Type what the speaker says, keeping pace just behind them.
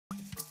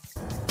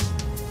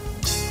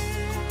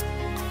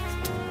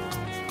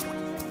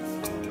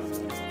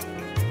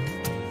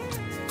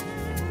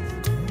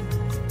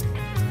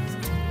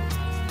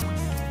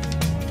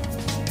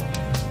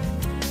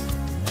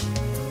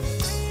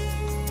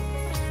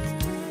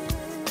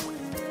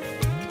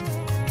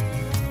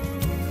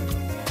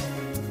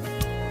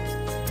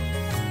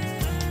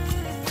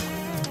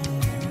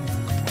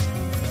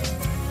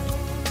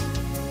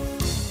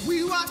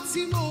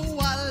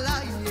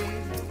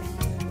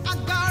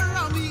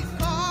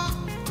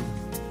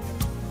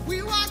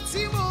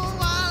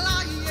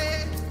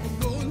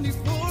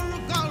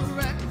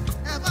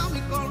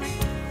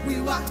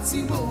tí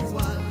mo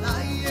wà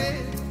láyé.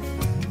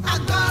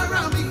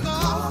 Agbára mi kọ́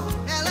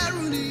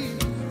ẹlẹ́rù ni.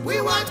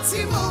 Wíwá tí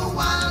mo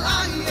wà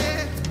láyé.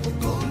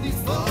 Ògo ni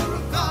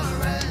forúkọ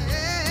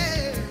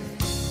rẹ̀.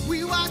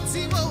 Wíwá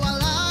tí mo wà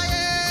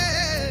láyé.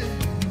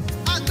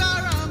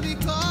 Agbára mi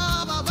kọ́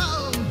bàbá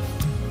o.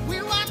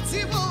 Wíwá tí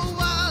mo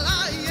wà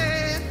láyé.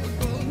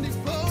 Ògo ni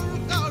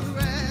forúkọ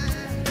rẹ̀.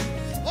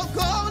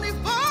 Ògo ni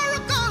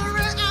forúkọ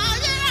rẹ̀.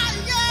 Ayé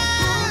ayé.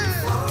 Ògo ni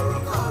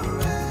forúkọ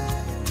rẹ̀.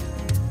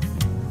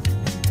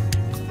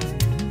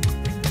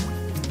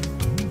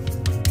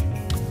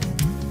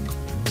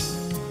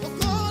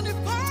 Ògo ni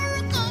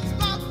forúkọ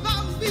bàbá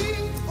mi.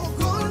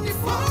 Ògo ni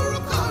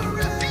forúkọ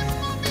rẹ̀.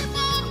 Mímọ́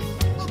mímọ́.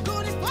 Ògo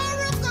ni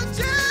forúkọ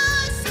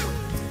Jésù.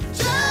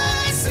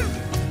 Jésù.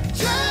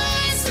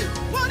 Jésù.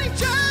 Wọ́n ní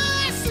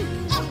Jésù.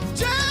 Oh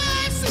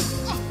Jésù.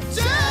 Oh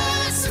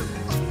Jésù.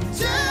 Oh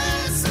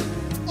Jésù.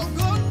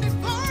 Ògo ni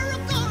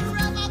forúkọ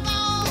rẹ̀ bàbá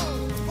o.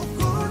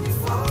 Ògo ni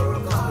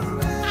forúkọ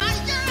rẹ̀.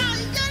 Ayé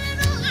ayé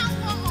nínú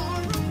àwọn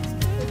ọ̀run.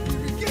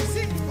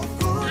 Òbíríkìtì.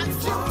 Ògo ni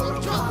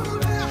forúkọ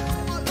rẹ̀.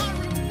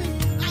 Ọlọ́run mi,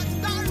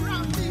 agbára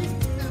mi,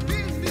 ẹ̀mí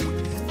mi,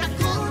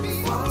 ẹ̀kọ́ mi,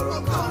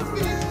 ògo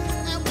mi,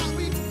 ẹwà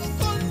mi.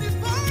 Ògo ni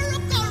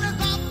forúkọ rẹ̀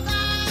bàbá.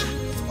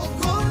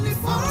 Ògo ni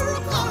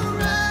forúkọ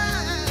rẹ̀.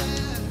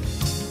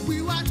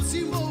 Wíwá tí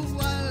mo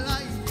wà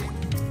láyé.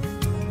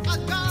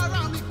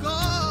 Agbára mi kọ́.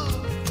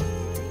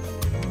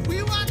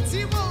 Wíwá tí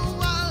mo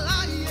wà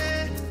láyé.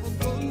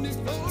 Ògo ni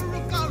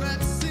forúkọ rẹ̀.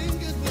 Sing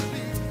it with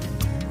me.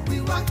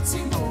 Wíwá tí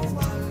mo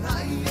wà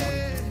láyé.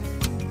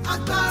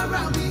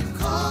 Agbára mi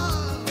kọ́.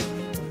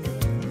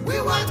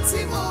 Wíwá tí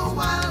mo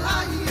wà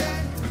láyé.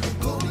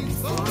 Ògo ni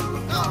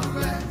forúkọ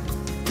rẹ̀.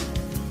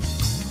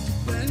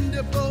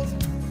 Dependable,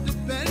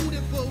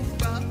 dependable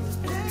God.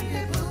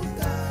 Dependable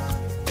God.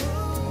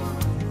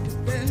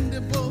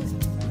 Dependable,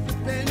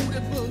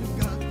 dependable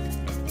God.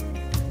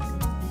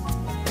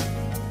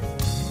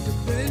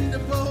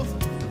 Dependable,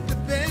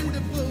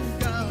 dependable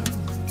God.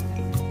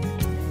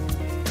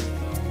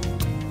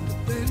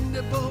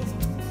 Dependable,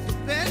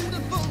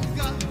 dependable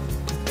God.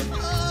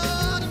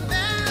 Oh,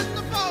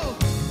 dependable,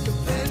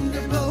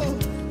 dependable,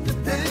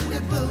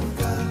 dependable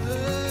God.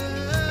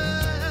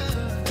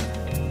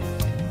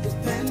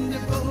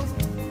 Dependable,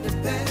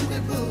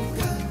 dependable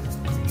God.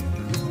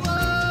 You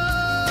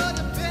are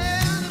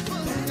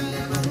dependable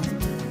God.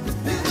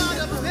 You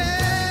are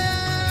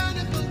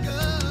dependable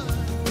God.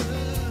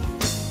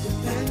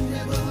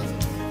 Dependable,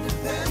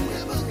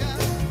 dependable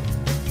God.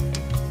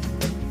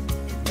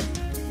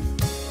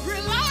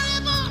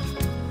 Reliable,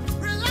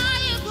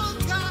 reliable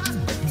God.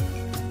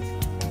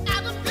 I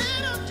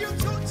depend on you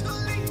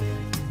totally.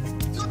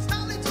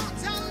 Totally,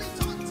 totally,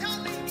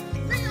 totally.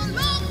 Be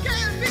alone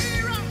can be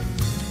wrong.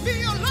 Be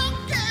alone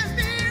can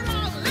be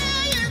wrong.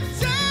 Lay it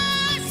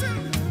Jason,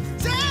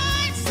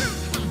 Jason.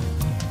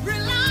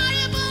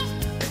 Reliable,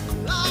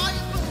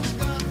 reliable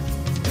God.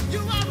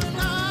 You are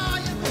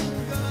reliable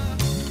God.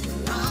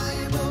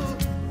 Reliable,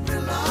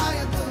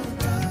 reliable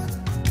God.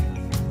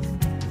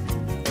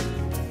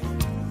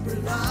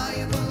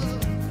 Reliable,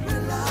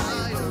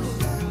 reliable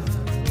God.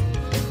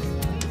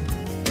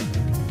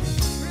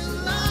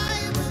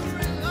 Reliable,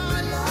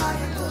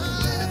 reliable,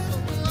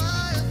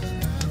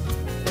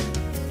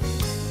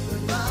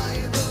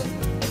 reliable,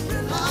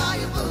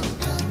 reliable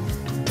God.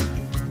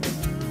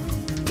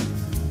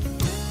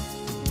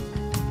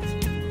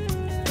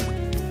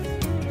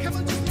 Come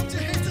on, just lift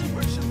your hands and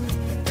worship Him.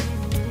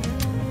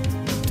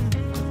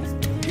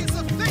 He's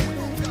a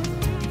faithful God,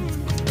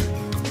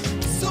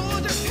 so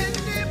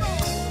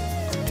dependable,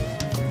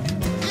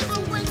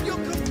 even when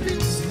you're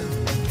confused.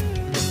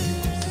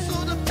 So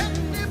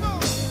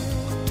dependable,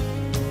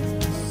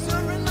 so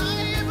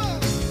reliable,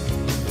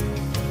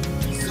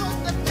 so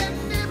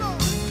dependable.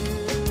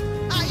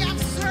 I have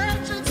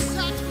searched and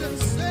searched and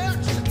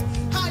searched.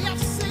 I have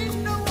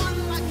seen no one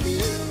like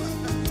you.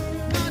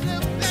 Not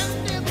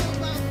dependable,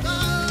 Baba.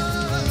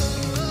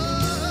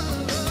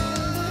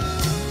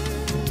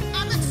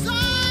 I'm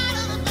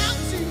excited about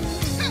you.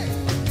 Hey,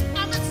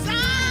 I'm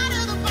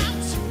excited about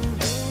you.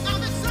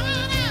 I'm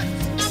excited.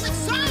 I'm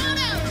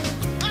excited.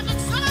 I'm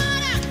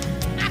excited.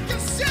 I can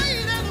see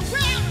it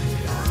anywhere.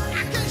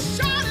 I can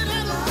shout it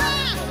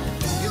anywhere.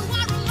 You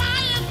are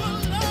reliable,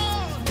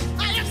 Lord.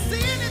 I have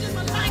seen it in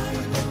my life.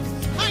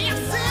 I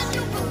have seen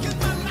you work in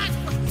my life.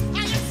 I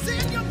have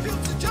seen your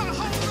beauty,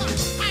 Jehovah.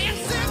 I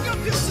have seen your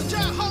beauty,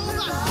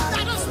 Jehovah.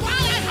 That is why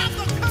I have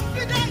the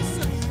confidence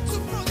to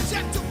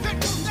project to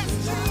faithfulness,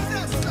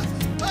 Jesus.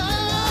 Oh,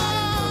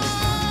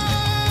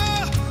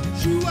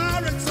 you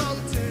are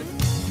exalted.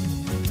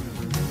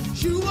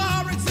 You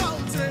are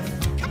exalted.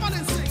 Come on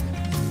and sing.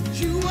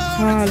 You are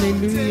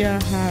Hallelujah,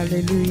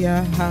 exalted.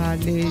 hallelujah,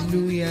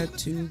 hallelujah.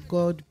 To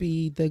God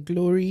be the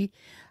glory.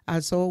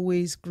 As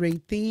always,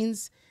 great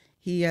things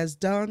He has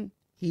done,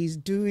 He's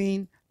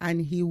doing,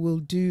 and He will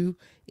do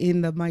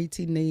in the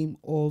mighty name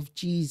of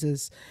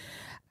Jesus.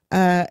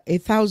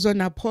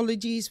 1,000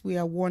 apologies. We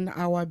are 1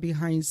 hour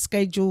behind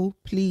schedule.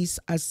 Please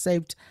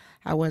accept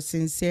our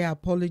sincere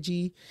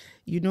apology.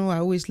 You know, I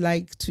always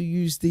like to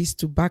use this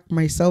to back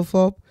myself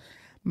up.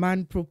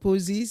 Man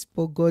proposes,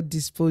 but God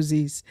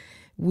disposes.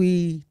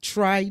 We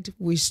tried,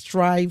 we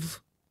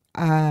strive,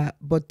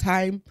 but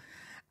time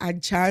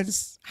and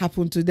chance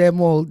happened to them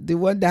all. The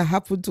one that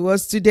happened to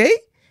us today,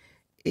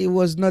 it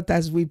was not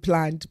as we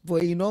planned.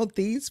 But in all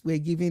things, we're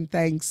giving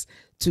thanks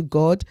to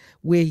God.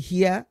 We're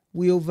here.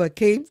 We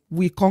overcame.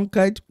 We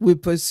conquered. We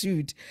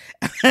pursued.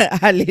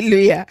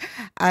 Hallelujah.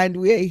 And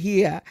we're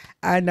here.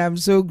 And I'm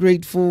so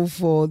grateful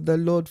for the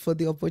Lord for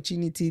the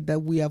opportunity that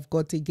we have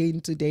got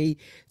again today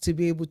to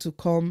be able to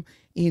come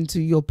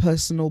into your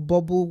personal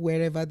bubble,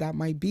 wherever that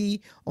might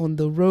be, on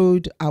the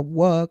road, at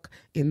work,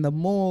 in the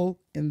mall,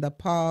 in the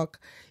park,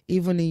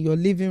 even in your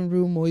living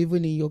room, or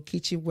even in your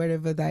kitchen,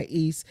 wherever that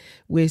is.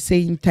 We're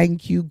saying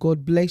thank you.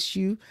 God bless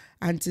you.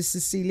 Auntie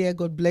Cecilia,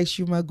 God bless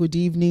you, ma. Good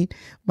evening.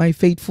 My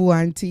faithful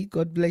auntie,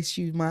 God bless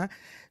you, ma.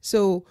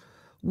 So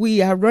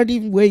we are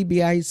running way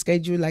behind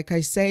schedule. Like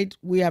I said,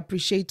 we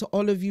appreciate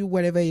all of you,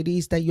 wherever it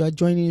is that you are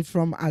joining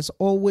from. As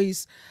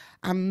always,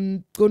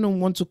 I'm going to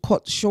want to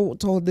cut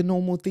short all the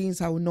normal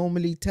things I would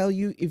normally tell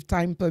you. If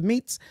time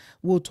permits,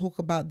 we'll talk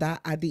about that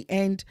at the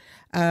end.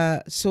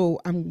 So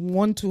I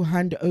want to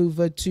hand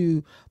over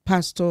to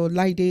Pastor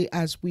Laide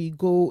as we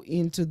go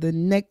into the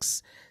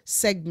next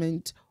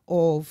segment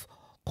of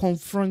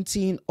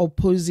confronting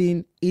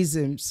opposing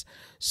isms.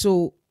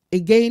 So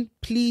again,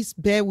 please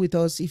bear with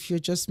us if you're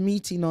just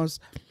meeting us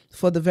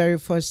for the very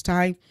first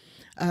time.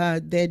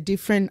 There are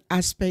different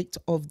aspects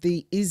of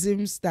the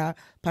isms that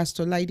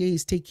Pastor Laide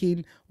is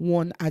taking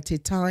one at a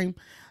time.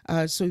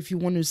 So if you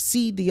want to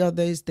see the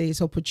others, there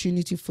is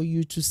opportunity for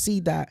you to see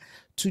that.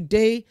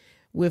 Today,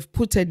 we've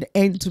put an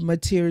end to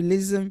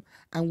materialism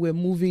and we're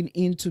moving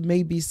into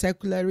maybe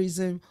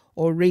secularism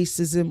or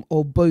racism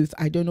or both.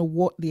 I don't know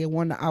what the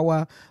 1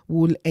 hour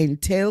will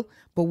entail,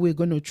 but we're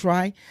going to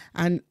try.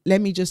 And let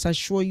me just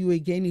assure you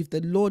again, if the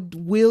Lord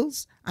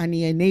wills and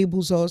he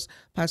enables us,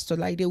 Pastor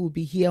Laide will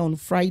be here on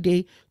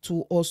Friday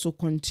to also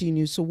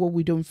continue. So what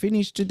we don't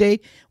finish today,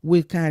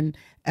 we can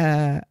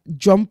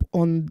jump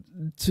on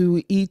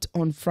to it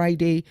on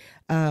Friday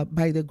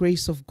by the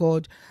grace of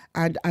God.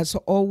 And as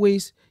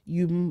always,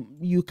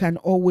 you can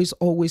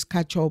always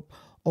catch up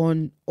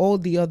on all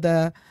the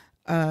other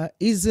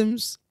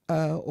isms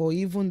or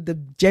even the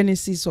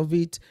genesis of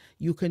it.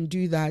 You can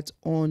do that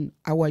on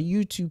our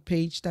YouTube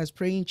page. That's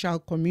Praying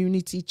Child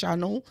Community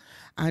Channel.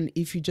 And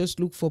if you just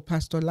look for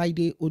Pastor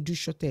Laide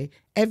Odusote,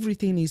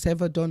 everything is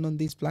ever done on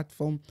this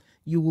platform,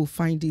 you will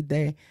find it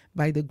there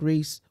by the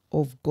grace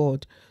of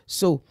God.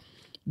 So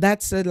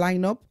that's the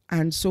lineup.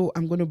 And so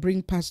I'm going to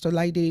bring Pastor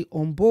Laide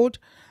on board.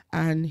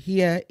 And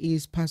here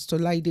is Pastor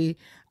Laide.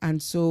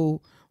 And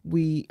so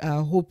we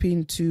are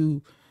hoping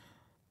to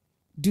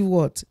do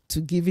what?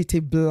 To give it a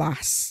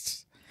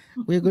blast.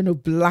 We're going to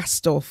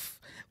blast off.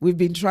 We've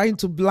been trying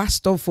to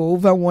blast off for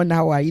over 1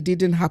 hour. It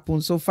didn't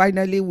happen. So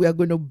finally, we are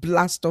going to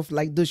blast off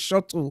like the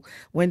shuttle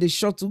when the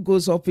shuttle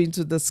goes up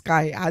into the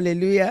sky.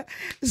 Hallelujah.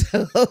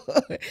 So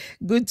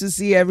good to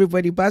see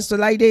everybody. Pastor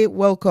Laide,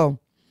 welcome.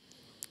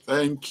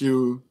 Thank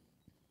you.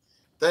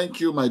 Thank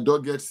you, my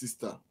dogged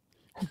sister.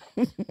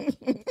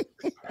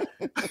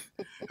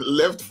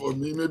 Left for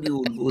me, maybe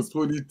we'll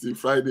postpone it till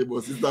Friday,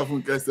 but Sister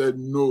Funke said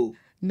no.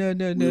 No.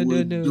 We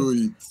will do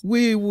it.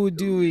 We will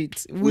do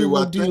it. We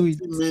were 20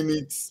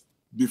 minutes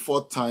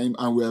before time,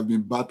 and we have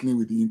been battling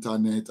with the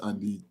internet and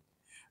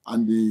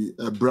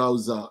the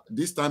browser.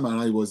 This time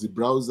around, it was the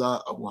browser.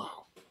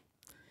 Wow.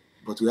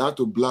 But we had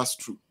to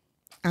blast through.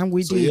 And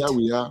we did. So here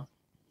we are.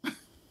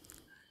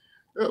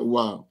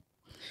 Wow.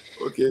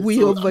 Okay.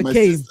 We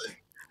overcame.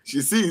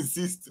 She still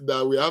insists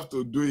that we have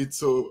to do it.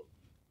 So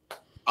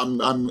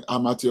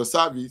I'm at your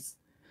service.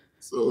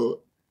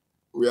 So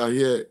we are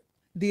here.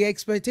 The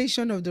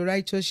expectation of the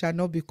righteous shall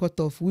not be cut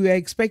off. We are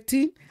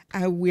expecting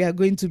and we are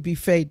going to be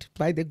fed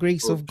by the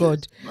grace of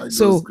God.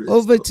 So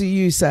over to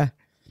you, sir.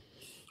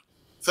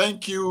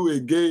 Thank you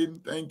again.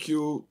 Thank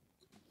you,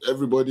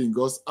 everybody in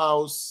God's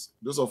house.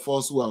 Those of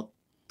us who are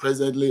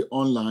presently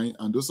online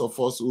and those of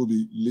us who will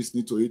be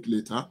listening to it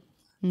later.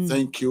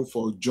 Thank you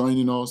for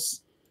joining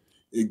us.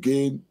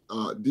 Again,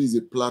 this is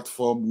a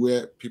platform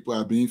where people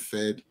are being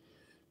fed.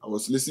 I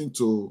was listening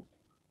to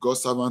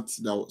God's servant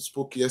that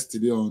spoke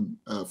yesterday on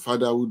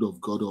fatherhood of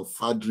God or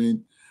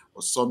fathering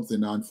or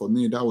something. And for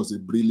me, that was a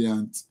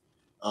brilliant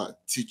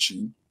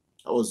teaching.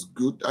 That was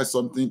good. That's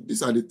something.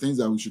 These are the things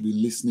that we should be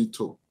listening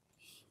to.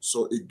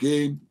 So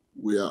again,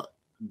 we are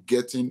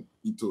getting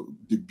into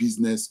the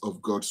business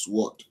of God's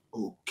word.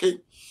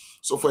 Okay.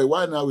 So for a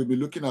while now, we'll be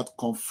looking at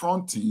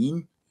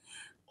confronting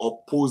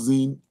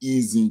opposing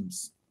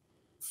isms,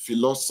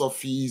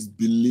 philosophies,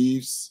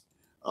 beliefs,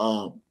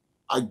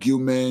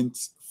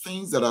 arguments,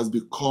 things that has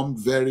become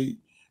very,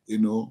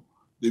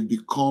 they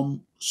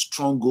become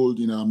stronghold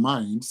in our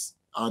minds,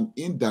 and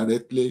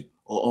indirectly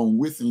or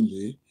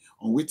unwittingly,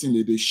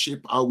 they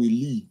shape how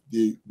we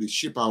live. They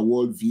shape our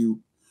worldview.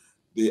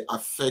 They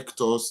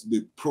affect us.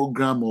 They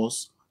program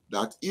us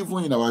that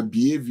even in our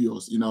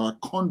behaviors, in our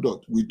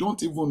conduct, we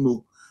don't even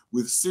know.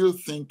 We still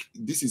think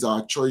this is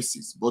our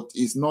choices, but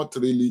it's not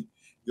really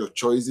your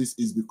choices.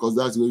 It's because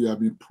that's where you have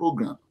been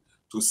programmed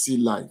to see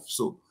life.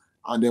 So,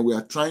 and then we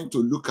are trying to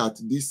look at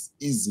these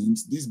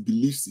isms, these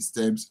belief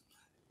systems,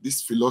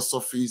 these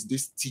philosophies,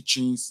 these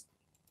teachings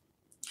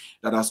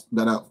that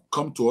have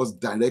come to us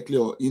directly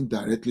or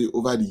indirectly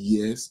over the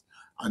years,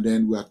 and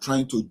then we are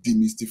trying to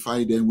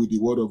demystify them with the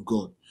word of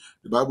God.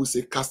 The Bible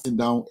says, casting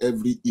down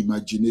every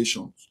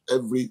imagination,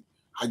 every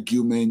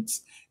argument,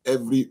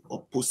 every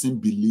opposing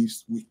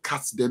beliefs, we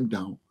cast them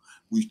down.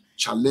 We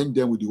challenge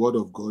them with the word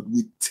of God.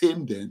 We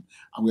tame them,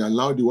 and we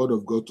allow the word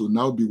of God to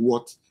now be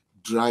what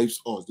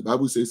drives us. The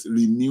Bible says,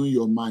 renew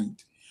your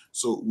mind.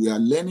 So we are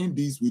learning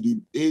this with the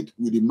aid,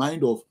 with the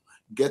mind of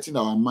getting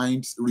our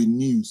minds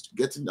renewed,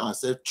 getting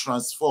ourselves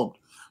transformed,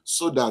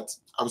 so that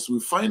as we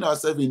find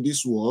ourselves in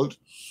this world,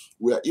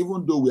 we are,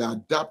 even though we are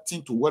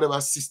adapting to whatever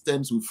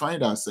systems we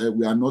find ourselves,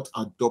 we are not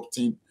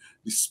adopting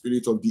the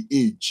spirit of the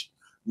age.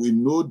 We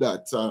know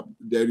that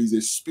there is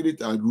a spirit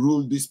that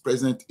rules this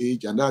present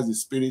age, and that's the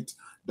spirit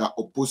that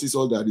opposes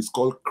all that is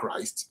called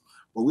Christ.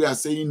 But we are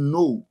saying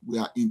no, we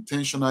are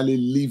intentionally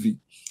living,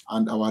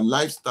 and our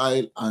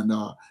lifestyle and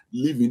our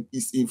living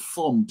is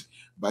informed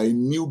by a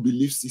new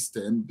belief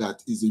system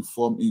that is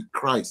informed in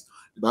Christ.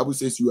 The Bible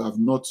says you have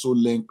not so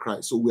learned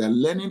Christ. So we are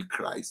learning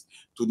Christ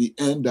to the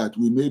end that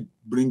we may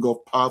bring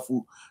up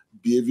powerful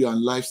behavior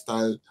and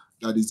lifestyle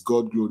that is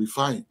God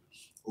glorifying.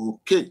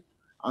 Okay.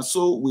 And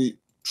so we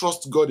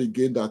trust God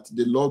again that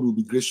the Lord will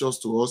be gracious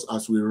to us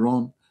as we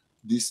run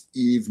this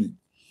evening.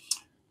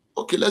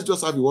 Okay, let's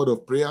just have a word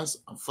of prayers.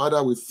 And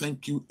Father, we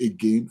thank you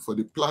again for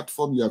the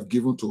platform you have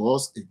given to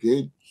us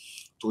again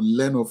to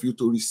learn of you,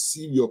 to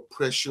receive your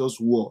precious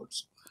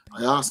words.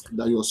 I ask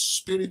that your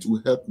spirit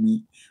will help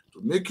me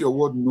to make your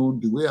word known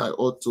the way I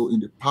ought to, in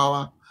the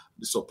power,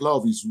 the supply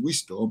of his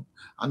wisdom,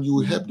 and you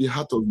will help the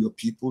heart of your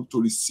people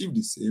to receive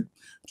the same,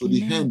 to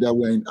the end that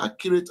we are in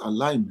accurate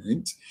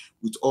alignment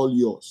with all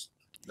yours,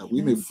 that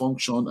we may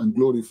function and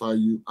glorify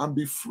you and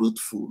be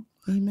fruitful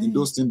in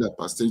those things that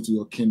pertain to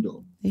your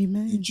kingdom.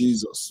 In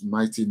Jesus'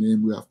 mighty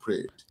name we have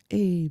prayed.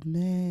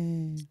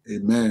 Amen.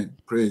 Amen.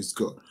 Praise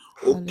God.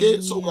 Okay,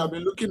 so we have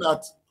been looking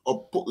at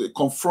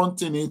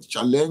confronting it,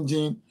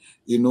 challenging,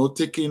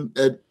 taking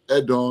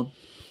head on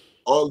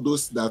all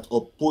those that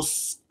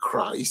oppose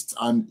Christ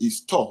and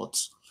his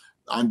thoughts.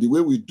 And the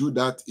way we do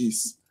that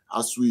is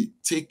as we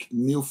take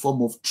new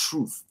form of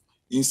truth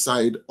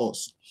inside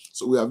us.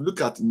 So we have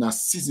looked at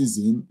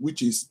narcissism,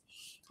 which is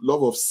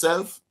love of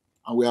self,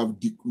 and we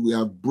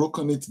have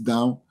broken it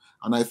down.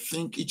 And I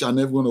think each and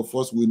every one of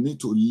us will need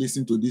to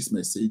listen to this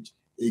message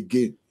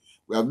again.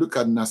 We have looked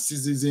at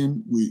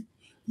narcissism. We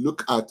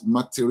look at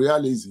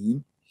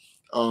materialism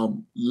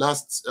on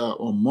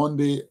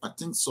Monday, I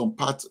think some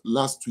part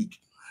last week.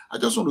 I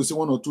just want to say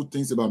one or two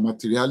things about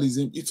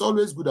materialism. It's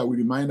always good that we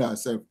remind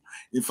ourselves.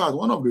 In fact,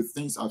 one of the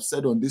things I've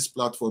said on this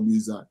platform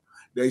is that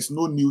there is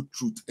no new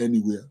truth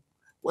anywhere.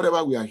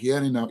 Whatever we are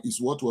hearing now is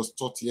what was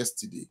taught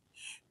yesterday,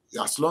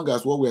 as long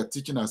as what we are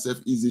teaching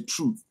ourselves is the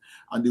truth.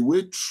 And the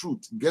way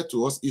truth gets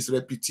to us is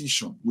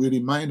repetition. We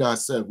remind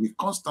ourselves, we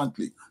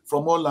constantly,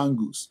 from all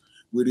angles,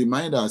 we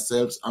remind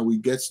ourselves and we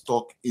get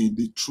stuck in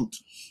the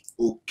truth.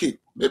 Okay,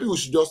 maybe we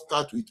should just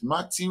start with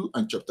Matthew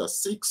and chapter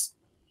 6.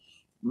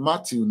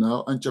 Matthew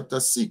now and chapter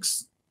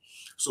 6.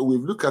 So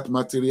we've looked at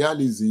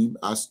materialism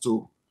as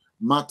to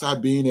matter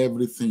being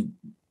everything,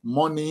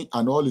 money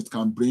and all it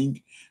can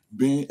bring,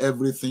 being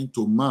everything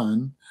to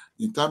man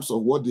in terms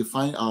of what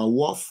defines our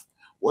worth,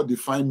 what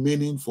defines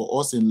meaning for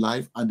us in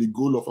life, and the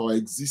goal of our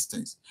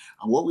existence.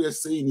 And what we are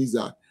saying is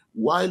that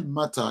while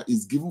matter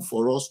is given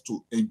for us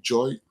to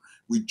enjoy,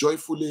 we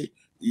thankfully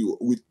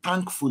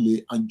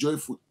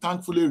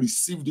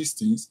receive these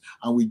things,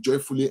 and we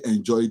joyfully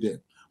enjoy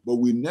them. But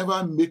we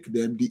never make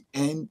them the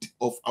end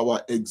of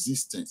our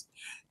existence.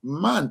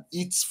 Man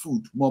eats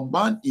food, but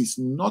man is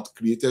not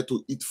created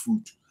to eat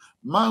food.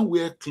 Man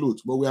wear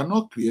clothes, but we are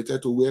not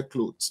created to wear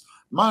clothes.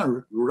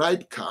 Man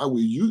ride car,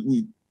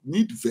 we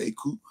need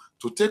vehicle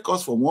to take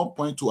us from one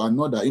point to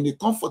another in a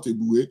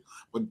comfortable way,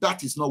 but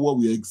that is not what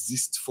we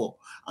exist for.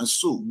 And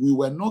so we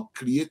were not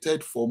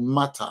created for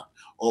matter,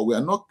 or we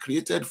are not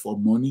created for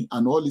money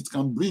and all it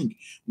can bring.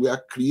 We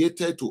are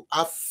created to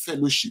have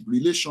fellowship,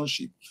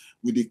 relationship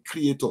with the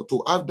Creator,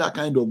 to have that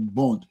kind of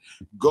bond,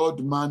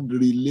 God-man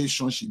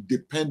relationship,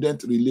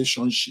 dependent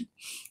relationship,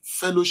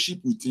 fellowship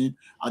with him,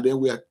 and then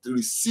we are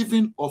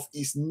receiving of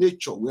his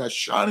nature. We are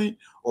sharing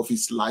of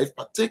his life,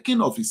 partaking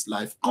of his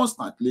life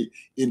constantly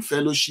in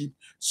fellowship,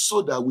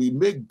 so that we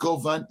may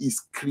govern his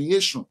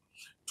creation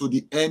to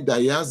the end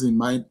that he has in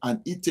mind,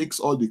 and he takes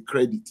all the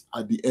credit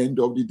at the end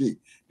of the day.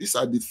 These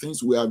are the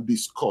things we have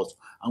discussed.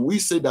 And we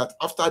say that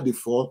after the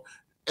fall,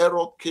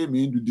 error came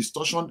in, the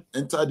distortion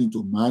entered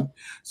into man,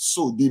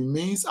 so the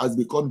means has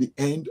become the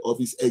end of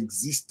his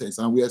existence.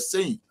 And we are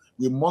saying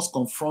we must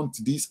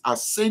confront this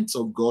as saints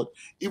of God,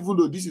 even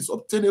though this is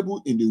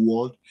obtainable in the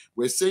world.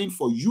 We're saying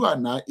for you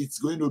and I, it's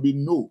going to be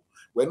no.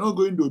 We're not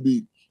going to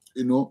be,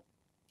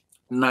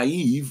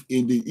 naive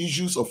in the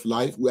issues of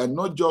life. We are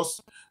not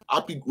just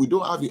happy. We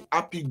don't have a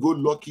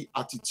happy-go-lucky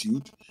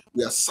attitude.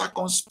 We are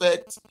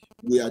circumspect.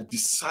 We are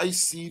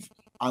decisive,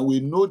 and we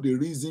know the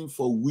reason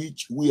for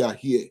which we are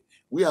here.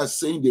 We are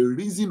saying the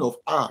reason of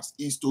us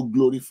is to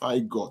glorify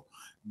God.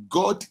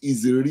 God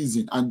is the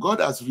reason, and God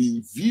has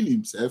revealed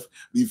himself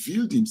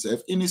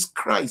in his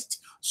Christ.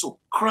 So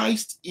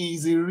Christ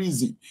is the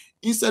reason.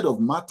 Instead of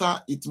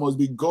matter, it must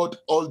be God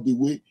all the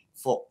way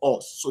for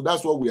us. So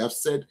that's what we have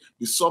said,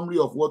 the summary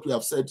of what we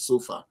have said so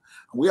far.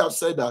 We have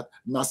said that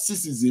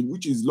narcissism,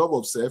 which is love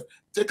of self,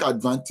 take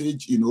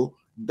advantage,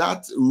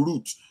 that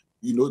root,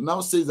 now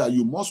says that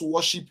you must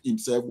worship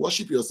yourself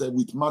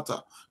with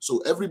matter. So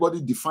everybody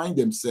define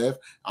themselves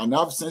and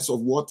have sense of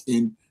what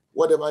in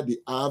whatever they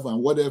have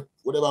and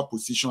whatever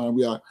position, and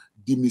we are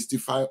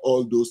demystify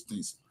all those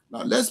things.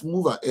 Now let's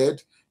move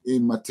ahead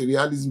in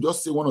materialism.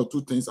 Just say one or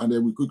two things, and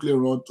then we quickly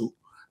run to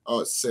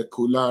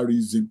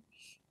secularism.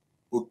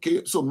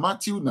 Okay, so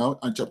Matthew now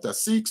and chapter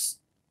 6,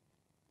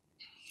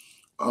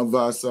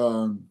 let's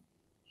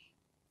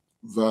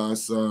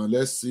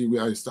see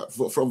where I start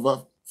from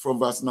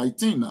verse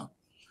 19 now.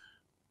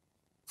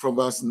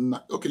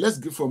 Let's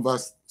give from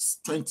verse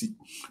 20.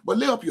 But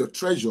lay up your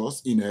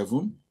treasures in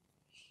heaven,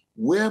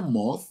 where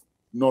moth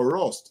nor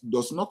rust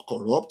does not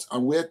corrupt,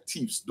 and where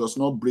thieves does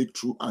not break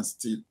through and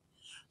steal.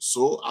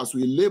 So as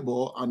we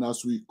labor and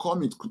as we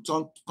come in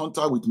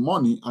contact with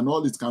money and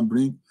all it can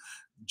bring,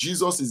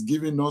 Jesus is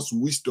giving us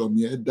wisdom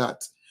here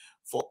that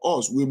for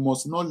us, we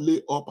must not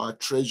lay up our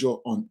treasure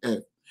on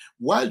earth.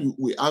 While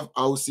we have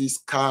houses,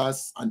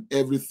 cars, and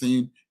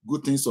everything,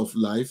 good things of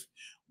life,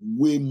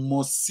 we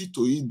must see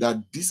to it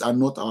that these are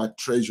not our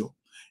treasure.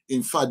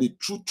 In fact, the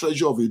true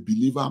treasure of a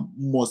believer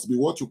must be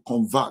what you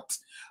convert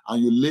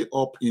and you lay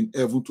up in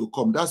heaven to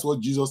come. That's what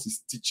Jesus is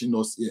teaching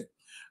us here.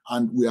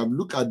 And we have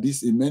looked at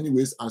this in many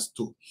ways as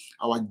to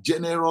our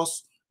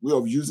generous way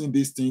of using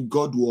this thing,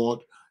 God's word,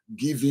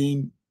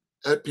 giving,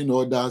 helping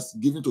others,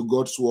 giving to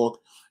God's work,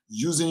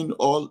 using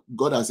all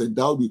God has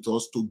endowed with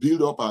us to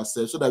build up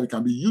ourselves so that we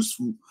can be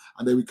useful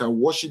and that we can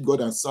worship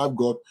God and serve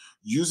God,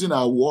 using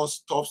our war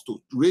stuffs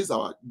to raise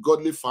our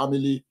godly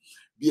family,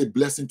 be a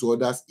blessing to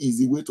others,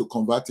 is a way to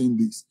converting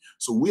this.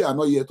 So we are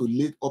not here to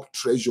lay up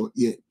treasure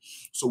here.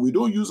 So we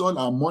don't use all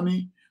our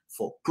money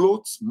for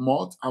clothes,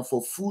 moth, and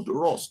for food,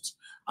 rust.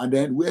 And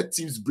then where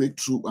thieves break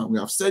through, and we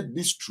have said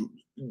this truth,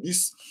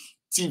 this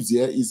thieves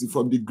here is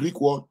from the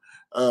Greek word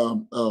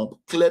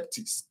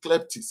kleptis,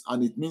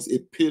 and it means a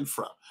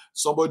pilferer,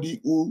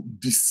 somebody who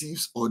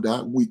deceives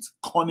other with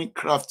cunning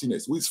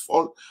craftiness, with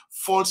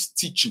false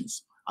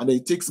teachings, and then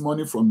he takes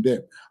money from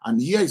them. And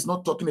here he's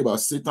not talking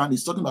about Satan,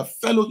 he's talking about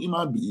fellow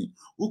human being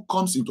who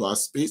comes into our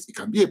space. It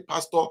can be a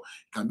pastor,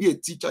 it can be a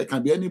teacher, it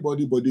can be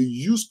anybody, but they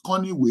use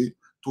cunning way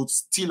to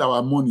steal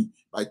our money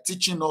by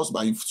teaching us,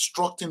 by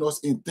instructing us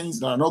in things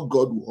that are not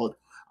God's word.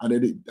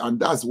 And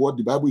that's what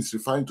the Bible is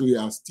referring to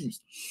here as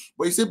thieves.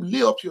 But he said,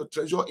 lay up your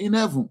treasure in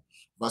heaven.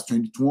 Verse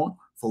 21,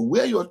 for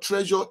where your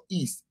treasure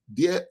is,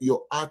 there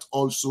your heart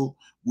also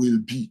will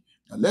be.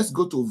 Now let's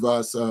go to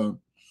verse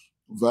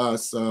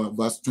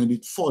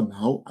 24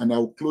 now, and I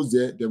will close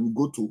there. Then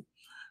we'll go to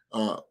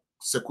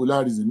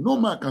secularism. No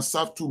man can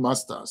serve two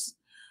masters,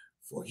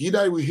 for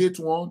either he will hate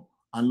one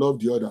and love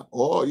the other,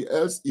 or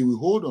else he will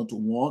hold on to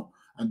one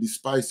and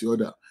despise the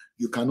other.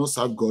 You cannot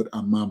serve God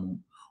and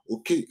mammon.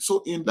 Okay,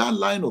 so in that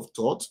line of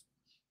thought,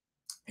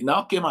 he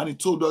now came and he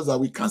told us that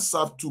we can't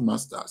serve two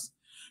masters.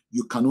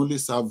 You can only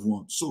serve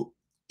one. So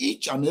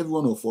each and every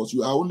one of us,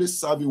 you are only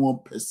serving one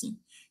person,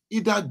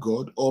 either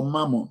God or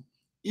mammon,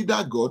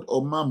 either God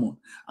or mammon.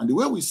 And the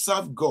way we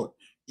serve God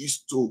is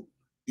to,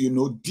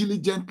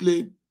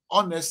 diligently,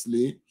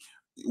 honestly,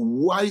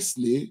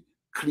 wisely,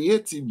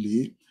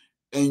 creatively,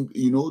 and,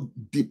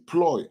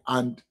 deploy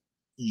and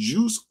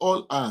use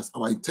all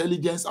our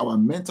intelligence, our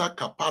mental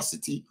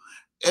capacity,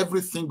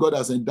 everything God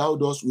has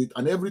endowed us with,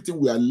 and everything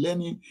we are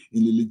learning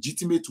in a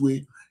legitimate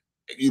way,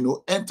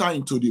 enter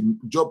into the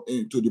job,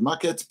 into the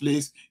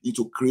marketplace,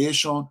 into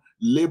creation,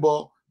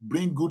 labor,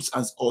 bring goods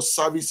or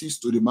services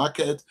to the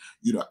market.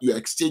 You're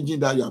exchanging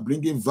that, you are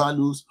bringing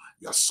values,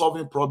 you are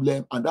solving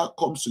problems, and that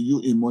comes to you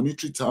in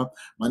monetary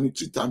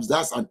terms.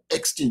 That's an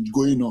exchange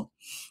going on.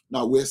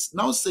 Now, we're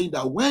now saying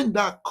that when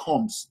that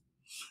comes,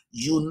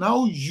 you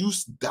now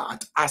use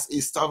that as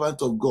a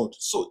servant of God.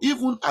 So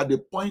even at the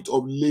point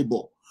of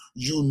labor,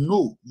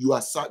 you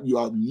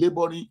are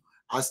laboring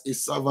as a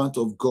servant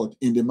of God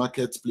in the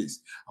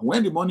marketplace. And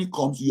when the money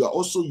comes, you are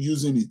also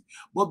using it.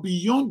 But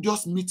beyond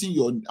just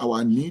meeting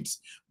our needs,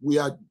 we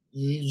are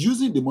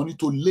using the money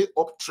to lay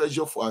up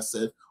treasure for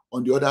ourselves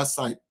on the other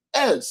side.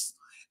 Else,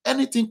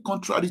 anything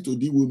contrary to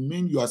this will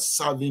mean you are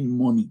serving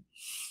money.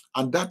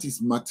 And that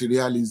is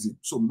materialism.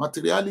 So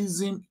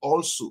materialism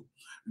also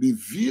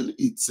reveals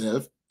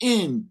itself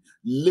in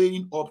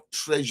laying up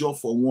treasure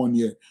for 1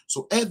 year.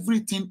 So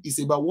everything is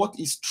about what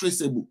is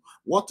traceable,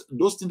 what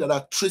those things that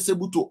are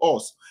traceable to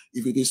us.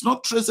 If it is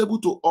not traceable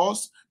to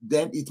us,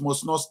 then it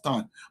must not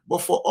stand.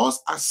 But for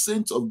us as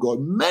saints of God,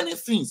 many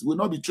things will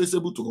not be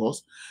traceable to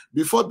us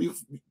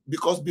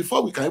because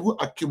before we can even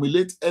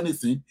accumulate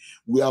anything,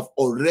 we have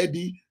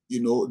already,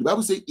 the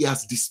Bible says he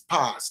has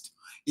dispersed,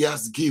 he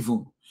has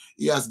given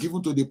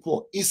to the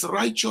poor. His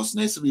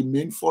righteousness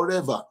remains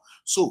forever.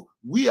 So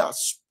we are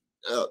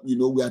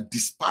we are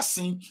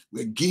dispersing,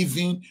 we're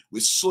giving,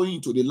 we're sowing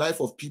into the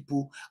life of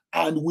people,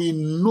 and we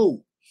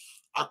know,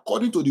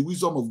 according to the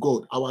wisdom of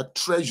God, our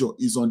treasure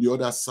is on the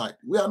other side.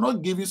 We are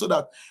not giving so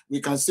that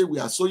we can say we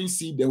are sowing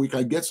seed, then we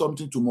can get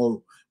something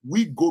tomorrow.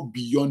 We go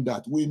beyond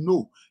that. We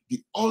know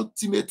the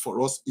ultimate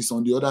for us is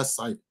on the other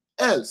side.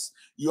 Else,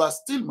 you are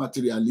still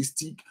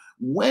materialistic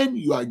when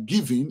you are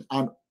giving,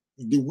 and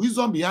the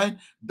wisdom behind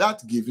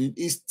that giving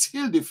is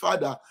still the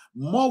fact that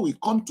more will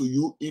come to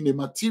you in a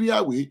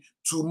material way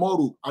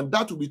tomorrow, and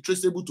that will be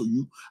traceable to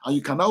you, and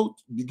you can now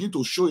begin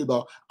to show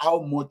about how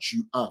much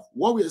you have.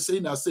 What we are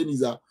saying is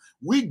that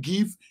we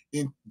give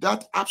in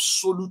that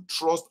absolute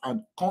trust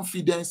and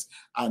confidence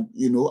and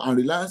and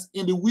reliance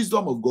in the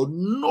wisdom of God,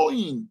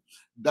 knowing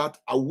that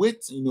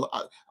awaiting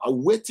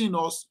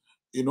us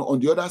on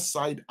the other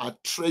side are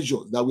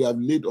treasures that we have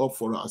laid up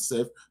for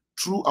ourselves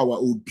through our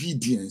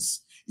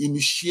obedience,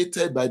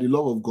 initiated by the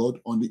love of God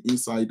on the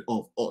inside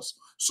of us.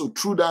 So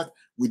through that,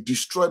 we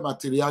destroy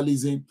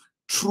materialism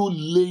through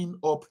laying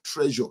up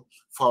treasure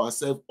for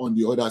ourselves on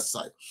the other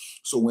side.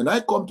 So when I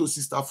come to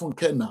Sister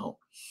Funke now,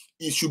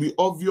 it should be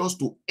obvious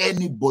to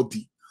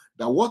anybody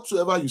that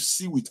whatsoever you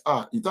see with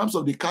her, in terms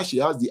of the cash she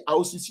has, the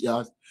houses she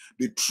has,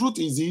 the truth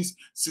is this: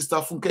 Sister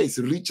Funke is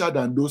richer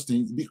than those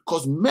things,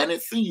 because many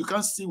things you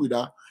can't see with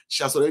her,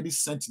 she has already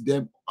sent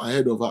them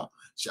ahead of her.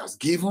 She has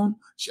given,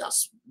 she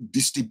has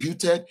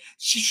distributed.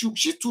 She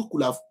too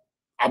could have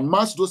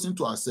amassed those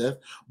into herself,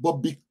 but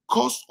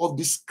because of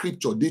the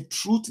scripture, the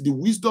truth, the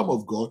wisdom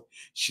of God,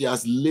 she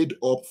has laid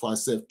up for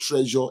herself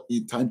treasure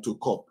in time to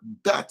come.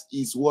 That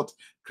is what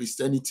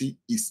Christianity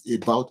is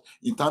about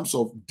in terms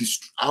of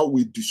how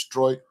we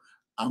destroy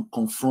and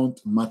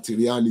confront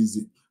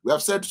materialism. We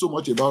have said so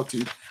much about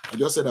it. I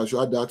just said I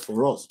should add that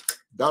for us.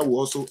 That will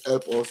also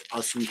help us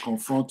as we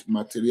confront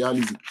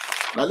materialism.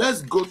 Now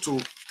let's go to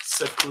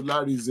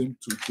secularism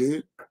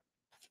today.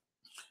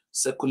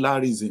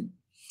 Secularism.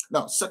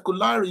 Now,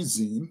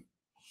 secularism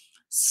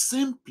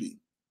simply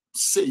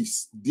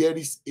says there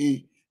is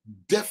a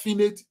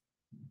definite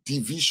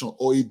division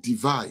or a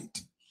divide,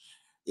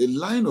 a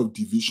line of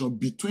division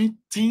between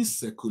things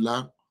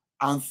secular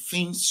and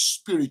things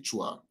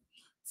spiritual,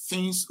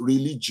 things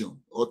religion,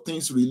 or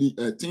things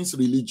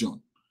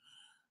religion.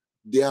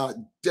 They are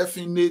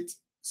definite,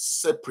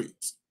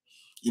 separate.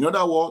 In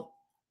other words,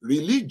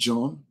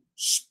 religion,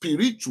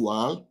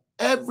 spiritual,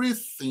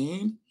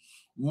 everything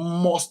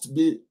must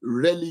be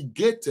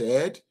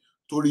relegated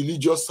to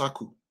religious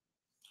circle.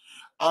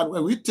 And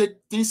when we take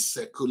things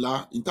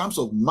secular in terms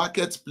of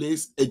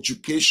marketplace,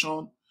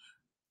 education,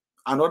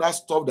 and other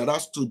stuff that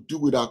has to do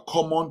with our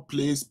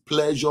commonplace,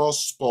 pleasure,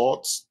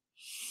 sports,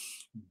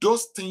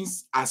 those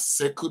things are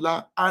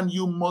secular, and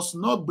you must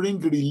not bring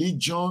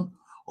religion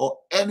or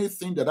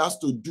anything that has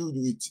to do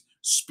with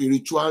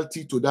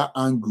spirituality to that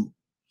angle.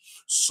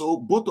 So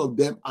both of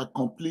them are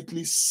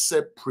completely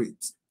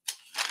separate.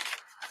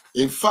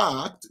 In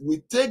fact, we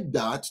take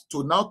that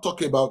to now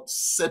talk about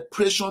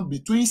separation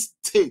between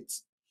state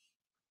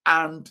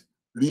and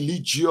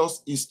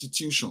religious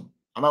institution,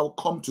 and I will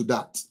come to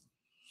that.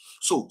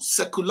 So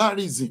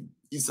secularism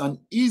is an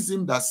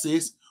ism that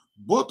says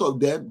both of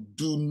them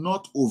do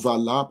not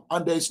overlap,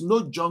 and there is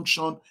no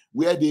junction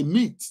where they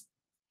meet.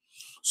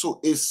 So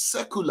a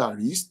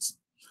secularist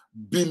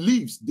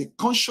believes the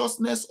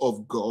consciousness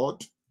of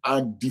God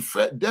and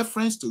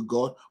deference to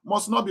God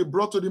must not be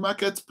brought to the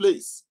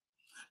marketplace.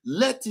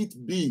 Let it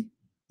be,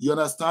 you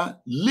understand,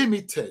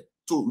 limited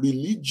to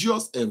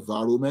religious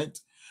environment,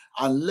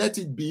 and let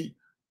it be,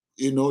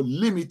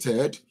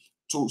 limited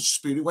to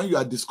spirit when you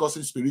are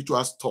discussing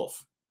spiritual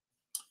stuff.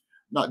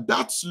 Now,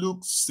 that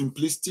looks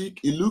simplistic,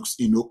 it looks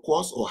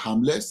innocuous or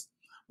harmless,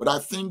 but I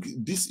think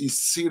this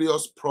is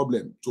serious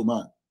problem to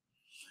man.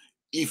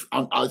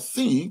 And I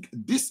think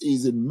this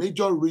is a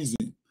major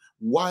reason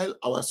why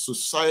our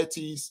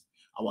societies,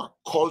 our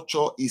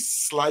culture is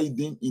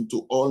sliding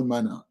into all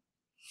manner.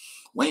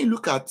 When you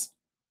look at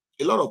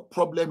a lot of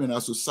problem in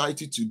our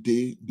society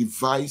today,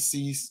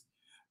 devices,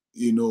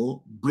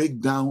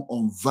 breakdown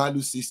on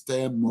value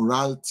system,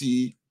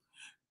 morality,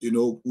 we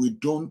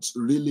don't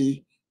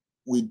really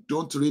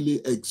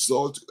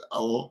exalt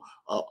or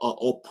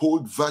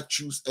uphold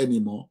virtues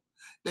anymore.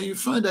 Then you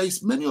find that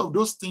it's many of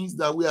those things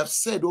that we have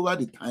said over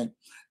the time,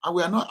 and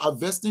we are not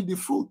harvesting the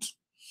fruit.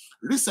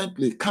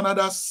 Recently,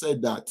 Canada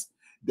said that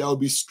there will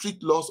be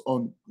strict laws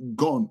on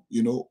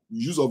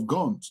use of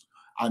guns,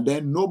 and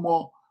then no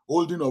more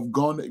holding of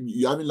gun,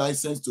 you having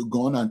license to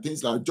gun and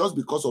things like that, just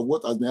because of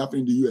what has been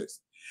happening in the US.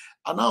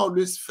 And I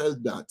always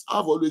felt that,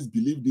 I've always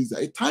believed this,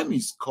 that a time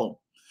is come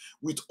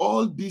with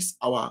all this,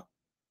 our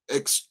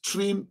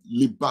extreme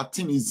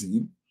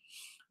libertinism,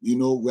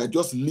 we're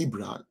just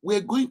liberal,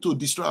 we're going to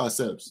destroy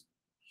ourselves.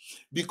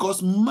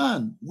 Because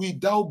man,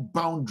 without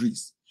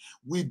boundaries,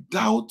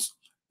 without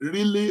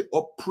really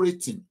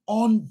operating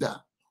under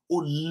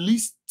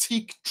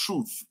holistic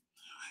truth,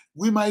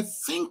 we might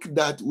think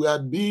that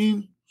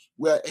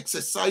we're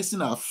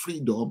exercising our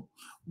freedom,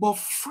 but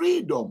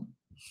freedom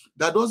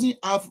that doesn't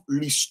have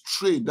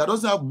restraint, that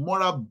doesn't have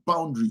moral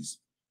boundaries,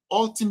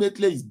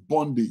 ultimately is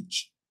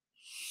bondage.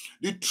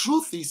 The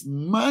truth is,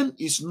 man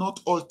is not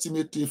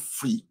ultimately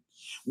free.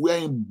 We are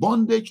in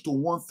bondage to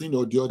one thing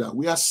or the other.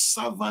 We are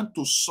servant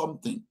to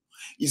something.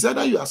 It's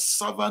either you are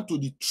servant to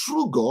the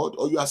true God,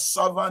 or you are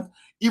servant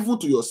even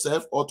to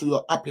yourself or to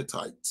your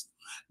appetite.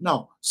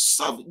 Now,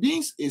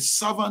 being a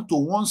servant to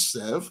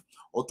oneself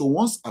or to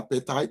one's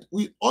appetite,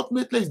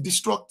 ultimately is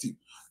destructive.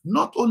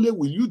 Not only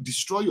will you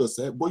destroy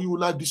yourself, but you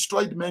will have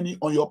destroyed many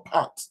on your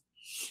path.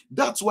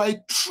 That's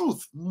why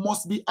truth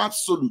must be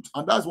absolute.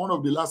 And that's one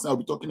of the last things I'll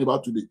be talking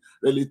about today,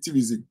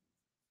 relativism.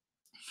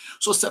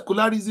 So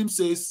secularism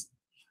says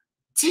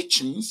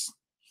teachings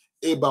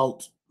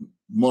about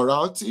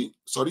morality,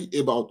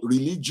 about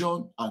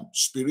religion and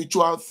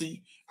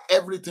spirituality,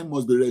 everything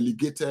must be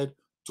relegated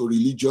to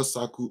religious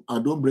circle,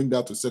 and don't bring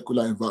that to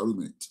secular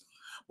environment.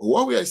 But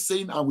what we are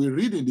saying, and we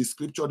read in the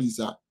scripture, is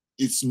that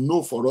it's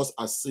no for us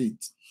as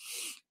saints.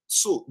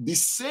 So the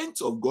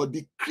saints of God,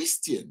 the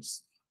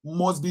Christians,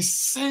 must be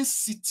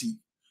sensitive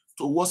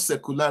to what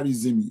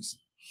secularism is.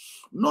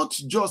 Not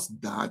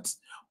just that,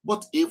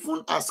 but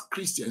even as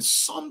Christians,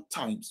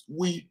 sometimes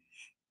we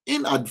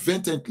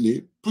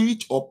inadvertently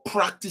preach or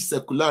practice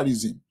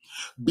secularism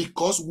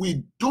because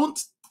we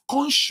don't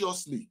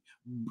consciously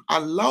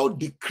allow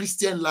the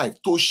Christian life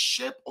to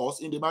shape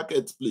us in the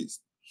marketplace,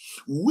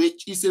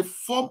 which is a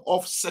form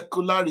of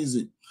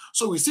secularism.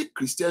 So we see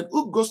Christians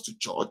who go to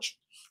church,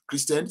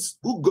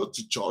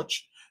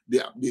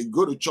 they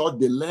go to church,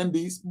 they learn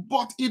this,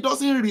 but it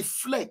doesn't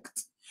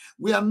reflect.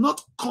 We are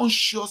not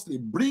consciously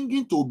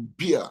bringing to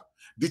bear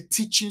the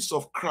teachings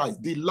of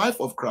Christ, the life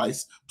of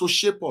Christ, to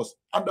shape us.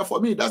 And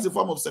for me, that's a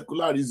form of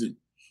secularism.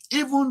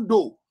 Even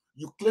though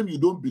you claim you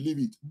don't believe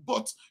it,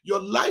 but your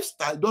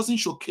lifestyle doesn't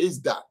showcase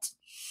that.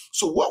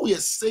 So what we are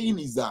saying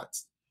is that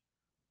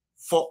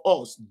for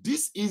us,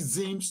 this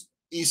isms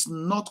is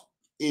not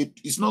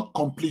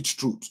complete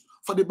truth.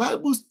 For the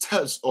Bible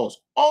tells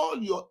us all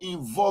your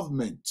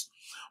involvement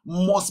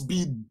must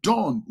be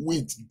done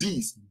with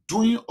this,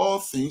 doing all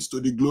things to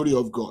the glory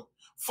of God.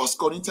 1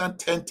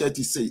 Corinthians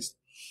 10:30 says,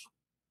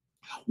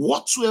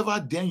 whatsoever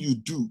then you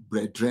do,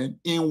 brethren,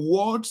 in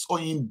words or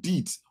in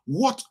deeds,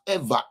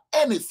 whatever,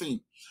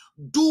 anything,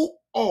 do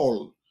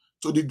all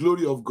to the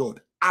glory of God.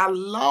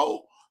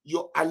 Allow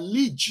your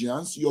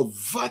allegiance, your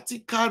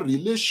vertical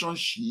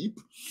relationship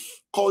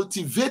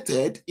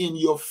cultivated in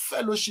your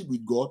fellowship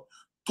with God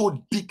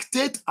to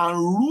dictate and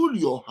rule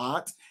your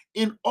heart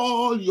in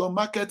all your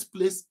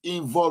marketplace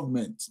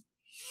involvement.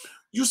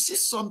 You see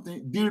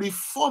something, the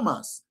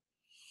reformers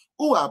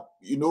who are,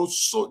 they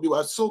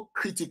were so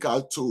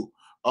critical to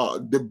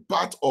the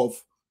birth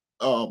of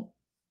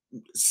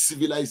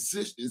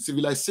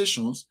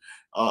civilizations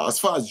as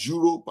far as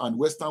Europe and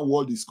Western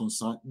world is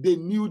concerned. They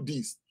knew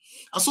this.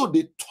 And so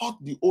they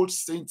taught the old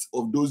saints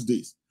of those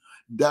days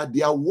that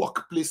their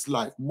workplace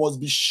life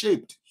must be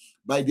shaped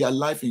by their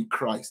life in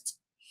Christ,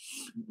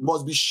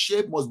 must be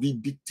shaped, must be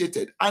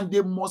dictated, and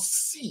they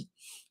must see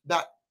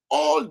that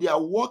all their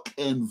work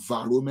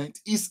environment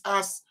is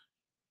as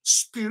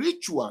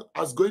spiritual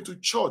as going to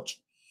church.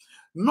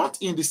 Not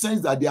in the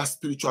sense that they are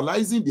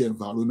spiritualizing the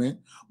environment,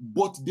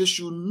 but they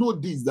should know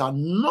this, that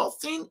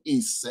nothing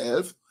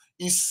itself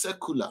is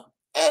secular.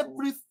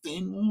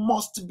 Everything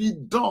must be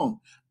done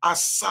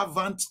as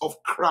servants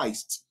of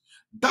Christ.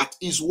 That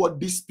is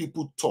what these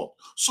people taught.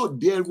 So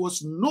there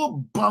was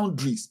no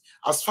boundaries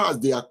as far as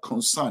they are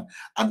concerned.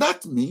 And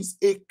that means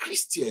a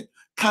Christian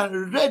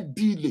can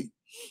readily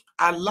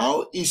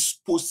allow his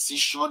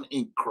position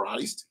in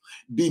Christ,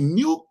 the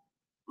new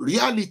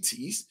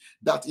realities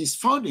that is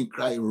found in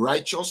Christ,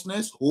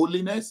 righteousness,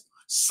 holiness,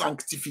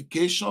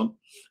 sanctification,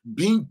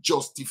 being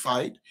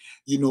justified,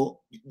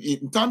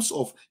 in terms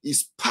of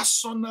his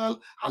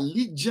personal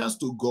allegiance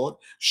to God,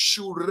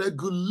 should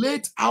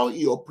regulate how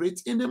he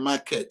operates in the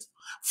market.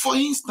 For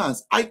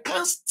instance, I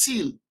can't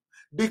steal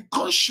the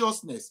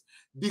consciousness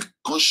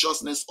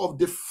of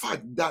the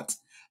fact that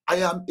I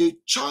am a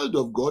child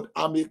of God,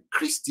 I'm a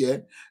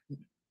Christian,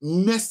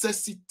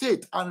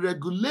 necessitate and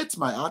regulate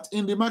my heart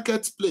in the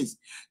marketplace,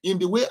 in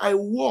the way I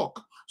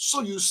walk.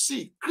 So you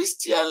see,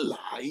 Christian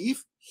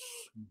life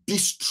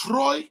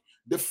destroy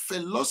the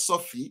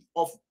philosophy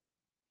of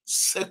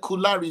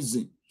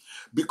secularism,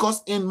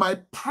 because in my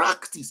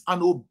practice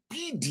and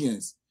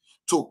obedience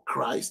to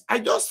Christ, I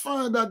just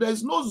found that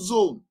there's no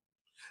zone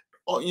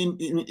or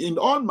in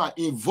all my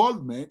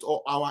involvement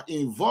or our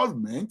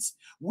involvement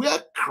where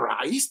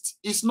Christ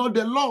is not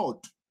the Lord.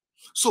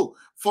 So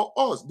for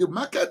us, the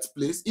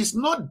marketplace is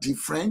not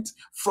different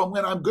from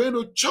when I'm going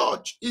to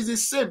church. It's the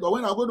same. But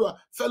when I go to a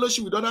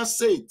fellowship with other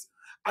saints,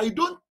 I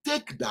don't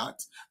take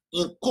that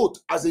in quote,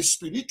 as a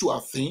spiritual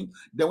thing,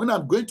 then when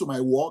I'm going to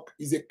my work,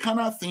 is a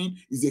carnal thing,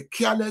 is a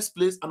careless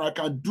place, and I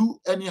can do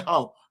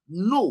anyhow.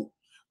 No.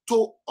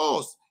 To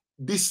us,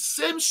 the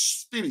same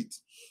spirit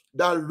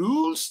that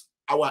rules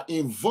our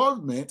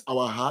involvement,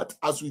 our heart,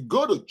 as we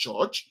go to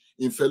church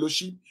in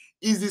fellowship,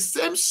 is the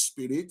same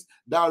spirit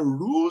that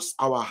rules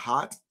our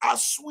heart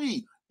as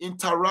we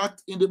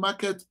interact in the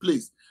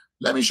marketplace.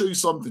 Let me show you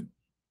something.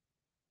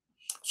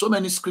 So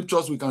many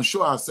scriptures we can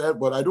show ourselves,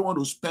 but I don't want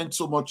to spend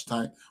so much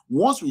time.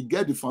 Once we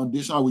get the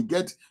foundation, we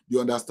get the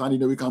understanding,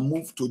 then we can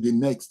move to the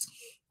next.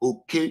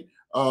 Okay.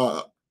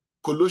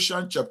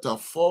 Colossians chapter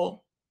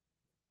 4,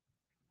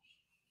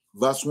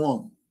 verse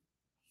 1.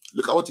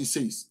 Look at what he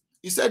says.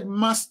 He said,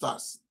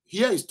 masters.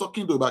 Here he's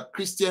talking about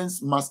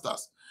Christians,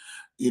 masters,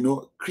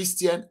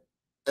 Christian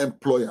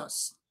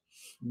employers.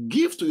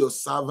 Give to your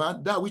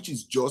servant that which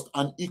is just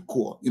and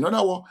equal. In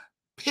other words,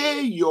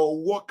 pay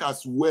your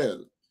workers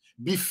well.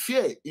 Be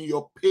fair in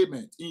your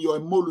payment, in your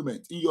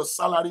emolument, in your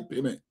salary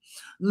payment,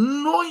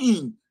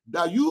 knowing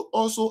that you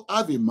also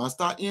have a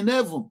master in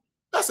heaven.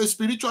 That's a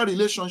spiritual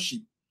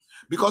relationship,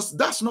 because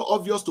that's not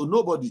obvious to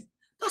nobody.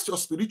 That's your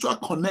spiritual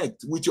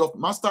connect with your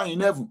master in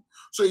heaven.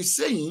 So he's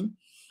saying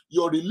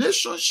your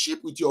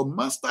relationship with your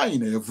master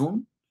in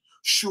heaven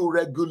should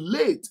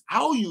regulate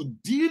how you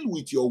deal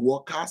with your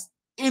workers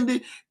in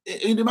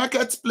the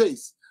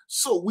marketplace.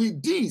 So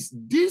with this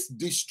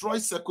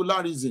destroys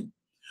secularism.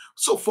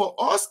 So for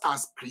us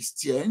as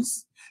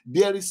Christians,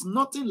 there is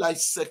nothing like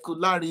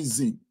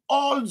secularism.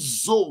 All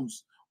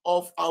zones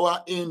of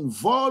our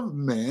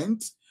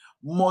involvement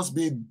must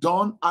be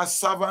done as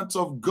servants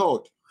of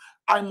God.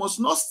 I must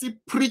not see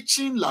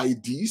preaching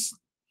like this,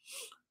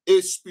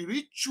 a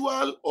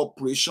spiritual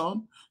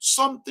operation,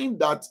 something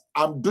that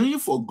I'm doing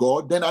for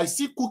God, then I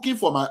see cooking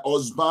for my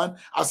husband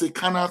as a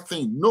carnal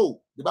thing.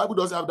 No, the Bible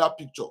doesn't have that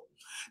picture.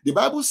 The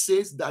Bible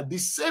says that the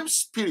same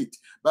spirit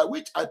by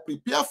which I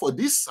prepare for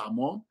this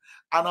sermon,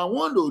 and I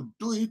want to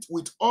do it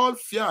with all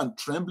fear and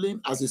trembling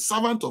as a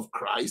servant of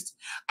Christ,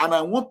 and I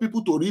want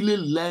people to really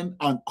learn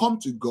and come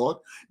to God,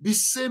 the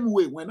same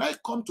way when I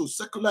come to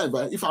secular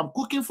environment, if I'm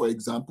cooking, for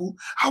example,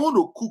 I want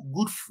to cook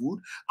good food.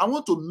 I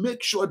want to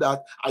make sure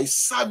that I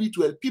serve it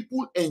well,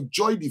 people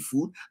enjoy the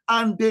food,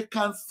 and they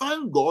can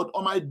thank God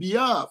on my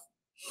behalf.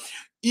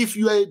 If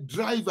you're a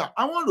driver,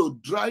 I want to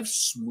drive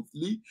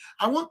smoothly.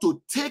 I want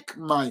to take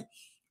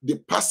the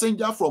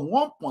passenger from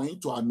one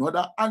point to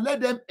another and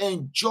let them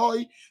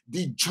enjoy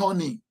the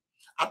journey,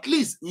 at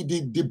least with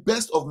the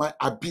best of my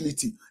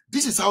ability.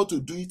 This is how to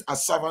do it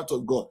as servant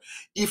of God.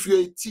 If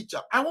you're a teacher,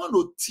 I want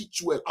to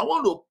teach well. I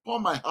want to pour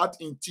my heart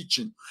in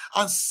teaching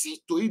and see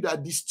to it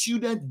that the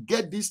students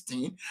get this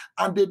thing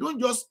and they don't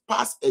just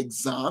pass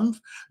exams,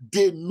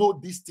 they know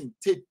this thing.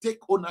 Take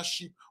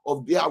ownership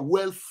of their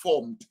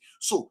well-formed.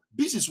 So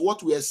this is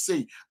what we are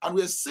saying. And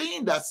we are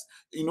saying that,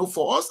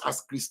 for us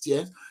as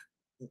Christians,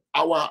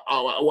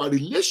 our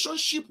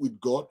relationship with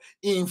God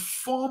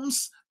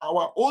informs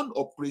our own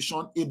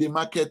operation in the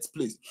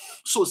marketplace.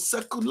 So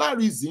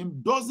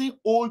secularism doesn't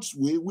hold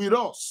sway with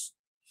us.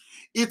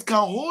 It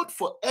can hold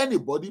for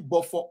anybody,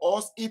 but for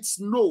us, it's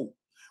no.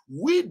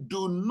 We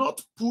do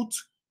not put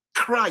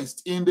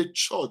Christ in the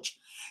church.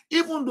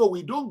 Even though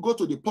we don't go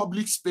to the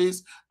public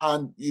space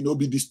and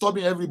be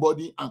disturbing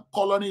everybody and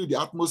coloring the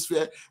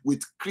atmosphere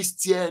with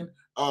Christian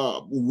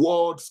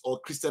words or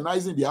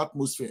Christianizing the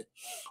atmosphere.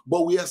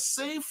 But we are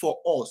saying for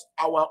us,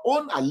 our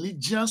own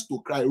allegiance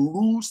to Christ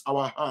rules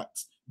our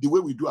hearts, the way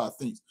we do our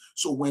things.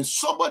 So when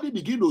somebody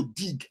begin to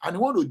dig and they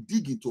want to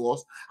dig into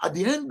us, at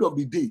the end of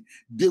the day,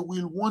 they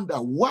will wonder,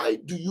 why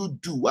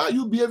are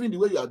you behaving the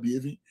way you are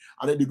behaving?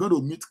 And then they're going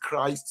to meet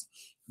Christ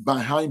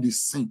behind the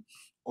scene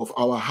of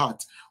our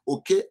heart.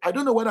 Okay, I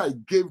don't know whether I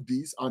gave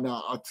this, and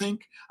I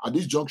think at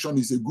this junction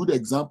is a good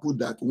example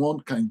that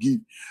one can give.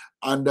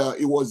 And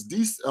it was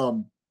this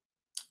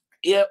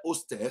air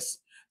hostess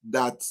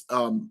that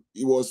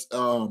it was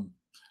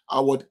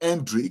Howard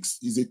Hendricks.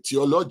 He's a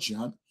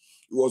theologian.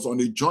 He was on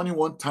a journey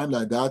one time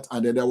like that,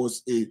 and then there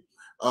was a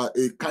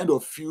kind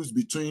of fuse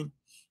between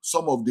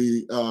some of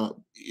the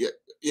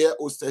air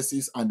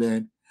hostesses and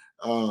then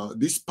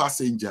this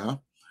passenger,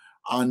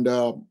 and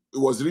it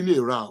was really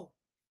a row.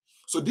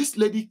 So this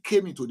lady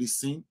came into the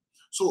scene.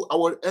 So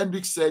our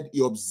Hendrik said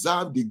he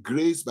observed the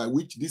grace by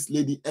which this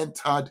lady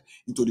entered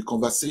into the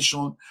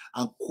conversation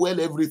and quelled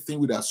everything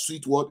with her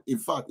sweet word. In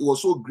fact, it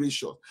was so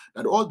gracious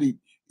that all the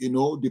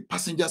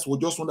passengers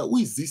would just wonder, who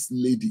is this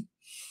lady?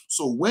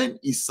 So when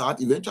he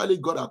sat, eventually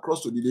got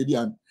across to the lady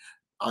and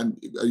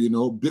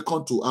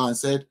beckoned to her and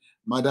said,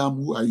 "Madam,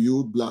 who are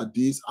you? Blah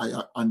this."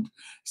 And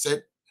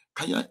said,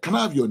 can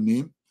I have your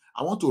name?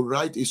 I want to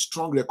write a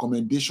strong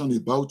recommendation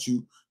about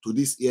you to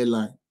this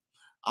airline.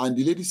 And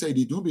the lady said,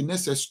 it won't be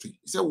necessary.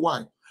 He said, why?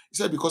 He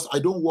said, because I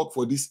don't work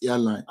for this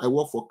airline. I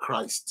work for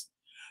Christ.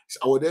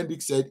 Our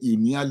Hendrik said he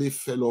nearly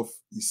fell off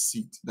his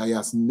seat, that he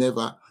has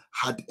never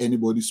had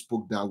anybody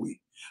spoke that way.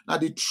 Now,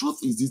 the truth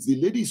is this, the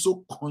lady is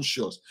so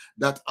conscious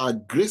that her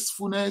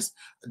gracefulness,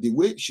 the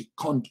way she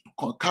can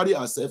carry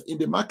herself in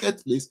the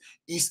marketplace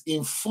is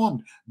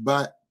informed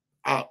by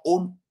our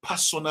own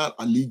personal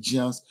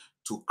allegiance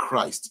to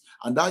Christ,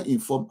 and that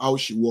informs how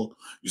she walks.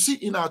 You see,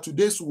 in our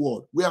today's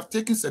world, we have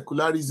taken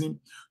secularism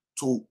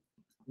to,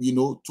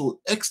 to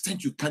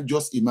extent you can't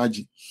just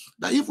imagine.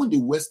 That even the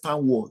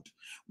Western world,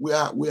 we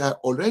are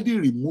already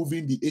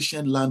removing the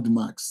ancient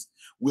landmarks.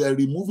 We are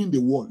removing the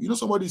wall.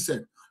 Somebody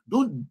said,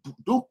 don't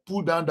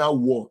pull down that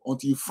wall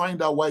until you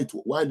find out why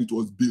it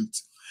was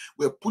built.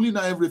 We're pulling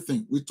out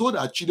everything. We told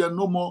our children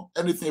no more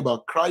anything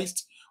about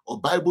Christ or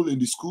Bible in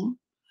the school.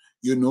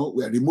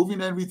 We're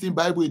removing everything,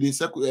 Bible in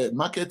the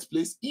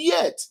marketplace.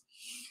 Yet,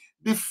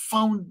 the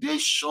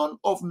foundation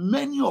of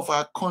many of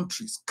our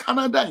countries,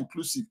 Canada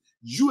inclusive,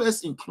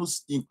 US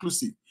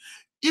inclusive,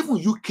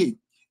 even UK,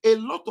 a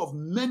lot of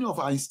many of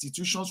our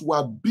institutions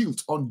were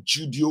built on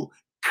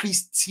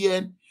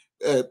Judeo-Christian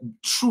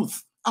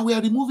truth. And we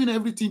are removing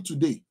everything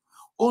today.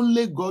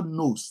 Only God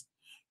knows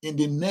in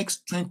the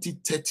next 20,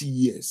 30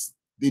 years,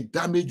 the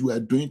damage we are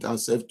doing to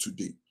ourselves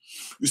today.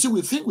 You see,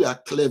 we think we are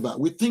clever.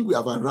 We think we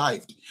have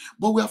arrived.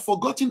 But we have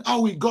forgotten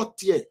how we got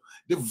here.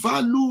 The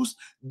values,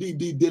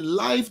 the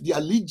life, the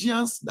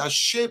allegiance that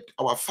shaped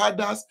our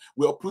fathers,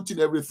 we are putting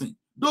everything.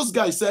 Those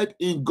guys said,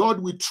 in God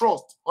we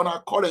trust on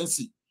our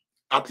currency.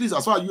 At least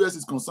as far as US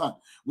is concerned.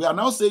 We are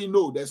now saying,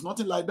 no, there's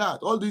nothing like that.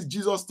 All this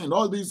Jesus thing,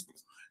 all this,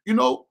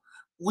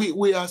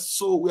 we are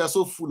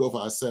so full of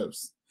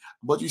ourselves.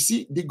 But you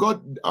see,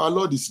 our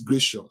Lord is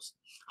gracious.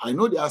 I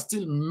know there are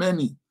still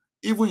many,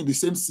 even in the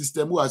same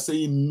system, who are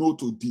saying no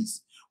to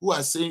this, who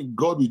are saying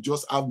God will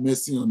just have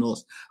mercy on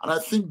us. And I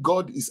think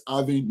God is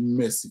having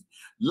mercy.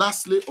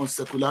 Lastly, on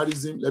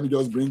secularism, let me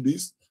just bring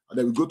this, and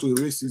then we go to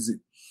racism.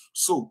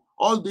 So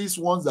all these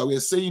ones that we're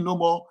saying no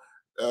more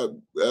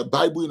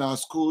Bible in our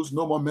schools,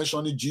 no more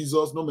mentioning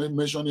Jesus, no more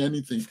mentioning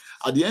anything.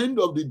 At the end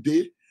of the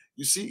day,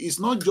 you see, it's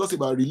not just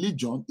about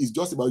religion, it's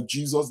just about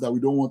Jesus that we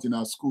don't want in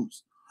our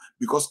schools.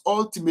 Because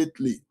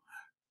ultimately,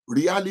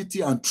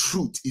 reality and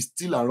truth is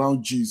still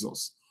around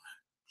Jesus.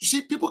 You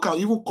see, people can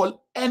even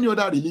call any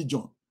other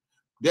religion.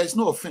 There is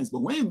no offense.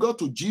 But when you go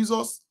to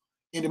Jesus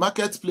in the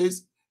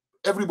marketplace,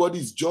 everybody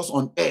is just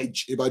on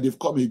edge about they've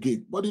come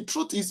again. But the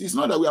truth is, it's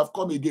not that we have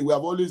come again. We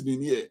have always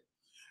been here.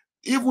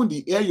 Even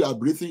the air you are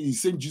breathing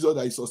is the same Jesus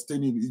that is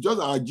sustaining it. It's just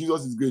that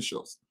Jesus is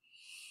gracious.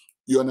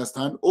 You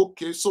understand?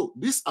 Okay, so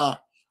these are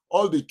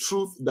all the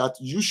truth that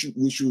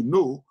we should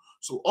know.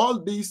 So all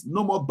these,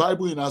 no more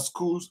Bible in our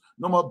schools,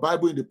 no more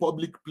Bible in the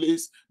public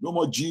place, no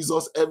more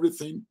Jesus,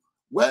 everything.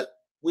 Well,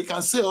 we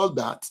can say all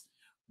that,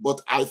 but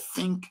I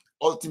think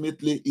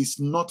ultimately it's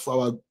not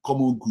for our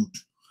common good.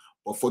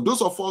 But for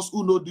those of us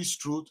who know this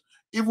truth,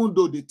 even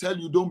though they tell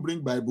you don't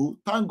bring Bible,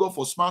 thank God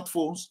for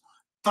smartphones,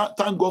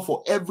 thank God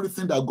for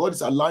everything that God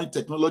is allowing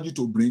technology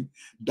to bring,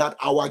 that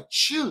our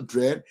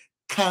children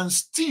can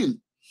still,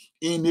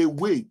 in a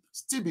way,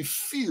 still be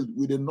filled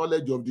with the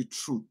knowledge of the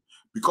truth.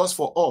 Because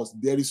for us,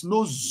 there is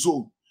no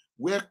zone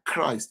where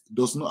Christ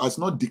has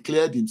not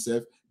declared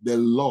himself the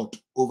Lord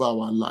over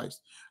our lives.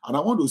 And I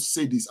want to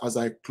say this as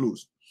I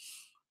close.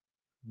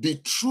 The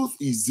truth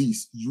is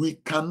this: we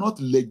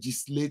cannot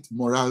legislate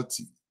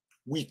morality.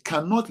 We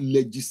cannot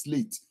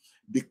legislate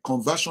the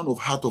conversion of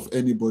heart of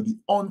anybody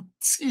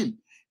until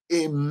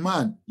a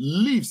man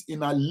lives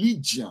in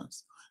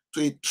allegiance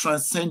to a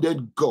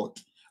transcendent God.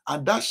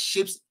 And that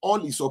shapes all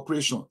his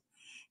operation.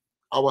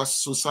 Our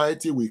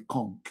society will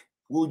conk.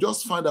 We'll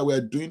just find that we're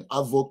doing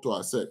havoc to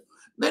ourselves.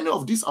 Many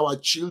of these, our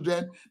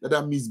children that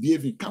are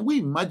misbehaving, can we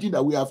imagine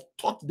that we have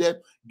taught them,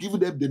 given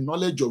them the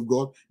knowledge of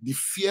God, the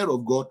fear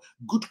of God,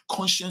 good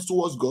conscience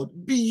towards God,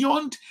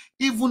 beyond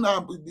even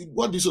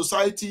what the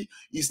society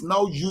is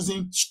now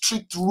using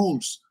strict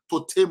rules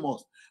to tame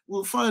us?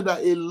 We'll find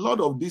that a lot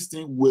of these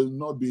things will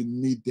not be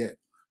needed.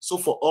 So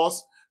for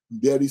us,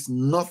 there is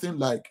nothing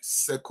like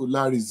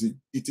secularism.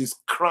 It is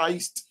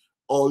Christ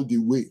all the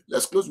way.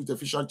 Let's close with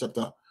Ephesians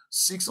chapter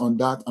 6 on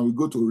that, and we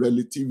go to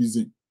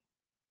relativism.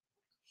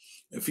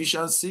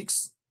 Ephesians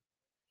 6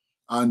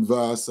 and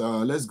verse,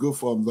 let's go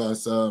from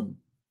verse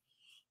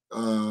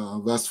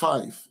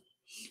 5.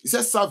 It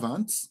says,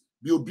 servants,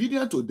 be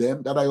obedient to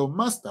them that are your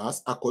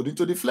masters according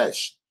to the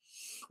flesh,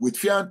 with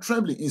fear and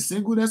trembling, in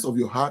singleness of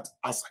your heart,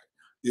 as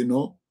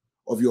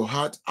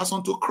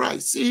unto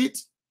Christ. See it?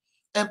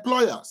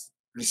 Employers,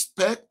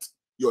 respect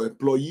your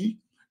employee.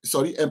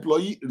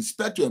 Employee,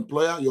 respect your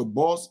employer, your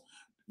boss,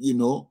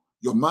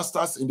 your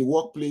masters in the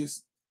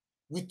workplace,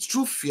 with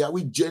true fear,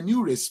 with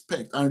genuine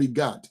respect and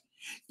regard.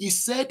 He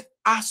said,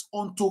 as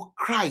unto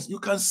Christ. You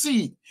can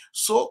see it.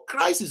 So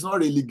Christ is not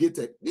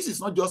relegated. This is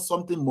not just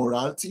something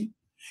morality.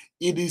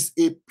 It is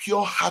a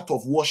pure heart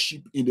of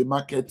worship in the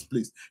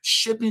marketplace,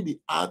 shaping the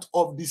heart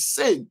of the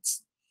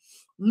saints.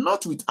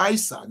 Not with eye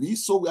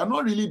service, so we are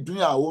not really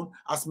doing our own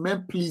as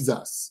men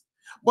pleasers,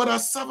 but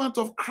as servant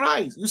of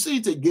Christ. You see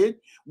it again?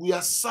 We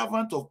are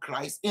servant of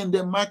Christ in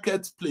the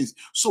marketplace.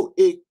 So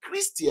a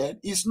Christian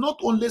is not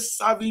only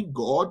serving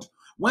God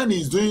when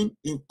he's doing,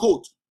 in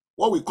quote,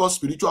 what we call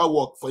spiritual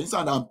work. For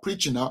instance, I'm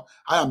preaching now,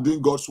 I am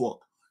doing God's work.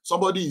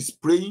 Somebody is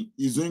praying,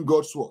 is doing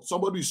God's work.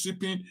 Somebody is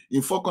sweeping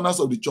in 4 corners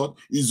of the church,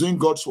 is doing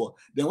God's work.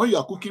 Then when you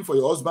are cooking for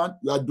your husband,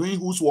 you are doing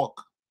whose work?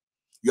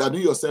 You are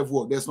doing yourself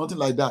work. There's nothing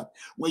like that.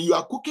 When you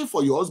are cooking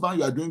for your husband,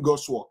 you are doing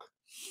God's work.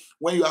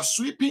 When you are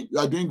sweeping, you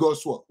are doing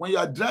God's work. When you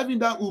are driving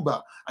that Uber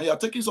and you are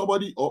taking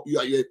somebody, or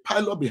you're a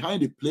pilot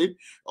behind the plane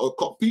or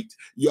cockpit,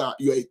 you're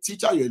a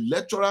teacher, you're a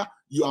lecturer,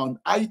 you are on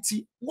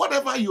IT,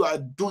 whatever you are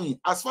doing,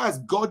 as far as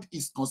God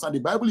is concerned, the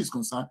Bible is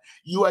concerned,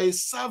 you are a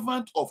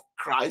servant of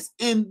Christ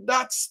in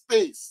that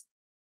space.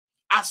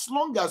 As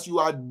long as you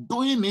are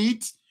doing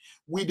it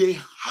with a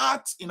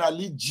heart in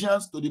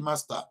allegiance to the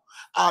Master,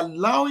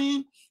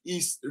 allowing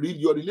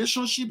your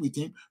relationship with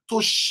him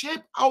to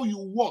shape how you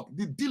work,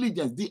 the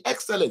diligence, the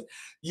excellence,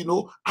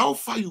 how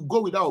far you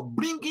go without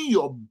bringing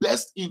your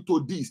best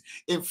into this.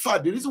 In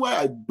fact, the reason why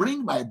I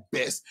bring my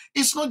best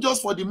is not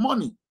just for the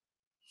money.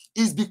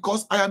 It's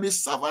because I am a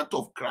servant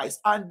of Christ,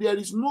 and there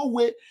is no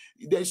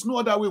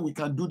other way we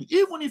can do it.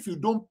 Even if you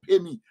don't pay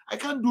me, I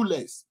can't do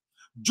less.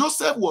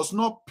 Joseph was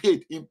not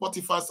paid in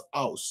Potiphar's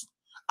house,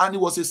 and he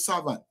was a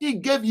servant. He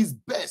gave his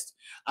best,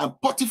 and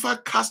Potiphar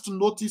cast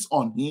notice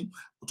on him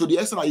to the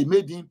extent that he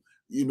made him,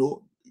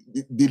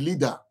 the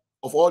leader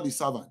of all the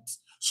servants.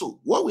 So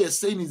what we are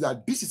saying is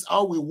that this is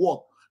how we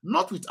work,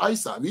 not with eye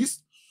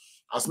service,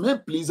 as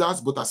men pleasers,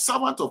 but as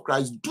servants of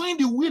Christ, doing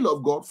the will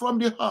of God from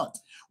the heart,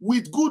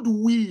 with good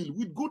will,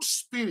 with good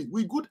spirit,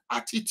 with good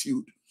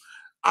attitude,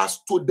 as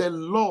to the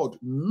Lord,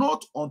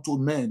 not unto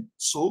men.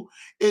 So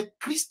a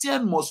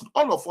Christian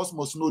all of us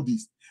must know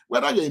this.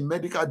 Whether you're a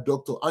medical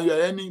doctor and you're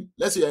earning,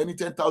 let's say you're earning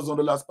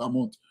 $10,000 per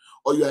month,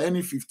 or you're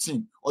earning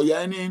 15, or you're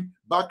earning,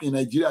 back in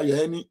Nigeria, you're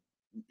earning,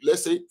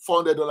 let's say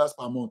 $400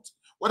 per month,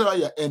 whatever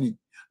you're earning,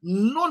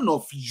 none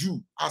of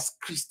you as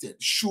Christians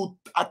should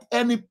at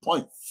any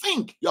point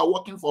think you are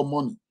working for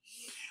money.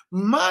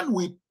 Man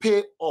will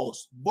pay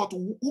us, but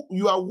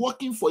you are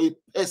working for a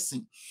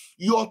person.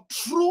 Your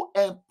true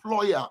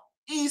employer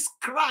is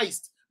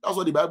Christ. That's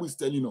what the Bible is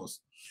telling us.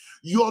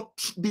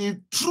 The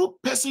true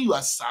person you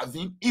are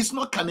serving is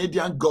not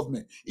Canadian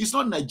government. It's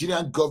not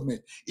Nigerian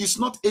government. It's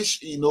not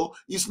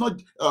it's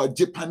not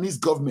Japanese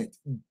government.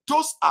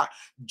 Those are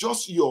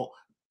just your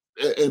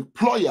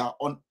employer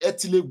on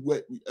earthly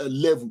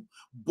level,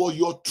 but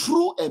your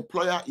true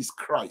employer is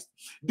Christ.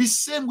 The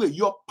same way,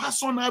 your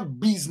personal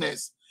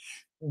business.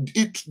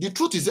 The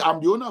truth is,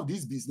 I'm the owner of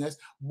this business,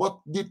 but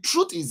the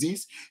truth is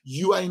this: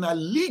 you are in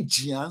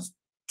allegiance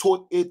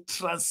to a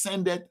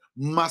transcendent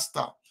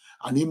master,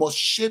 and he must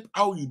shape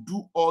how you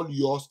do all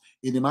yours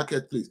in the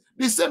marketplace.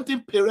 The same thing,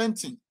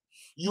 parenting.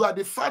 You are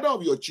the father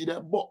of your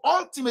children, but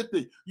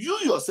ultimately, you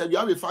yourself, you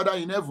have a father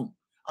in heaven,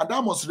 and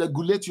that must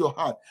regulate your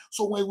heart.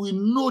 So when we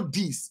know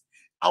this,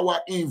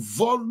 our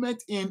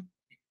involvement in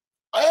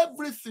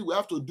everything we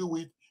have to do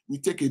with, we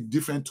take a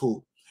different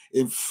toll.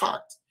 In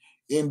fact,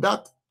 in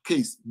that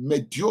case,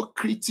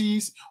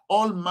 mediocrities,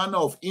 all manner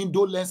of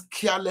indolence,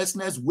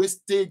 carelessness,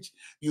 wastage,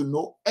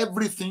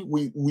 everything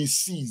we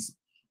seize.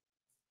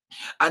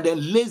 And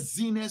then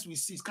laziness we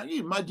seize. Can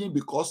you imagine?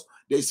 Because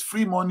there's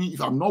free money.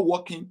 If I'm not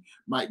working,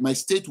 my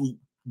state will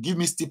give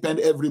me stipend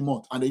every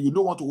month, and then you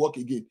don't want to work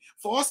again.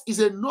 For us, it's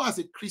a no. As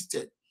a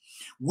Christian,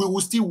 we will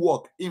still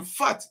work. In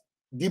fact,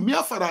 the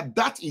mere fact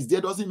that is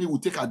there doesn't mean we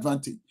take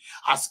advantage.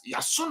 As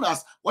soon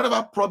as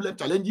whatever problem,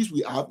 challenges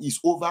we have is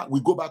over, we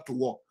go back to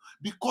work.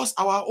 Because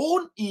our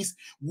own is,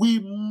 we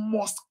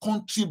must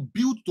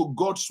contribute to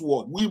God's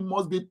word. We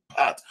must be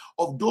part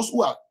of those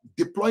who are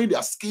deploying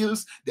their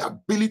skills, their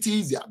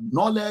abilities, their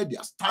knowledge,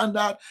 their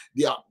standard,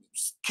 their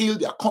skill,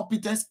 their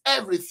competence,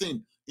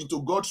 everything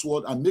into God's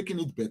word and making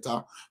it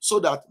better, so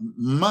that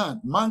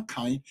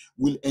mankind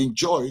will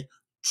enjoy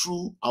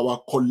through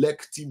our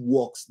collective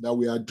works that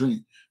we are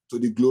doing to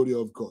the glory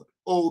of God.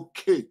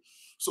 Okay,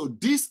 so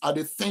these are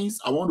the things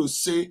I want to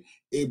say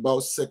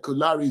about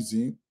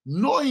secularism,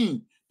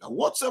 knowing that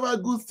whatsoever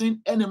good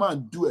thing any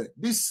man doeth,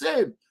 the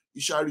same he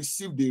shall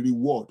receive the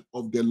reward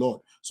of the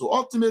Lord. So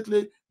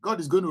ultimately, God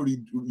is going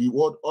to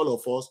reward all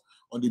of us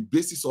on the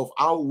basis of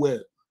how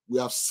well we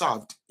have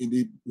served in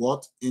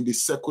the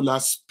secular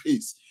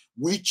space,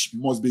 which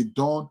must be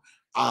done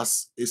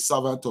as a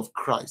servant of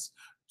Christ.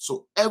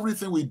 So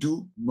everything we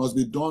do must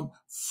be done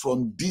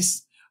from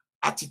this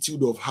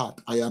attitude of heart.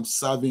 I am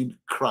serving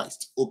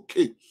Christ.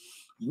 Okay.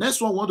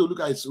 Next one we want to look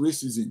at is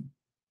racism.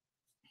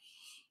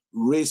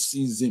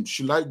 Racism.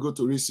 Should I go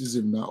to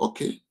racism now?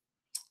 Okay.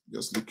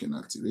 Just looking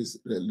at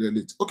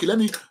it.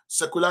 Okay,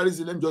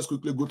 secularism, let me just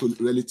quickly go to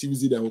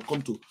relativism, then we'll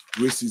come to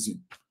racism.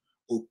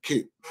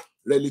 Okay.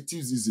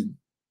 Relativism.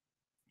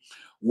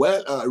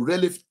 Well,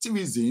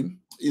 relativism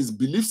is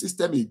belief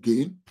system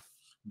again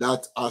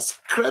that has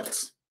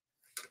crept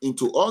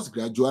into us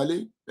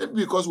gradually, maybe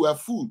because we are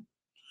full.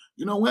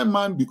 When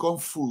man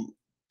becomes full,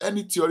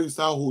 any theory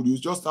start hold, you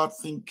just start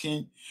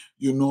thinking,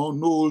 no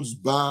holds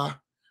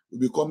bar, we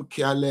become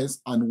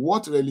careless. And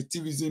what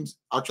relativism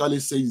actually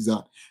says is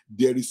that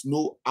there is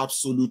no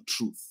absolute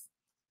truth.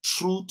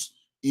 Truth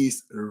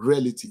is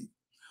relative.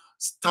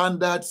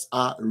 Standards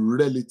are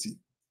relative.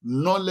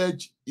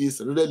 Knowledge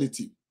is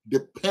relative,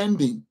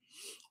 depending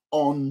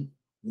on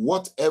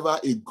whatever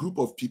a group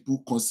of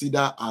people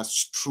consider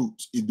as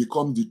truth. It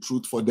becomes the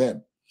truth for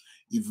them.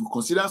 If you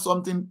consider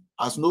something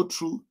as no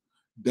truth,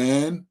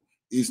 then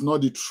is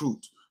not the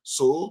truth.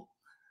 So,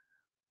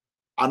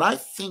 and I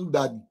think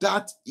that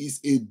that is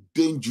a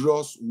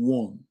dangerous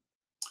one.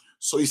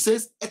 So it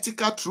says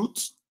ethical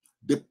truths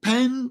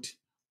depend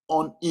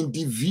on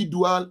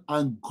individual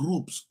and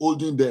groups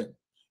holding them.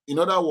 In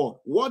other words,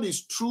 what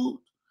is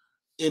true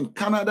in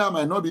Canada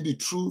might not be the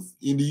truth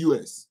in the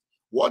US.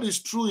 What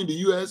is true in the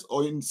US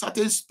or in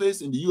certain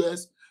space in the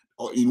US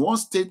or in one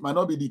state might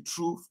not be the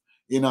truth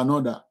in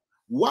another.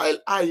 While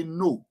I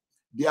know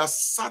there are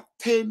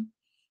certain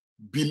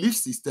belief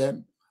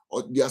system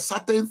or there are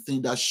certain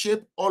things that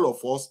shape all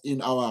of us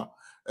in our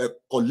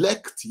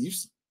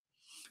collectives,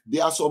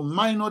 there are some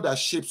minor that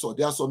shapes us.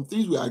 There are some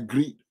things we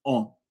agree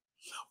on.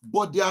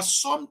 But there are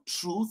some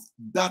truths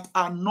that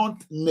are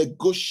not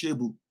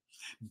negotiable.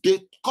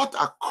 They cut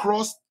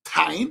across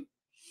time,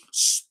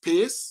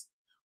 space,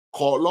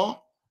 color,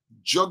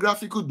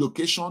 geographical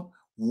location,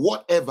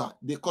 whatever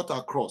they cut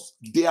across.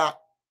 They are,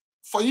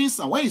 for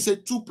instance, when you say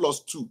 2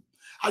 plus 2,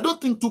 I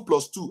don't think 2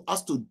 plus 2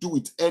 has to do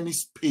with any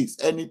space,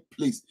 any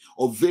place,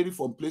 or vary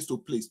from place to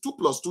place. 2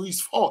 plus 2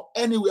 is 4,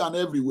 anywhere and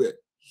everywhere.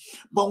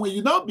 But when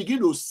you now begin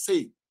to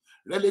say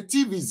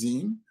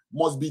relativism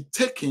must be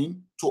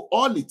taken to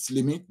all its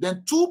limit,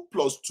 then 2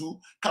 plus 2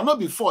 cannot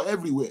be 4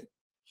 everywhere.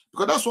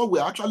 Because that's what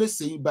we're actually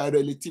saying by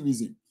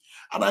relativism.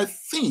 And I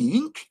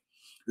think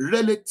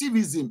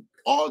relativism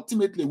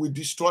ultimately will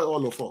destroy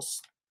all of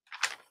us,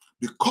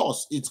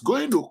 because it's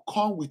going to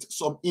come with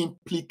some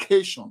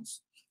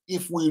implications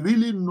if we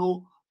really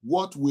know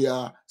what we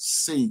are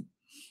saying.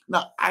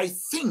 Now, I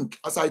think,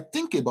 as I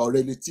think about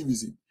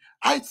relativism,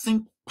 I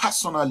think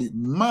personally,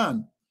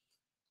 man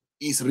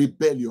is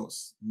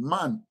rebellious.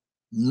 Man,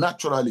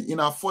 naturally,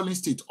 in our fallen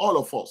state, all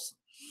of us.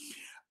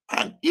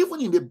 And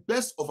even in the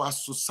best of our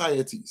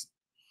societies,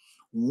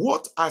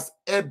 what has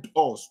helped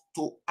us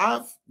to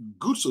have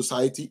good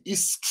society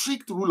is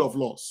strict rule of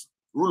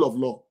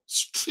law,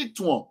 strict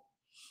one,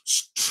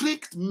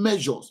 strict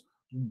measures,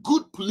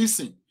 good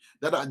policing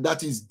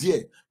that is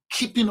there,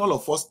 keeping all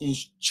of us in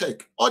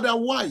check.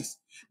 Otherwise,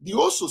 the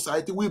whole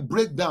society will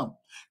break down.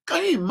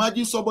 Can you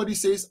imagine somebody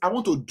says, I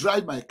want to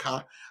drive my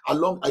car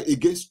along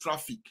against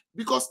traffic,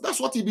 because that's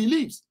what he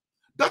believes.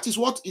 That is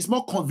what is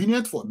more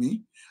convenient for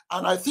me,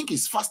 and I think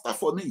it's faster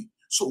for me.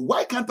 So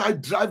why can't I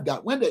drive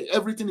that when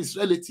everything is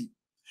relative?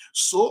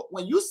 So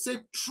when you say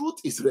truth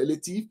is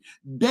relative,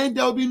 then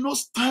there will be no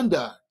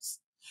standards.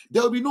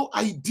 There will be no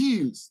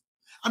ideals.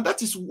 And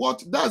that's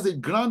the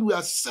ground we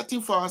are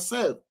setting for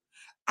ourselves.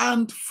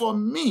 And for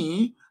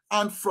me,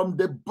 and from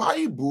the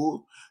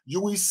Bible,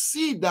 you will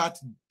see that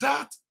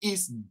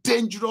is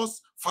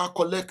dangerous for our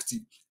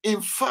collective.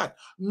 In fact,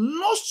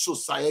 no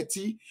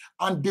society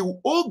and the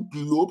whole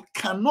globe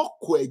cannot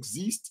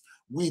coexist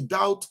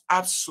without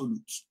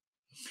absolutes.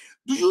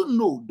 Do you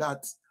know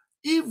that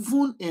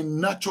even in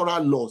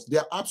natural laws,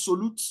 there are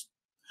absolutes?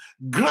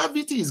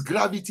 Gravity is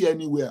gravity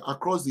anywhere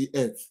across the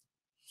earth.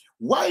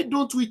 Why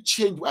don't we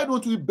change? Why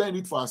don't we bend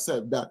it for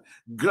ourselves that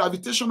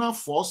gravitational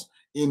force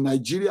in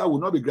Nigeria will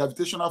not be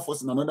gravitational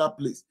force in another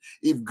place?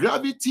 If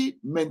gravity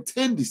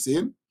maintained the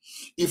same,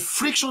 if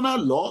frictional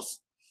laws,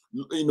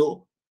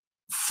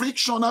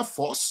 frictional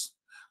force,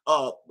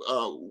 law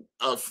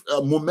of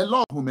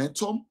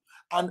momentum,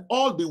 and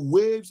all the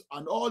waves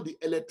and all the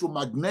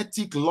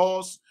electromagnetic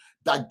laws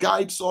that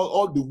guides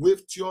all the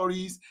wave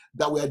theories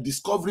that we are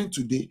discovering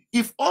today,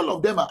 if all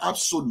of them are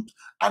absolute,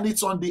 and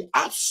it's on the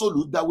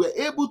absolute that we're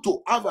able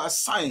to have our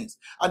science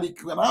and we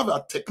can have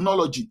our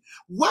technology,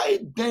 why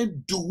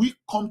then do we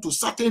come to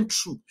certain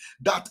truth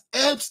that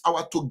helps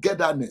our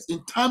togetherness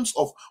in terms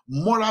of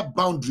moral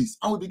boundaries,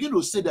 and we begin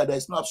to say that there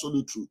is no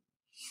absolute truth?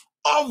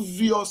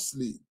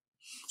 Obviously,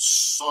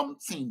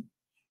 something,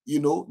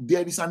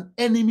 there is an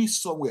enemy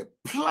somewhere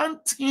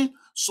planting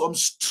some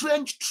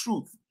strange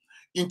truth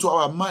into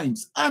our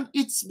minds, and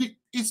it's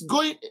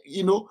going,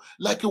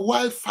 like a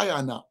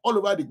wildfire now all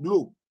over the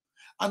globe.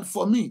 And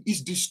for me, it's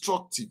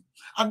destructive.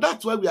 And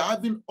that's why we are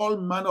having all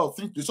manner of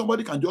things.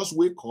 Somebody can just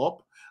wake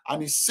up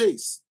and it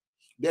says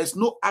there's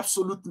no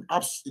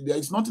there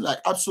is nothing like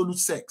absolute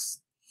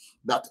sex,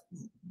 that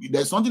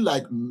there's nothing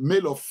like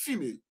male or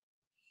female.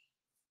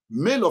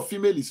 Male or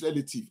female is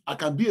relative. I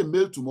can be a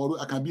male tomorrow,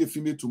 I can be a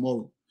female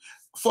tomorrow.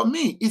 For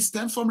me, it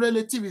stems from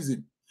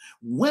relativism.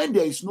 When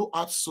there is no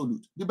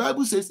absolute, the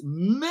Bible says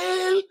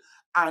male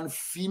and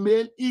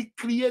female, he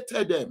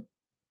created them.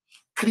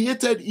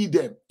 Created he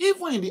them.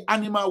 Even in the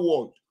animal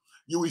world,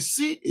 you will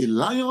see a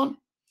lion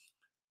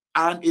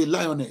and a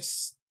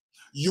lioness.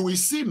 You will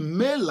see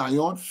male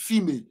lion,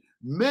 female,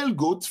 male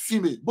goat,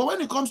 female. But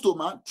when it comes to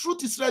man,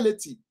 truth is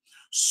relative.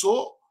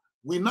 So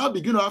we now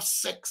begin to have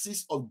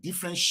sexes of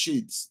different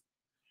shades.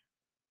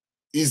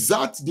 Is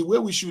that the way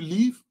we should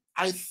live?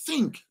 I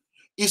think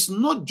it's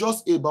not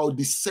just about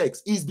the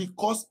sex. It's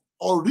because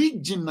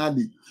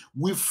originally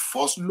we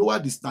first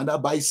lowered the standard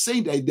by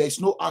saying that there is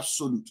no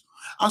absolute.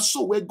 And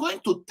so we're going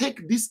to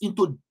take this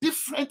into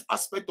different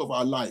aspects of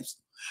our lives.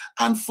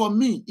 And for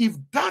me, if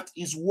that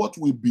is what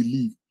we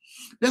believe,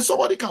 then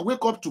somebody can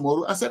wake up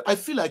tomorrow and say, I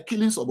feel like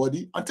killing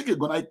somebody, and take a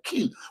gun, I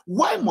kill.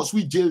 Why must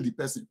we jail the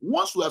person?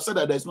 Once we have said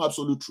that there is no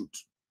absolute truth.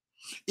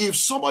 If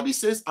somebody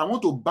says, I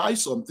want to buy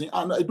something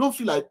and I don't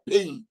feel like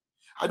paying,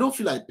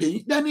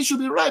 then it should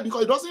be right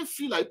because it doesn't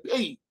feel like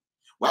paying.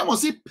 Why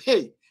must he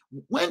pay?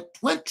 When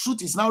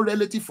truth is now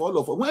relative for all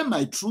of us, when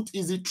my truth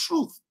is the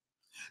truth,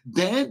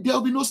 then there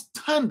will be no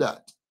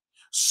standard.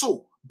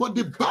 So, but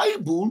the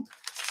Bible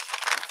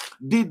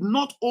did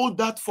not hold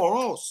that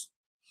for us.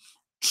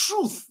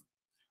 Truth,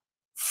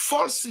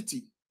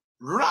 falsity,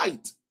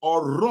 right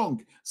or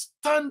wrong,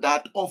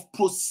 standard of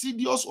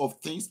procedures of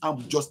things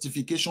and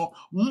justification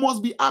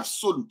must be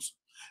absolute.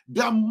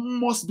 There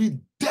must be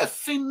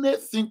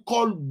definite thing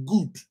called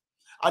good,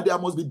 and there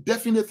must be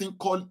definite thing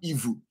called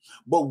evil.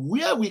 But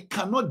where we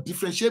cannot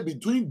differentiate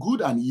between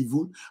good and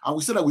evil, and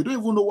we say that we don't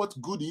even know what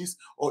good is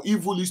or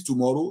evil is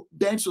tomorrow,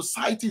 then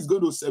society is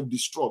going to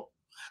self-destruct.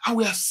 And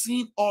we are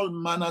seeing all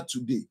manner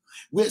today.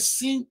 We're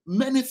seeing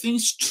many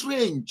things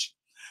strange.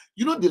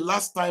 You know, the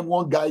last time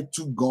one guy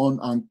took gun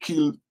and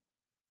killed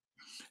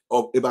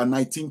about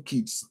 19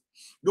 kids.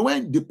 You know,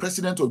 when the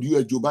president of the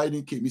US, Joe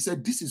Biden, came, he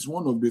said this is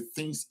one of the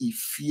things he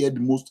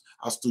feared most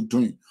as to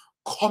doing,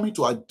 coming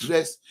to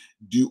address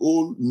the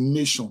whole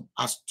nation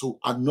as to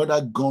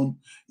another gun,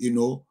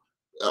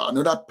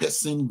 another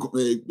person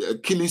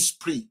killing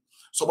spree.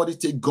 Somebody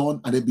take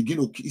gun and they begin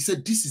to kill. He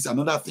said this is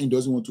another thing he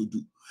doesn't want to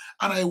do.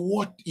 And I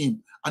watched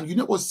him, and you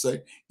know what he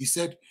said? He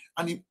said,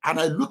 and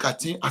I look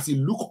at him as he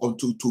look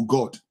unto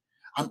God,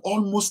 and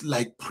almost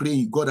like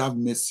praying, God have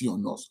mercy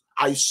on us.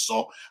 I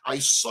saw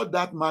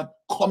that man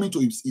coming to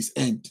his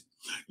end.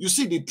 You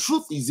see, the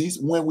truth is this: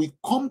 when we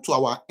come to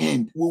our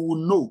end, we will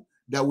know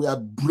that we are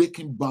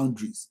breaking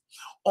boundaries.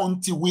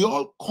 Until we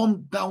all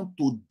come down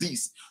to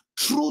this,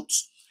 truth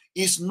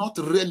is not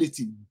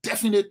relative,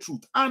 definite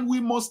truth. And we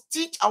must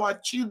teach our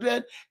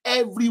children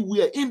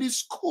everywhere, in the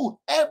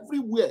school,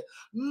 everywhere.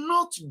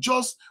 Not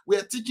just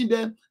we're teaching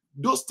them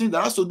those things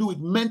that has to do with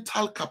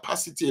mental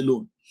capacity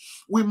alone.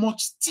 We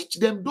must teach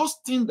them those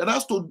things that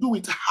has to do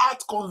with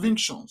heart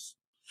convictions,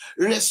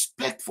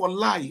 respect for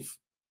life,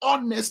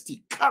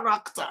 honesty,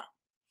 character,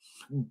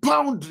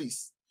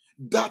 boundaries,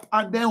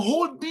 and then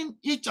holding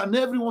each and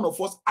every one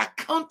of us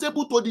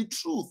accountable to the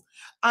truth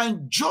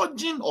and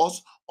judging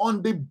us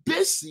on the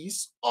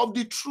basis of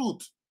the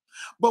truth.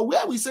 But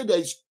where we say there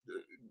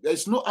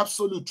is no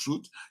absolute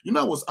truth,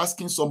 I was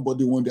asking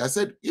somebody one day, I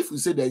said, if we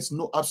say there is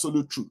no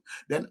absolute truth,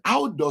 then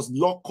how does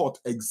law court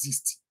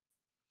exist?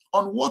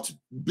 On what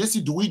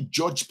basis do we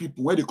judge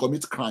people when they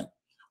commit crime?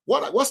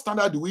 What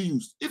standard do we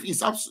use? If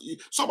it's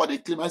absolute, somebody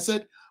claimed, I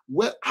said,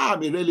 well,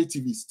 I'm a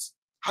relativist.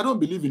 I don't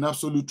believe in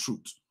absolute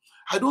truth.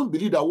 I don't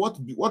believe that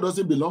what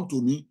doesn't belong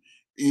to me,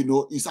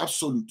 is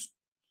absolute.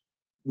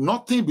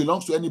 Nothing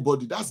belongs to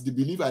anybody. That's the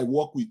belief I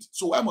work with.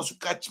 So why must you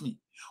catch me?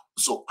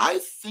 So I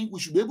think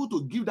we should be able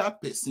to give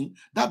that person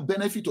that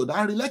benefit of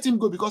that and let him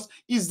go, because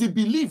it's the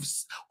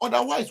beliefs.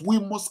 Otherwise, we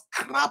must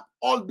scrap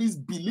all this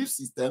belief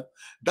system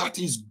that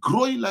is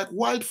growing like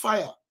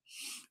wildfire.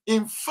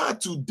 In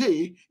fact,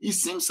 today, it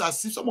seems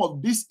as if some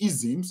of these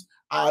isms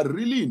are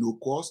really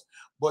innocuous,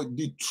 but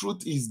the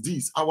truth is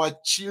this: our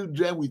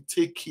children will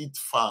take it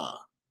far.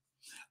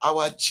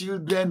 Our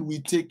children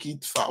will take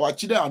it far. Our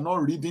children are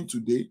not reading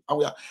today, and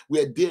we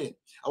are there.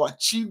 Our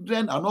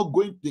children are not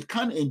going, they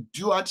can't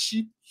endure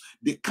hardship,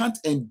 they can't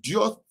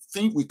endure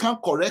things, we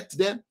can't correct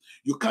them,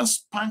 you can't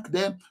spank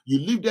them, you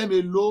leave them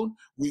alone,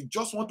 we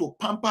just want to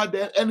pamper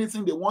them,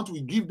 anything they want, we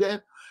give them.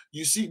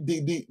 You see,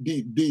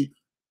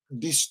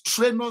 the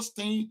strenuous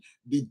thing,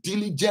 the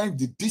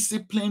diligence, the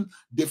discipline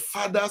the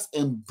fathers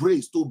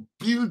embrace to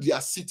build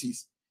their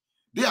cities,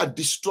 they are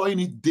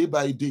destroying it day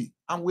by day.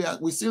 And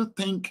we still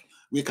think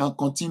we can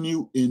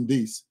continue in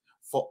this.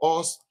 For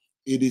us,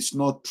 it is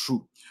not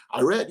true.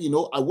 I read,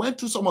 I went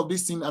through some of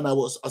these things, and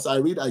as I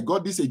read, I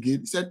got this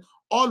again. It said,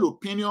 all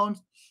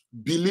opinions,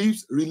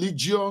 beliefs,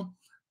 religion,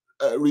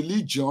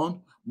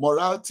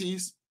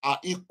 moralities are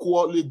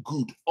equally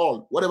good.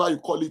 All, whatever you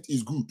call it,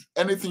 is good.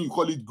 Anything you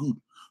call it, good.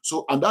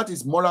 So, and that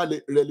is moral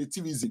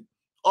relativism.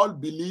 All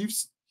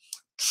beliefs,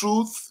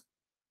 truth,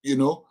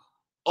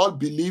 all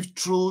belief,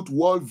 truth,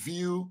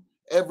 worldview,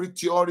 every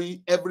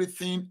theory,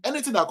 everything,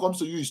 anything that comes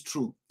to you is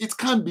true. It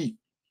can't be.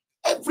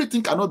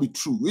 Everything cannot be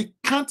true. We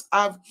can't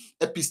have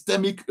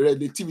epistemic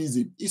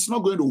relativism. It's not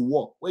going to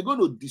work. We're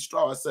going to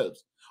destroy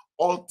ourselves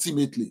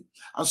ultimately.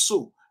 And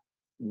so,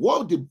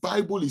 what the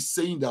Bible is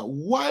saying, that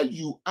while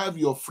you have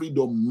your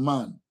freedom,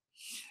 man,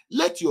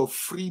 let your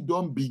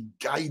freedom be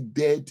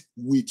guided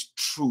with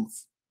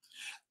truth.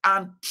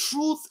 And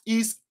truth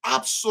is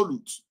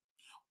absolute.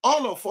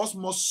 All of us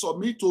must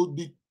submit to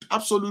the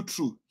absolute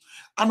truth.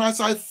 And as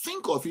I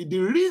think of it, the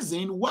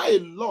reason why a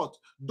lot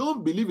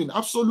don't believe in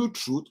absolute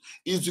truth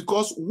is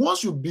because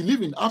once you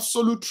believe in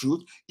absolute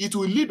truth, it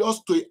will lead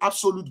us to an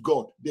absolute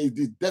God, the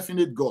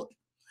definite God.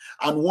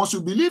 And once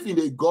you believe in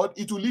a God,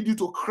 it will lead you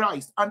to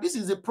Christ. And this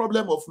is the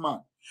problem of man.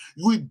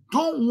 We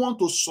don't want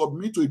to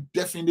submit to a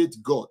definite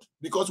God,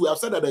 because we have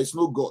said that there is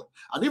no God.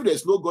 And if there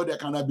is no God, there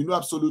cannot be no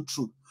absolute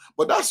truth.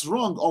 But that's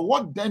wrong. On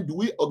what then do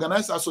we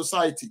organize our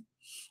society?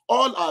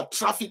 All our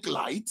traffic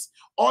lights,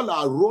 all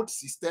our road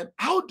system,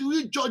 how do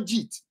we judge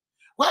it?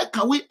 Why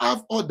can we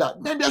have order?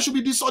 Then there should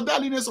be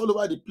disorderliness all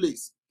over the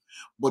place.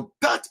 But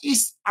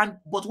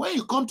but when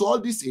you come to all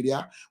this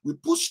area, we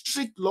put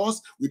strict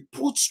laws, we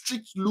put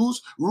strict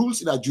rules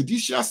in our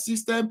judicial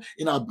system,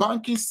 in our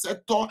banking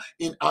sector,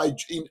 in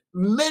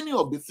many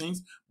of the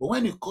things. But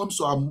when it comes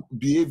to our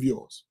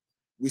behaviors,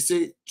 we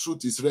say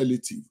truth is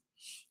relative.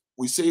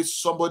 We say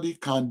somebody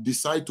can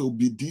decide to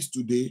be this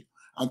today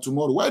and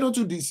tomorrow. Why don't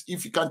you this?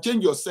 If you can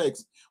change your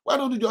sex, why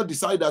don't you just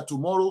decide that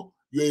tomorrow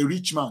you're a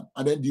rich man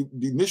and then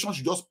the nation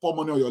should just pour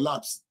money on your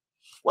laps?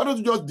 Why don't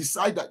you just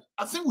decide that?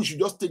 I think we should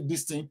just take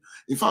this thing.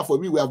 In fact, for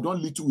me, we have done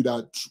little with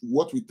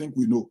what we think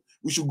we know.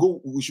 We should be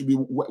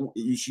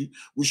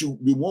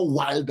more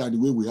wild than the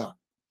way we are.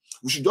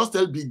 We should just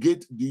tell Bill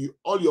Gates,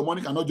 all your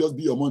money cannot just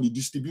be your money,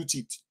 distribute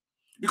it.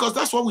 Because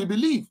that's what we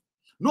believe.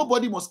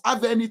 Nobody must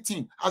have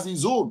anything as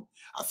his own.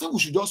 I think we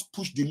should just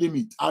push the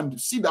limit and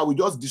see that we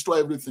just destroy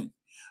everything.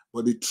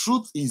 But the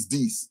truth is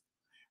this,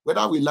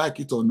 whether we like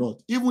it or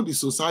not, even the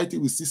society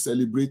we still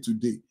celebrate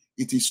today,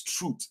 it is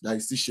truth that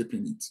is still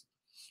shaping it.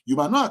 You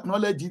might not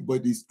acknowledge it, but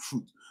it is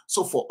truth.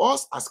 So for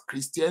us as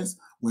Christians,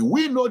 when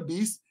we know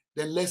this,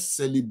 then let's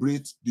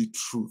celebrate the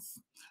truth.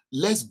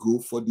 Let's go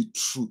for the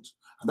truth.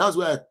 And that's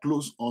why I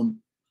close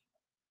on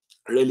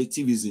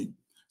relativism,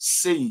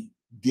 saying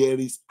there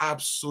is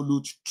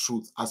absolute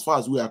truth as far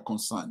as we are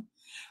concerned.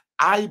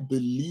 I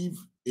believe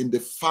in the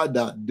fact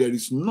that there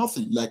is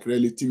nothing like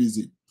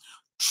relativism.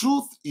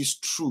 Truth is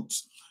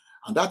truth,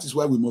 and that is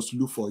why we must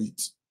look for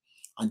it.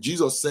 And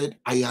Jesus said,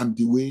 I am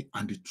the way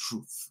and the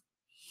truth.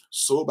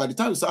 So by the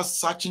time you start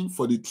searching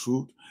for the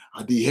truth,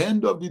 at the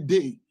end of the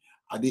day,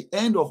 at the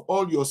end of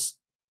all your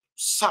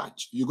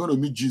search, you're going to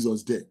meet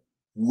Jesus there,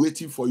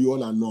 waiting for you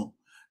all along.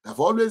 I've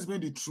always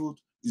been the truth.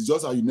 It's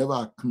just that you never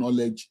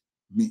acknowledge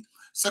me.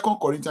 2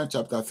 Corinthians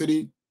chapter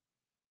 13,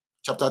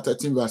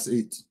 verse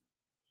 8.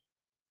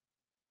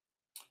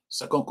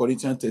 2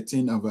 Corinthians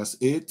 13 and verse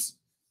 8.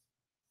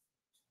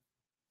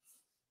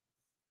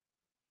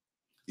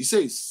 It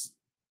says,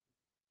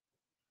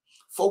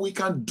 for we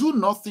can do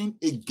nothing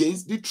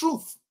against the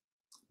truth,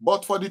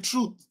 but for the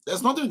truth.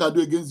 There's nothing you can do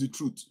against the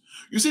truth.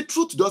 You see,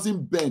 truth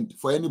doesn't bend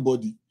for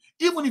anybody.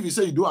 Even if you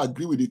say you don't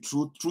agree with the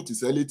truth, truth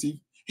is relative,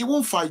 he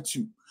won't fight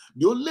you.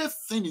 The only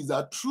thing is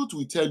that truth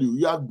will tell you,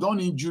 you have done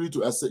injury to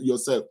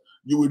yourself,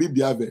 you will reap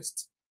the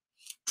harvest.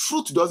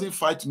 Truth doesn't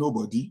fight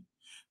nobody.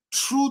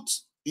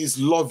 Truth is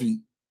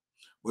loving.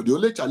 But the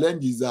only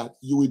challenge is that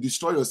you will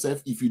destroy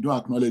yourself if you don't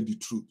acknowledge the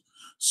truth.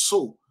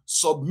 So,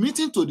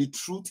 submitting to the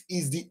truth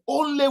is the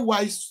only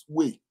wise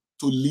way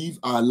to live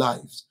our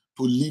lives,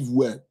 to live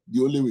well,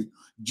 the only way.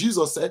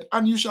 Jesus said,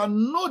 and you shall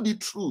know the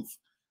truth,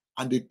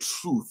 and the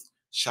truth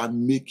shall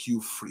make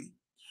you free.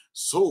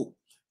 So,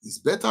 it's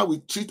better we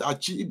treat our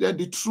children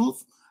the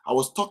truth. I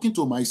was talking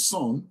to my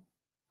son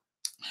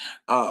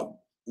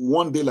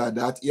one day like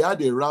that. He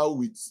had a row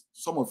with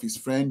some of his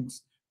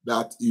friends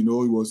that, he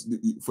was,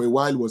 for a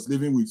while, he was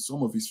living with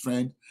some of his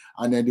friends,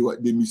 and then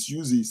they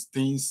misuse his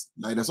things,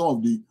 like that. Some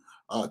of the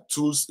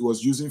tools he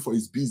was using for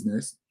his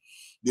business,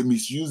 they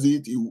misused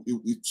it.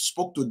 He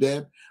spoke to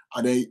them,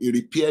 and then he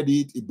repaired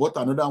it. He bought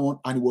another one,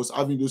 and he was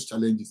having those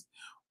challenges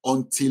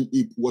until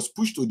it was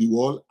pushed to the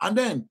wall, and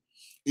then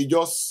he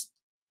just,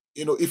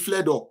 he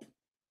fled up,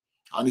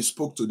 and he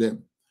spoke to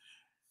them,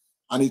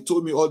 and he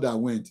told me all that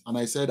went, and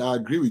I said, I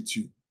agree with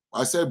you.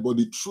 I said, but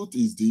the truth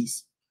is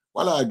this,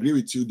 while I agree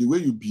with you, the way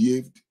you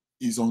behaved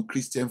is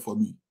unchristian for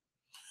me.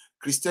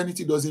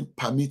 Christianity doesn't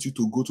permit you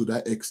to go to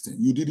that extent.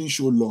 You didn't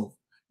show love.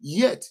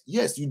 Yet,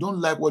 yes, you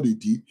don't like what they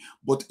did,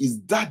 but is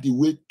that the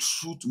way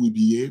truth will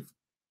behave?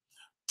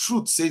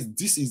 Truth says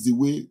this is the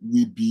way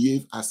we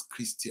behave as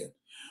Christians.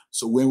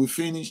 So when we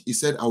finished, he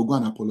said, I'll go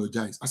and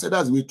apologize. I said,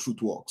 that's the way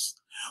truth works.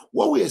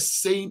 What we are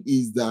saying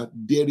is that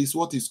there is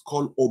what is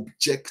called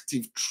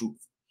objective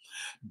truth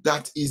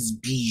that is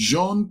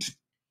beyond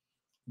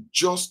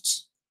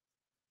just,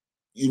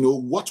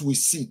 what we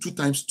see. 2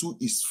 times 2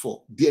 is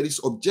 4. There is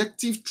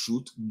objective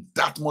truth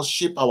that must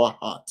shape our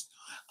heart.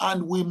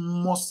 And we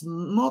must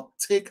not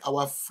take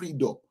our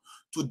freedom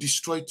to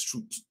destroy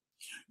truth.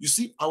 You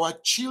see, our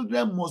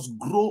children must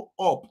grow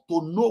up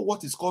to know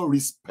what is called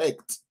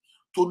respect,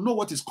 to know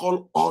what is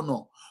called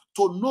honor,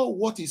 to know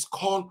what is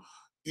called,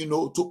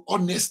 to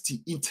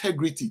honesty,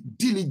 integrity,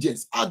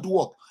 diligence, hard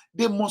work.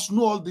 They must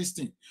know all these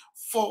things.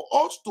 For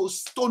us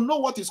to know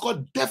what is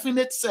called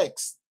definite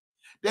sex,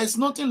 there's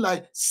nothing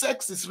like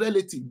sex is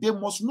relative. They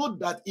must know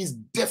that it's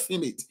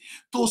definite.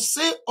 To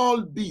say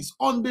all this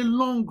on the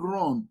long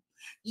run,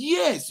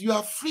 yes, you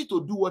are free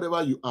to do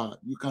whatever you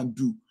can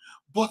do,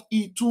 but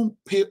it won't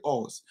pay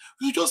us.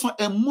 We just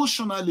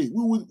emotionally,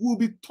 we will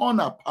be torn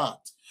apart.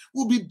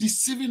 We'll be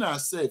deceiving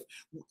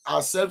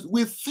ourselves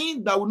with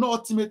things that will not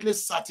ultimately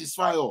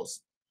satisfy us.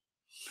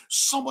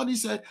 Somebody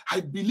said, I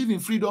believe in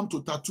freedom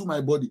to tattoo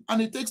my body,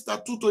 and it takes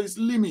tattoo to its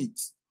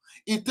limits.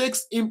 It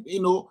takes,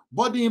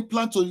 body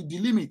implant to the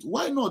limit.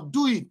 Why not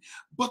do it?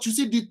 But you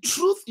see, the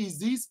truth is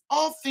this: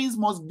 all things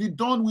must be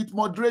done with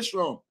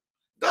moderation.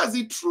 That's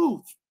the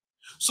truth.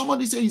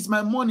 Somebody says, it's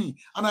my money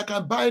and I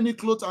can buy any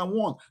clothes I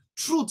want.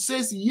 Truth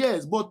says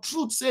yes, but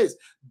truth says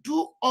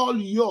do all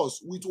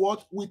yours with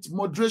what? With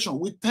moderation,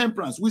 with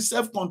temperance, with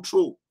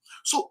self-control.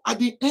 So at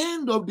the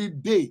end of the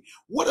day,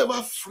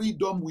 whatever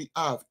freedom we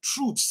have,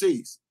 truth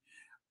says,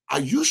 are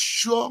you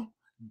sure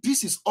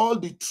this is all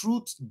the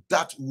truth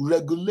that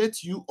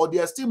regulates you, or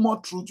there are still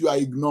more truth you are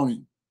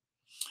ignoring?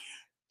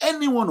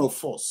 Any one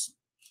of us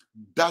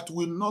that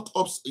will not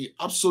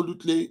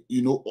absolutely,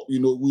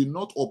 will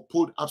not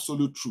uphold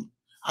absolute truth,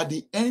 at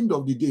the end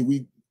of the day,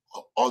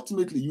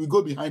 ultimately you will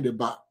go behind the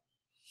bar.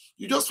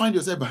 You just find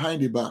yourself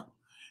behind the bar.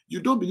 You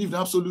don't believe in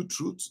absolute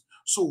truth.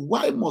 So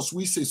why must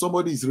we say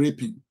somebody is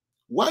raping?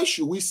 Why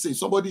should we say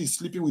somebody is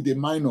sleeping with a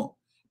minor?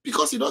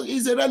 Because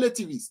he's a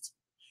relativist.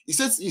 He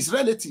says it's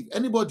relative,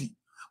 anybody.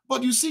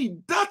 But you see,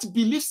 that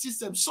belief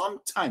system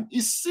sometimes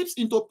it seeps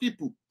into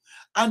people,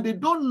 and they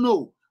don't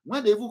know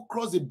when they even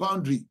cross the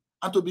boundary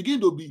and to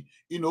begin to be,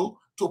 to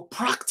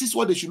practice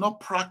what they should not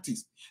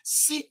practice.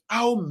 See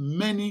how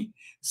many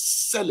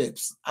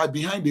celebs are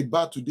behind the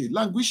bar today,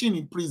 languishing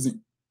in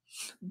prison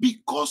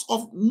because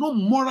of no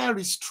moral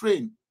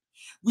restraint.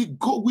 We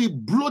blow we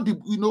blow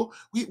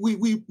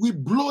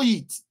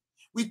it.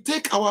 We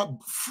take our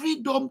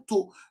freedom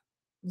to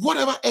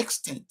whatever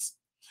extent.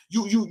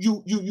 You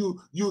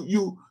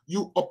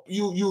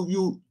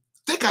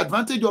take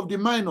advantage of the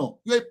minor.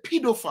 You're a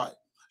pedophile.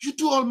 You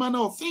do all manner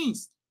of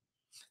things.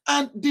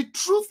 And the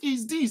truth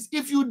is this: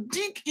 if you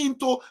dig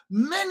into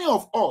many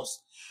of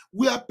us,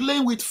 we are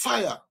playing with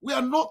fire. We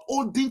are not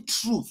holding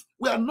truth.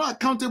 We are not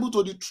accountable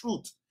to the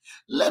truth.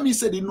 Let me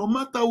say that no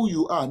matter who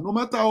you are, no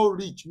matter how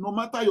rich, no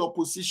matter your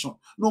position,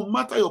 no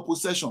matter your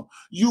possession,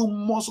 you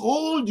must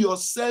hold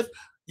yourself,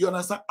 you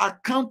understand,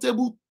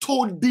 accountable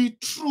to the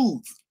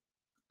truth.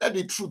 Let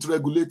the truth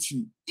regulate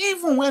you,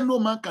 even when no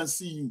man can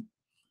see you.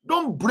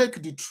 Don't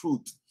break the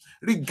truth,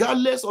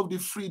 regardless of the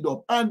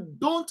freedom, and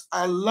don't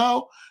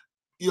allow,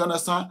 you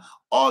understand,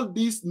 all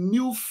this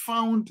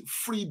newfound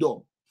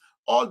freedom,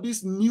 all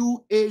these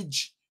new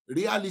age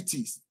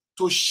realities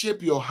to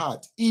shape your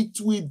heart.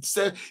 It will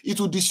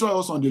destroy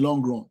us on the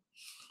long run.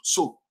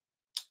 So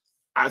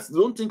I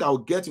don't think I'll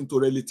get into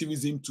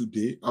relativism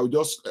today. I'll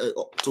just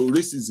to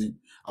racism.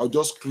 I'll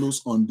just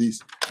close on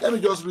this. Let me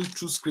just read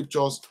through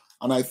scriptures,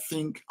 and I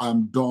think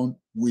I'm done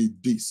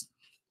with this.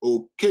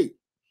 Okay,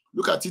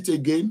 look at it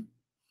again.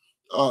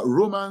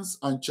 Romans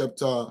and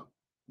chapter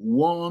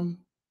 1.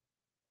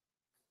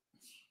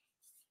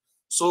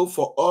 So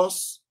for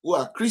us who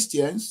are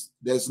Christians,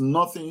 there's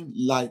nothing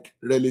like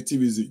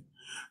relativism.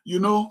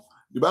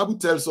 The Bible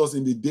tells us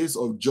in the days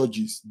of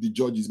Judges, the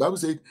Bible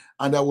said,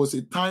 and there was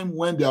a time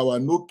when there were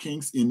no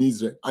kings in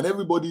Israel, and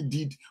everybody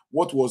did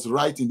what was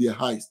right in their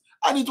eyes.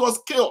 And it was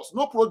chaos,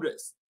 no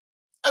progress.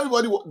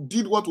 Everybody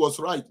did what was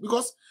right,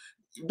 because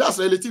that's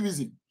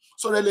relativism.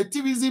 So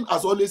relativism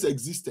has always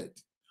existed.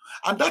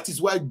 And that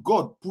is why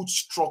God put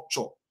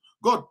structure.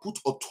 God put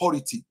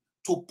authority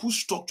to put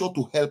structure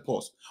to help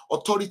us.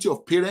 Authority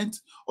of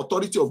parents,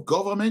 authority of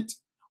government,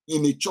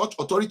 in a church,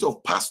 authority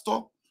of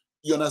pastor,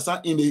 you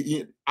understand,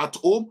 at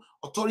home,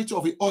 authority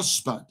of a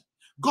husband.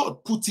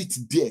 God put it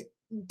there.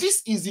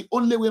 This is the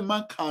only way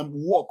man can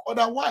walk.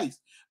 Otherwise,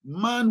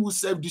 man will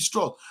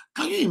self-destruct.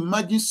 Can you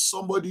imagine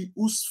somebody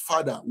whose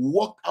father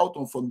walked out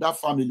from that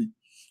family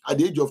at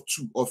the age of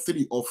 2 or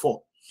 3 or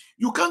 4?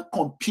 You can't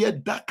compare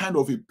that kind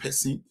of a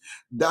person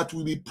that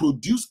will be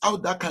produced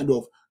out that kind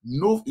of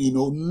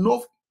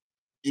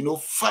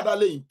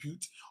fatherly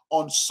input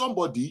on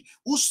somebody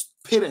whose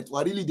parents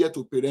were really there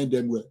to parent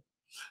them well.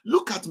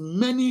 Look at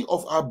many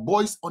of our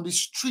boys on the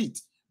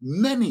street,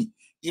 many,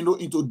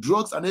 into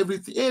drugs and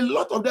everything. A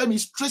lot of them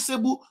is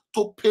traceable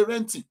to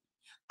parenting.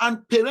 And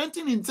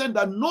parenting in sense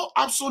that no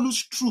absolute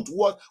truth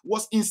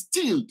was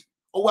instilled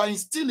or were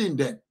instilling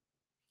them.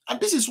 And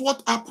this is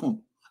what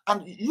happened.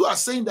 And you are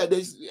saying that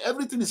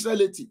everything is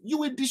relative. You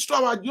will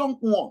destroy our young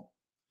one.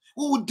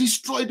 We will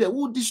destroy them.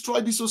 We will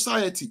destroy the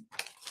society.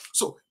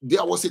 So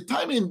there was a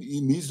time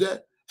in Israel,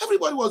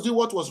 everybody was doing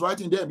what was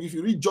right in them. If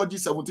you read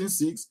Judges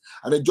 17:6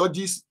 and then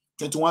Judges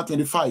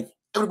 21:25,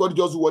 everybody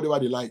just do whatever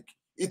they like.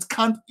 It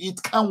can't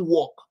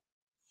work.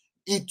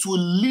 It will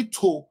lead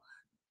to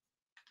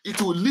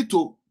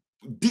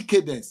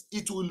decadence.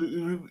 It will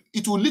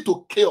lead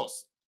to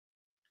chaos.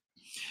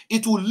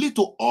 It will lead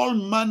to all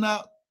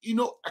manner,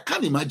 I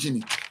can't imagine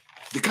it,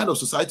 the kind of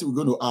society we're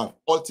going to have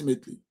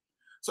ultimately.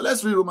 So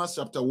let's read Romans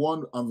chapter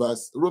 1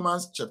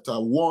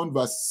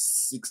 verse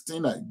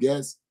 16, I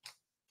guess.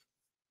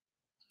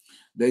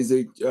 There is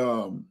a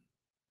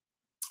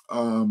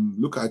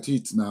look at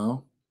it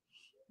now.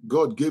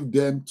 God gave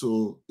them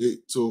to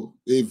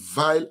a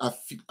vile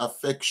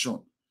affection.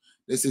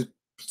 There's a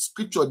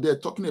scripture there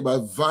talking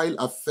about vile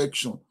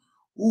affection,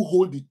 who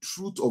hold the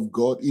truth of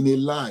God in a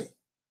lie.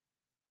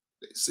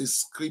 There's a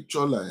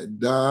scripture like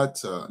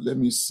that. Let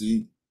me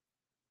see.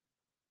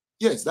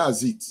 Yes,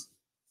 that's it.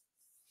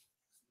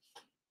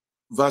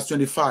 Verse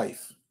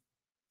 25.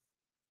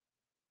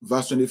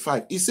 Verse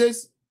 25. It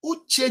says,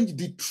 who changed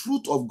the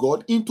truth of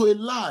God into a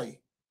lie?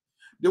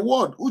 The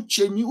word who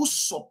change, who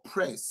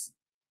suppress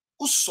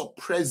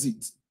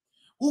it,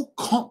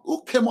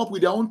 who came up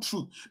with their own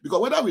truth.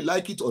 Because whether we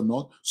like it or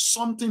not,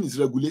 something is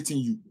regulating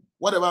you.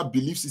 Whatever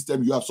belief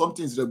system you have,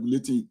 something is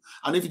regulating you.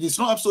 And if it is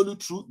not absolute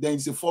truth, then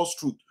it's a false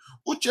truth.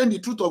 Who changed the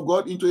truth of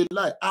God into a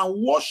lie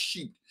and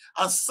worship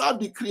and serve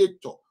the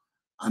Creator,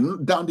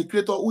 and down the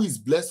Creator who is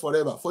blessed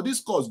forever. For this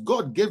cause,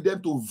 God gave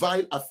them to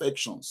vile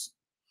affections.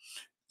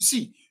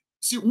 See,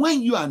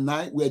 when you and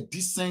I were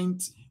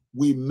decent,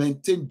 we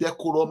maintain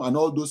decorum and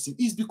all those things,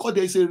 it's because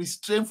there is a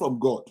restraint from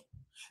God.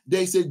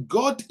 There is a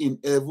God in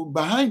heaven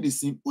behind the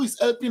scene who is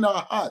helping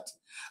our heart.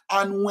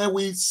 And when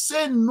we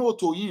say no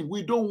to him,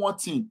 we don't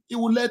want him, he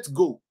will let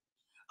go.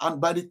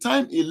 And by the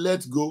time he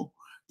lets go,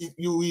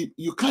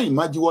 you can't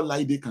imagine what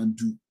Laide can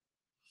do.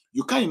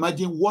 You can't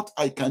imagine what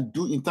I can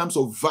do in terms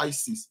of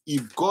vices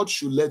if God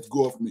should let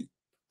go of me.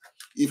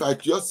 If I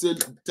just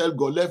tell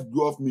God, let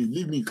go of me,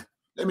 leave me,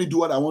 let me do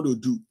what I want to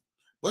do.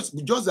 But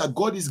just that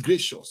God is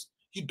gracious.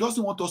 He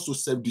doesn't want us to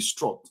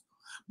self-destruct.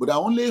 But I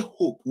only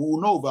hope we will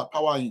not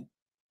overpower him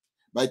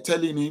by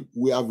telling him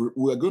we are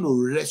going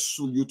to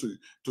wrestle you to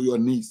your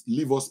knees.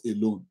 Leave us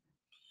alone.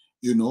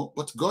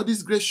 But God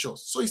is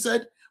gracious. So he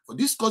said, for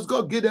this cause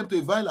God gave them to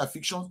a vile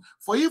affliction,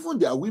 for even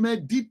their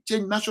women did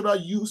change natural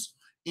use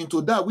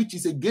into that which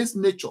is against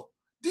nature.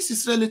 This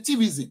is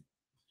relativism.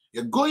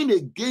 You're going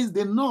against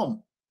the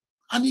norm.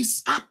 And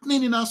it's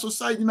happening in our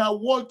society, in our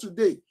world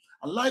today.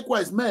 And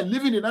likewise, men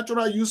living the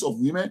natural use of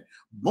women,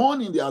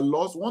 born in their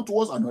laws, one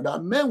towards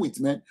another, men with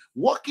men,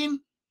 working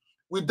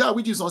with that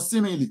which is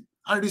unseemly,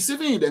 and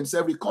receiving in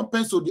themselves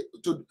recompense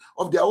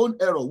of their own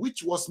error,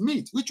 which was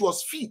meet, which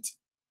was fit.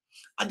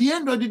 At the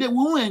end of the day, we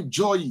won't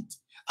enjoy it.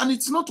 And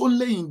it's not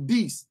only in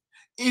this.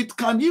 It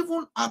can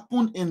even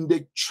happen in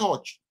the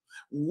church.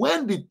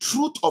 When the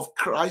truth of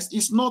Christ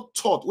is not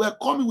taught, we're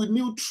coming with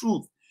new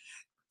truth.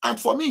 And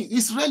for me,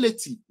 it's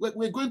relative.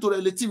 We're going to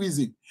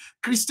relativism.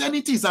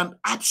 Christianity is an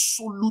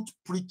absolute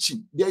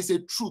preaching. There is a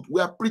truth.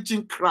 We are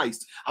preaching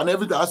Christ and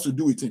everything has to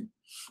do with him.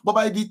 But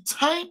by the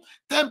time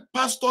 10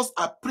 pastors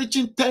are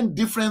preaching 10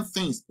 different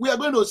things, we are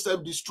going to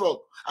self-destruct.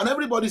 And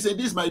everybody saying,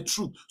 this is my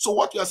truth. So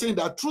what you are saying,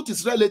 that truth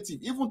is relative,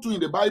 even to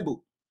in the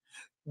Bible.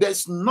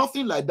 There's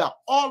nothing like that.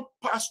 All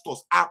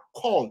pastors are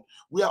called.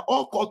 We are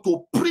all called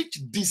to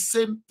preach the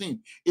same thing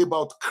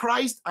about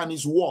Christ and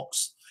his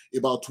works.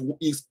 About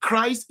his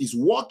Christ, his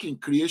work in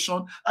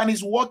creation and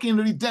his work in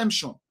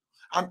redemption,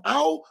 and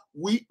how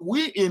we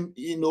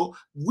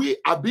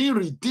are being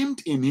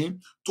redeemed in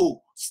him to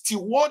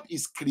steward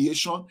his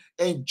creation,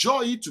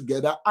 enjoy it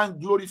together,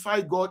 and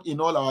glorify God in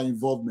all our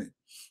involvement.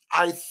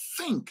 I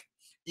think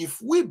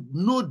if we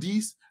know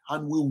this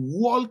and we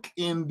walk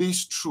in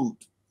this truth,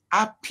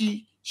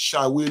 happy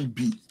shall we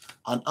be,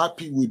 and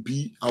happy will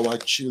be our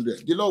children.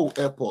 The Lord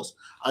will help us.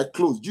 I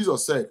close.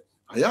 Jesus said,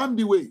 I am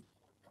the way,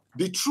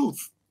 the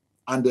truth,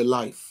 and the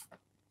life.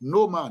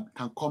 No man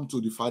can come to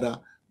the Father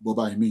but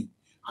by me.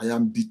 I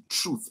am the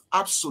truth,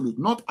 absolute,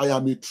 not I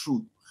am a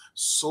truth.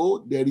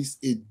 So there is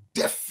a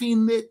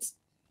definite,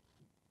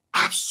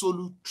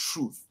 absolute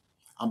truth.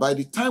 And by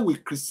the time we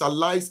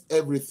crystallize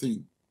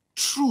everything,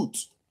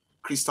 truth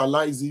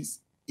crystallizes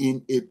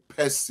in a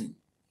person.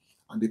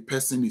 And the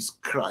person is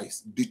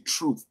Christ, the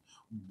truth,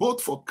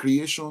 both for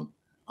creation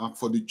and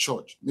for the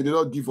church. May the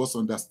Lord give us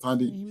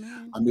understanding.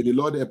 Amen. And may the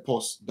Lord help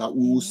us that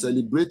we will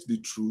celebrate the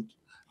truth,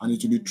 and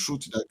it will be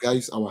truth that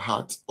guides our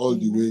heart all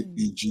the way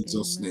in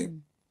Jesus'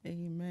 name.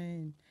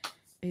 Amen.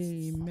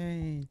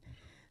 Amen.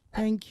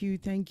 Thank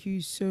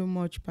you so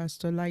much,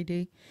 Pastor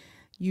Laide.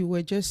 You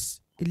were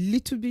just a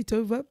little bit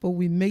over, but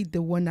we made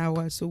the 1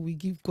 hour, so we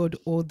give God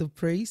all the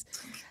praise.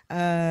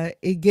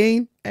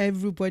 Again,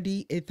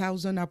 everybody,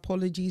 1,000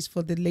 apologies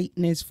for the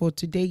lateness for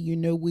today.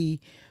 We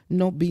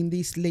not been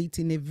this late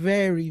in a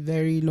very,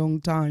 very long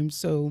time.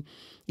 So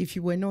if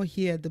you were not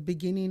here at the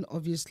beginning,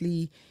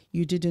 obviously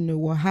you didn't know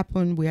what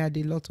happened. We had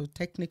a lot of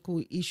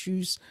technical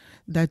issues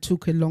that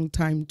took a long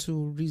time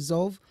to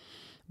resolve.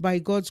 By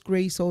God's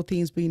grace, all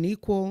things being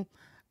equal,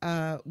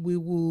 we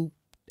will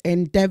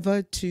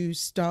endeavor to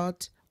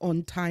start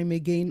on time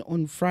again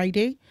on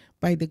Friday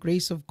by the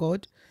grace of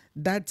God.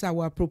 That's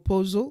our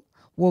proposal.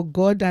 What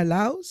God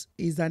allows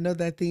is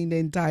another thing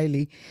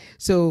entirely.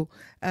 So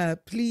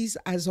please,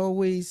 as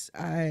always,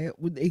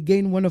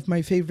 again, one of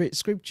my favorite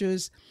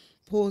scriptures,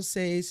 Paul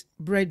says,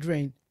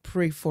 brethren,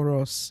 pray for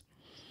us.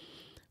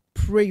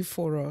 Pray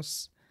for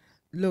us.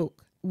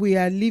 Look, we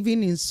are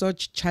living in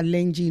such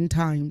challenging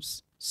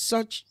times.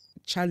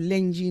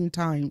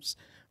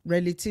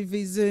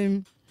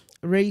 Relativism,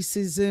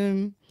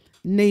 racism,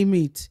 name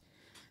it.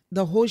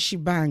 The whole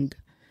shebang.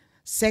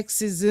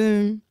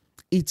 Sexism,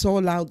 it's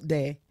all out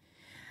there.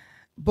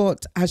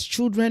 But as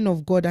children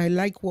of God, I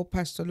like what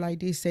Pastor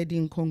Laide said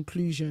in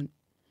conclusion.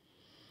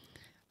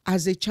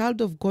 As a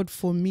child of God,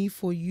 for me,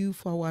 for you,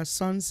 for our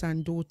sons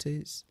and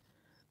daughters,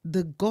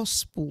 the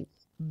gospel,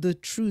 the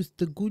truth,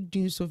 the good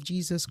news of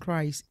Jesus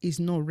Christ is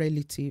not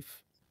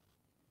relative.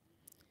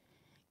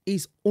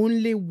 It's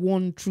only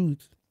one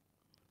truth.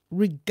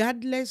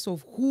 Regardless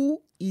of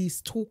who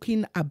is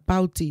talking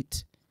about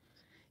it,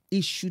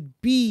 it should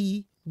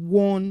be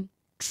one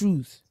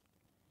truth.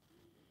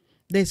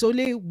 There's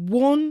only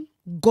one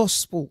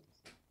gospel,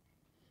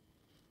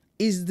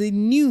 is the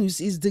news,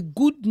 is the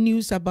good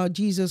news about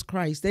Jesus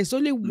Christ. There's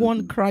only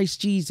one Christ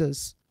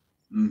Jesus.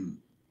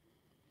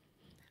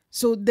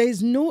 So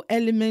there's no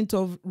element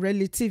of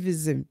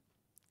relativism.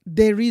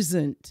 There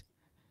isn't.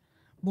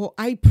 But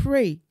I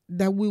pray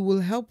that we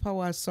will help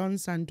our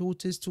sons and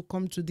daughters to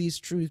come to this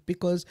truth,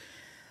 because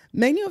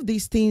many of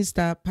these things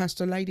that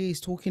Pastor Laide is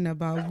talking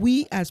about,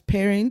 we as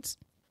parents,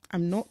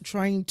 I'm not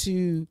trying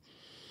to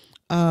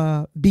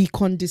be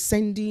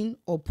condescending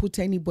or put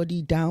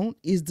anybody down,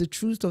 is the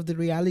truth of the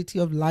reality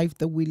of life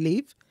that we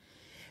live.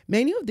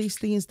 Many of these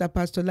things that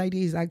Pastor Laide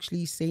is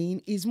actually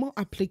saying is more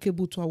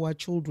applicable to our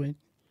children.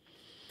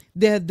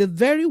 They're the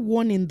very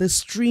one in the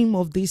stream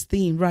of this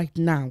thing right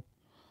now,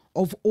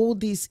 of all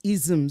these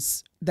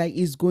isms that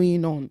is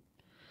going on.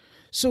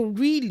 So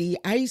really,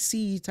 I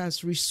see it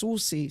as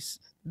resources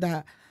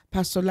that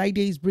Pastor Laide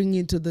is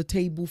bringing to the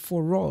table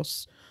for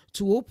us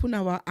to open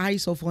our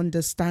eyes of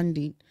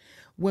understanding.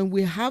 When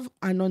we have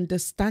an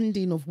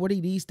understanding of what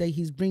it is that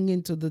he's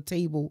bringing to the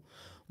table,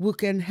 we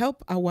can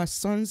help our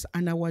sons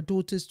and our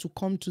daughters to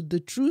come to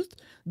the truth,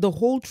 the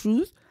whole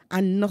truth,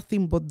 and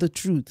nothing but the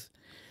truth.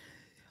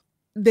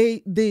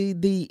 The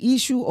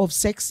issue of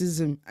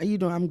sexism,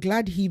 I'm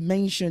glad he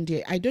mentioned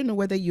it. I don't know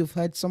whether you've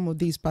heard some of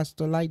these,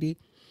 Pastor Laide.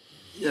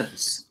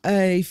 Yes.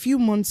 A few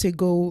months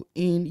ago,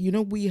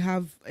 we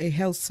have a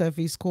health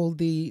service called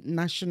the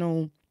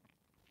National,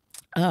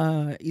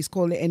 it's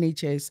called the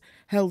NHS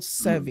Health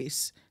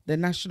Service, the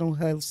National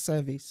Health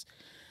Service.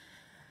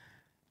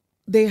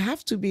 They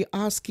have to be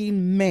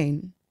asking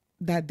men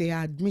that they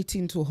are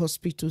admitting to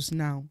hospitals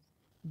now,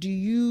 do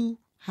you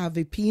have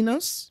a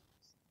penis?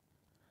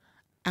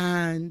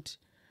 And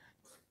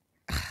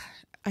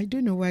I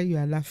don't know why you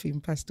are laughing,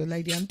 Pastor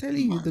Laide. I'm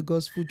telling you the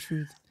gospel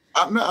truth.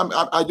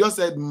 I just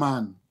said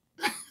man.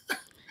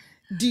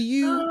 Do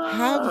you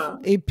have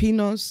a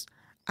penis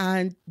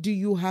and do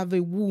you have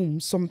a womb?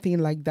 Something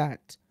like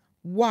that.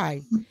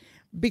 Why?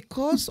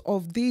 Because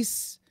of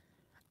this,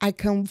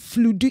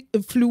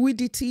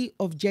 fluidity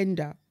of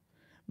gender.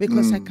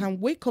 Because I can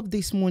wake up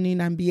this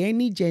morning and be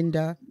any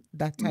gender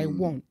that I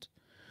want.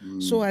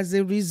 So as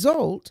a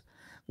result,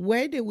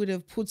 where they would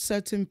have put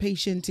certain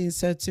patients in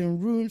certain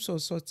rooms or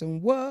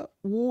certain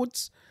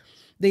wards,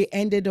 they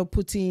ended up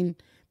putting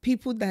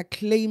people that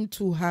claim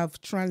to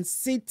have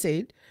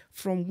transited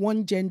from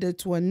one gender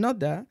to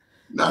another.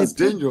 That's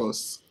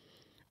dangerous.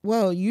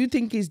 Well, you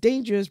think it's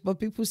dangerous, but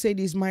people say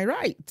it's my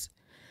right.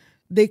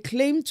 They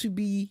claim to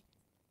be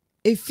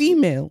a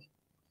female.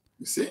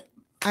 You see?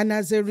 And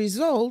as a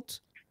result,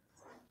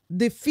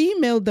 the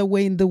female that were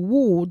in the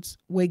wards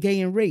were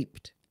getting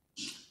raped.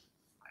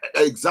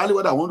 Exactly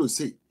what I want to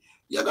say.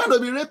 You're going to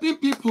be raping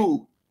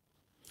people.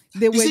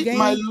 They were getting...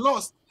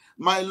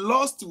 My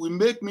lust will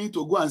make me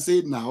to go and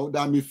say now that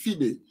I'm a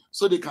female.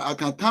 So I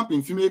can camp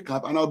in female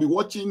camp, and I'll be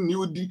watching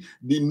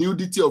the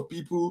nudity of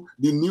people,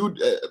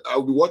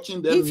 I'll be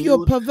watching them. If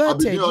you're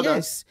perverted,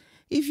 yes.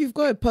 If you've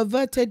got a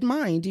perverted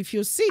mind, if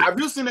you're sick. Have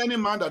you seen any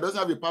man that doesn't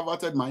have a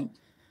perverted mind?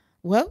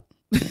 Well,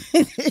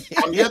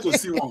 I'm here to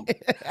see one.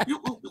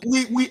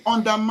 We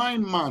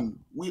undermine man.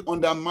 We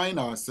undermine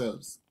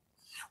ourselves.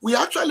 We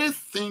actually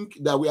think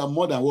that we are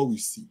more than what we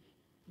see.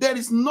 There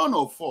is none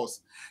of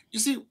us. You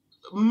see,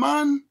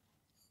 man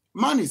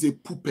is a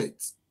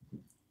puppet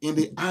in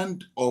the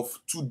hand of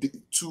two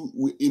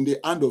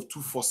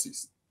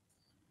forces,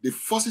 the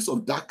forces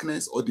of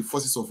darkness or the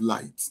forces of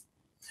light.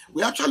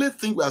 We actually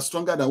think we are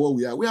stronger than what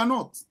we are. We are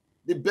not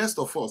the best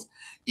of us.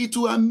 It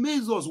will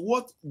amaze us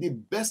what the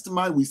best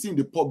man we see in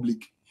the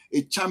public,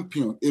 a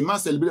champion, a man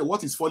celebrated,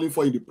 what is falling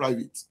for in the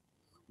private,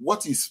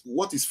 what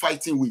is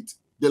fighting with,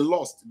 the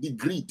lust, the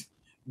greed,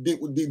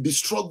 the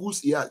struggles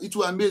here. It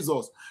will amaze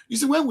us. You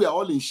see, when we are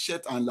all in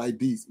shirt and like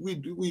this,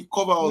 we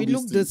cover all these things.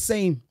 We look the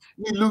same.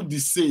 We look the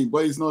same,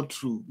 but it's not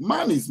true.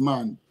 Man is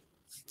man.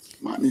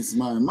 Man is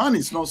man. Man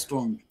is not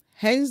strong.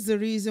 Hence the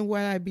reason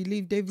why I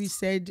believe David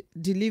said,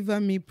 deliver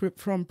me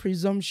from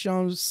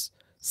presumptuous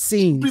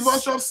sins.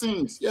 Presumptuous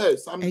sins,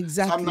 yes.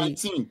 Exactly. Psalm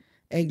 19.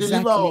 Exactly.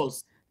 Deliver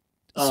us.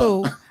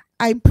 So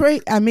I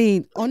pray,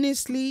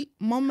 honestly,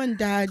 mom and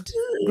dad,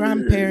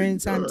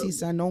 grandparents,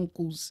 aunties and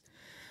uncles,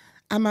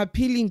 I'm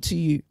appealing to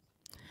you.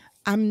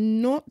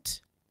 I'm not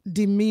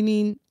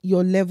demeaning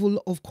your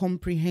level of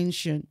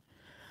comprehension,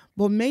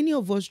 but many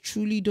of us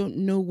truly don't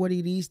know what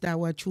it is that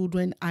our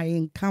children are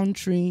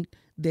encountering,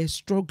 they're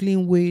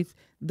struggling with,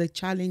 the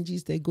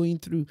challenges they're going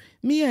through.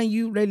 Me and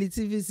you,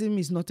 relativism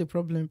is not a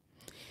problem.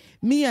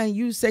 Me and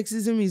you,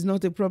 sexism is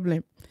not a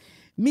problem.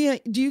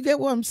 Do you get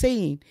what I'm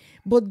saying?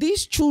 But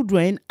these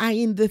children are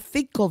in the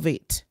thick of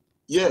it.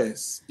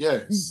 Yes.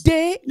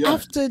 Day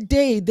after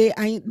day,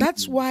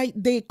 that's why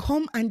they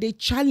come and they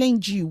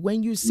challenge you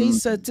when you say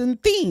certain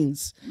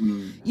things.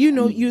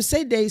 You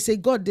said there is a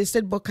God. They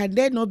said, but can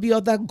there not be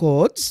other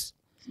gods?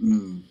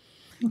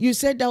 You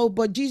said, oh,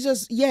 but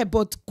Jesus,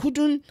 but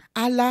couldn't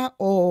Allah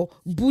or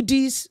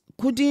Buddhists,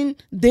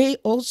 couldn't they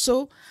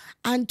also?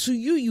 And to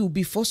you, you'll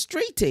be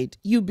frustrated.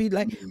 You'll be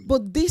like,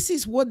 but this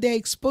is what they're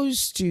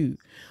exposed to.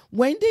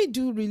 When they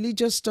do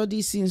religious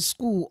studies in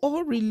school,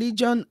 all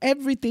religion,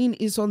 everything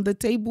is on the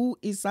table,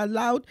 is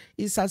allowed,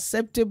 is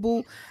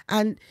acceptable.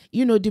 And,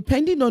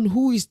 depending on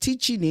who is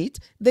teaching it,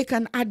 they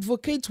can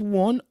advocate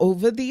one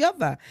over the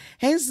other.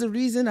 Hence the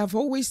reason I've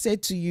always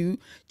said to you,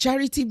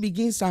 charity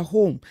begins at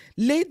home.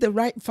 Lay the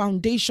right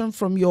foundation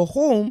from your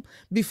home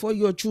before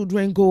your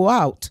children go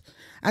out.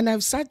 And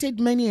I've cited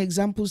many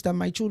examples that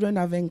my children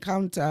have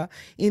encountered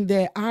in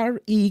their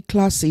RE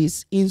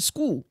classes in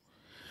school.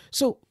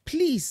 So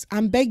please,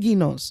 I'm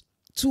begging us.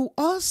 To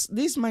us,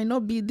 this might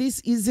not be this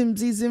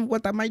ism.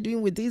 What am I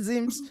doing with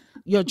isms?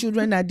 Your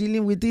children are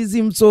dealing with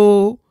isms.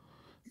 So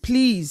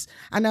please.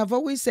 And I've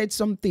always said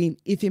something.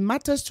 If it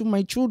matters to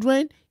my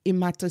children, it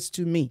matters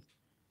to me.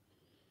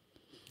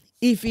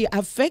 If it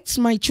affects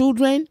my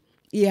children,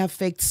 it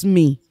affects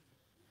me.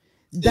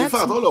 In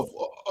fact,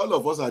 all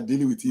of us are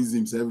dealing with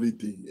isms every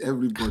day,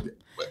 everybody,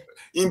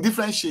 in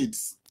different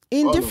shades.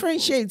 In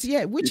different shades,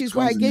 yeah, which is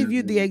why I gave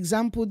you the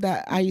example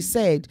that I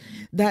said,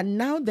 that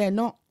now they're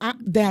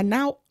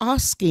now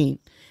asking,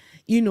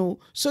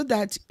 so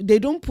that they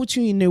don't put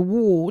you in a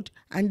ward,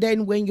 and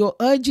then when your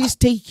urges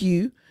take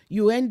you,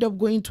 you end up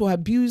going to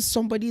abuse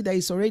somebody that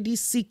is already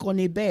sick on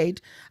a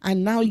bed,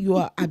 and now you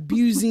are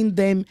abusing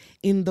them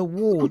in the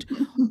ward.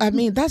 I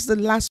mean, that's the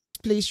last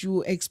place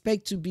you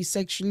expect to be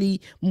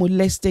sexually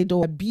molested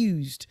or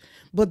abused.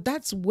 But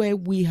that's where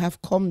we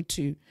have come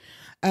to.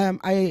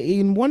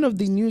 In one of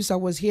the news I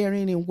was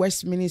hearing in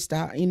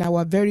Westminster, in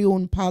our very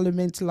own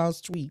parliament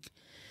last week,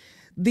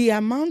 the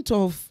amount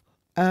of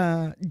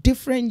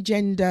different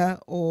gender,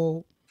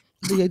 or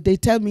they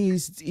tell me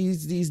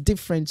is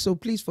different. So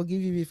please forgive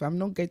me if I'm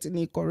not getting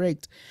it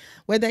correct.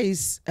 Whether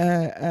it's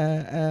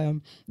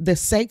the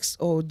sex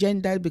or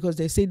gender, because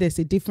they say there's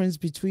a difference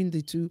between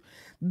the two.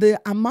 The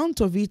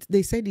amount of it,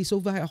 they said, is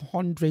over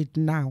 100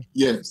 now.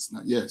 Yes.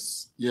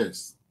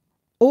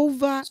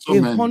 Over So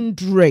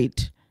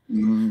 100.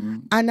 Mm-hmm.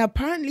 And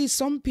apparently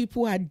some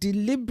people are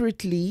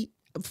deliberately,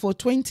 for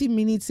 20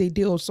 minutes a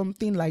day or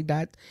something like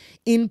that,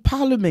 in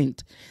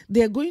Parliament,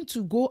 they're going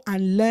to go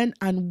and learn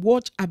and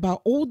watch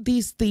about all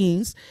these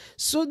things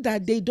so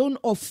that they don't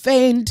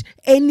offend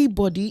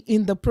anybody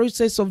in the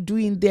process of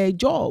doing their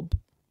job.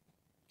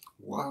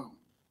 Wow.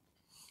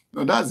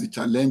 No, that's the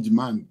challenge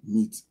man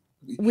meets.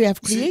 We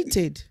have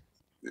created.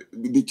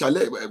 The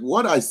challenge,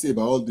 what I say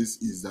about all this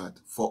is that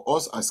for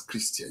us as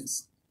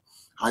Christians,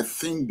 I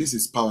think this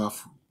is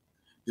powerful.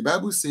 The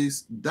Bible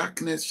says,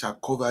 darkness shall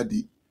cover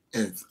the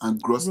earth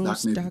and gross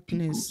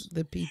darkness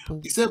the people.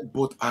 He said,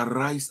 but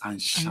arise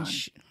and shine.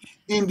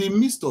 In the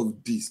midst of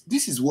this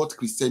is what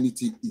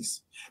Christianity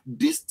is.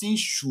 This thing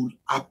should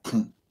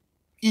happen.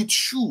 It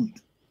should.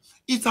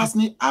 It has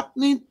been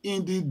happening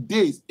in the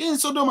days, in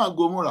Sodom and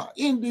Gomorrah,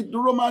 in the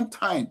Roman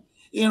time.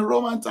 In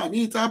Roman time,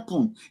 it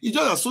happened. It's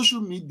just that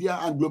social media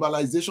and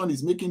globalization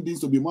is making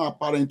things to be more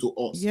apparent to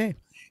us. Yeah.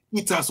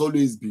 It has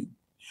always been.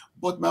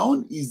 But my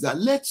own is that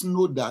let's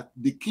know that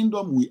the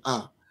kingdom we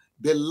are,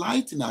 the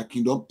light in our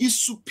kingdom is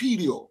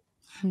superior.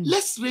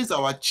 Let's raise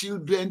our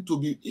children to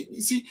be,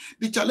 you see,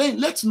 the challenge,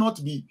 let's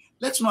not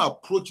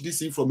approach this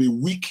thing from a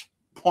weak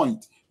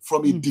point,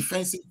 from a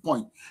defensive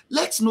point.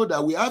 Let's know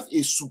that we have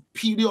a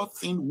superior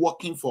thing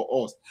working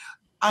for us.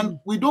 And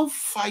we don't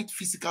fight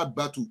physical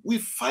battle. We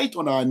fight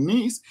on our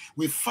knees.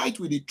 We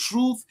fight with the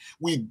truth.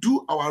 We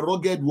do our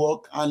rugged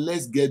work, and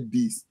let's get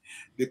this.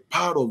 The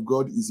power of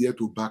God is here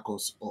to back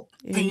us up.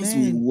 Amen. Things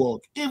will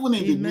work. Even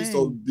in the midst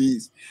of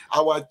this,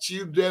 our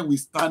children will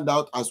stand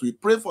out as we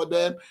pray for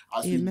them,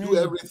 as we do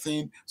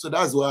everything. So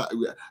that's why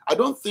I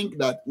don't think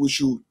that we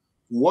should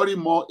worry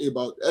more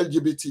about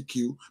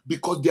LGBTQ,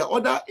 because there are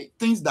other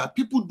things that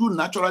people do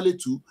naturally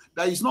too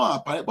that is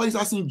not apparent, but it's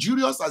as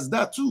injurious as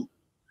that too.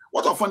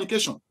 What of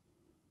fornication?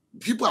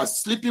 People are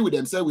sleeping with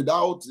themselves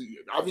without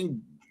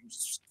having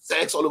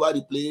sex all over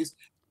the place,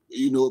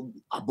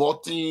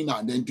 aborting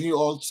and then doing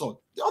all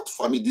sorts.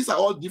 For me, these are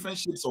all different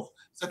shapes of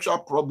sexual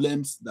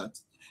problems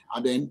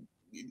and then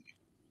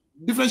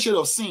different shades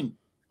of sin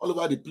all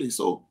over the place.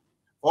 So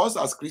for us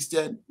as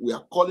Christians, we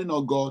are calling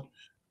on God,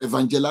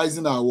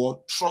 evangelizing our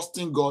world,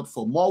 trusting God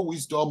for more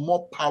wisdom,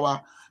 more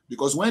power,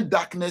 because when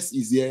darkness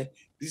is here,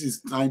 this is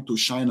time to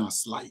shine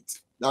as light.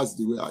 That's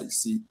the way I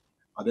see it.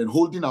 And then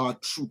holding our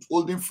truth,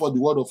 holding for the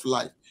word of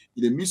life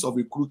in the midst of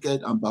a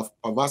crooked and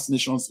perverse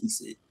nations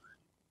is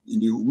in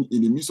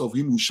the midst of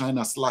him who shine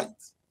as light.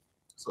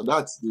 So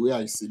that's the way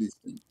I see this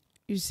thing.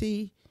 You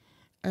see,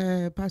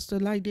 Pastor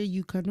Laide,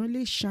 you can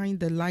only shine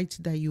the light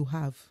that you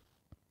have.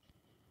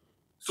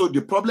 So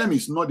the problem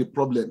is not the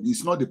problem.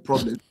 It's not the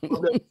problem. The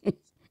problem is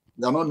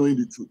we are not knowing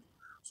the truth.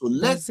 So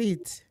let's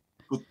teach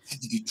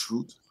the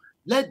truth.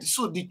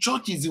 So the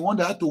church is the one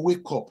that had to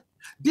wake up.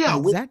 They are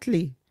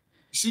exactly.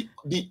 See,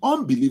 the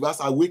unbelievers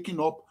are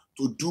waking up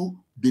to do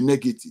the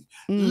negative.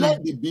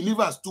 Let the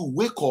believers to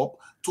wake up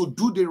to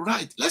do the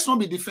right. Let's not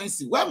be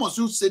defensive. Why must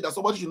you say that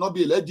somebody should not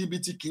be a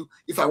LGBTQ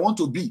if I want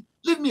to be?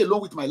 Leave me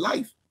alone with my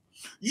life.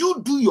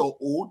 You do your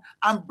own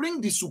and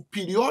bring the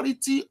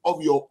superiority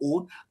of your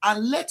own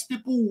and let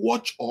people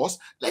watch us,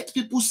 let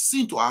people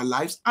see into our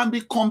lives and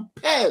be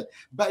compelled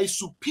by a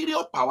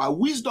superior power,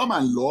 wisdom,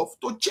 and love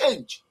to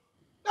change.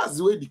 That's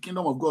the way the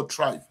kingdom of God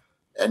thrives.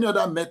 Any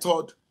other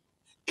method,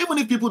 even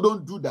if people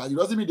don't do that, it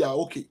doesn't mean they are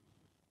okay.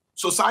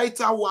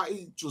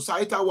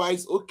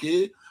 Societal-wise,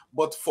 okay,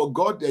 but for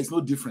God, there is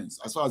no difference.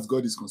 As far as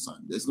God is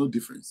concerned, there's no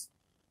difference.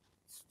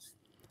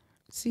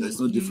 See, There's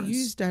no difference. You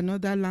used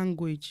another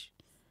language,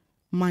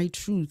 my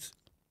truth.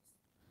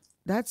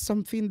 That's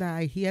something that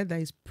I hear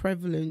that is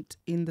prevalent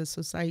in the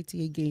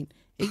society again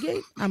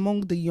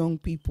among the young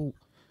people.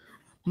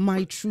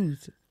 My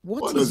truth.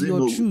 What is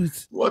your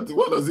truth? What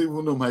does he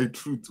even know? My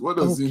truth. What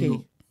does he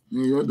know?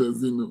 What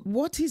does he know?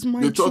 What is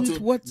my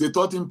truth? They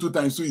taught him 2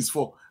 times 2 is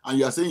 4, and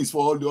you are saying it's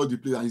 4 all the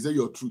place, and he said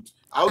your truth.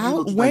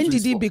 When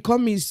did it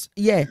become his?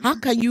 Yeah, how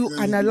can you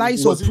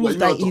analyze or prove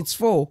that it's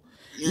 4?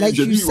 Like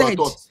you said,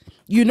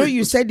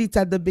 you said it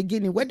at the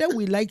beginning. Whether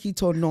we like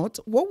it or not,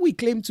 what we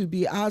claim to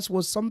be ours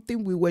was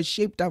something we were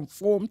shaped and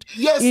formed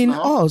in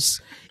us.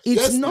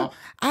 It's not.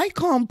 I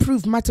can't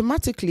prove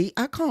mathematically.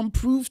 I can't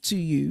prove to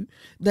you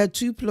that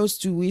 2 +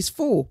 2 is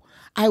 4.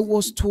 I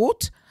was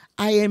taught.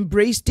 I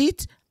embraced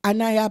it.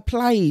 And I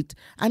apply it,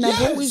 and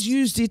I've always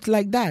used it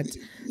like that.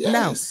 Yes.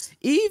 Now,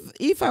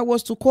 if I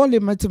was to call a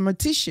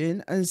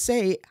mathematician and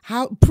say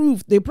how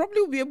prove, they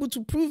probably will be able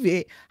to prove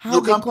it. How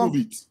you can't prove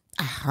it.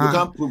 You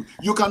can't prove.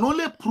 You can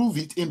only prove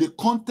it in the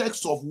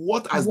context of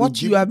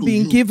what you have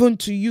been given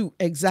to you.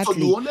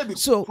 Exactly. So you only be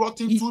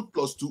plotting 2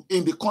 + 2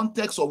 in the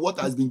context of what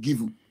has been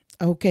given.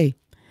 Okay.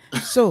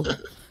 So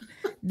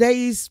there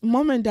is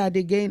mom and dad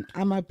again.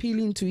 I'm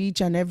appealing to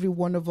each and every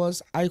one of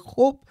us. I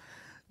hope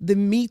the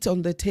meat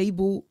on the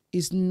table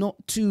is not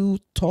too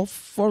tough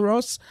for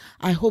us.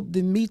 I hope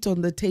the meat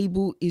on the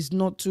table is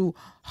not too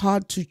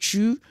hard to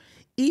chew.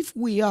 If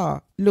we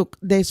are, look,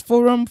 there's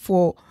forum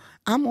for,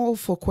 I'm all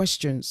for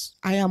questions.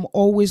 I am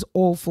always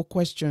all for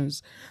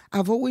questions.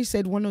 I've always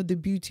said one of the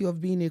beauty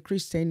of being a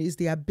Christian is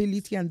the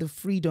ability and the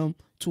freedom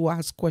to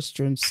ask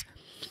questions.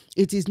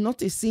 It is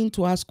not a sin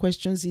to ask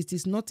questions. It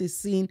is not a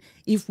sin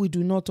if we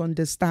do not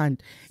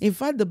understand. In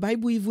fact, the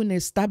Bible even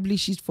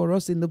establishes for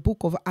us in the book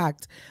of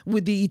Acts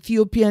with the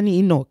Ethiopian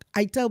eunuch.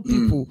 I tell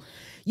people,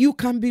 you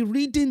can be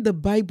reading the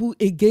Bible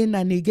again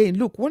and again.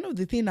 Look, one of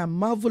the things I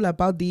marvel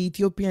about the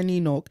Ethiopian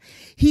eunuch,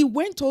 he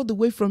went all the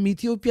way from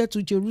Ethiopia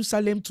to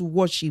Jerusalem to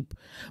worship.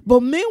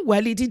 But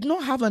meanwhile, he did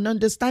not have an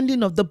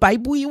understanding of the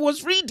Bible he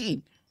was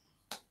reading.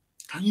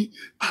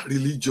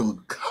 Religion.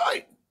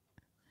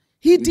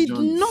 He did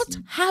not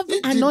have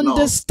an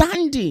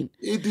understanding.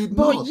 He did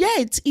not. But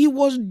yet he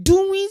was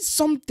doing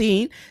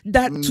something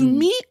that to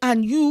me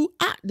and you,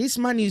 this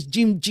man is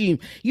Jim.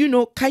 You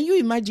know, can you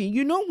imagine?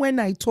 You know,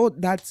 when I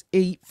taught that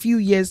a few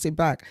years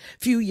back,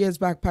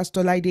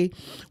 Pastor Laide,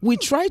 we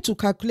tried to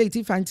calculate,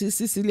 if Auntie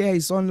Cecilia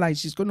is online,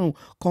 she's going to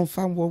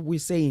confirm what we're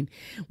saying.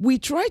 We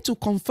tried to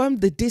confirm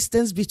the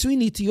distance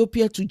between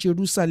Ethiopia to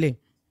Jerusalem.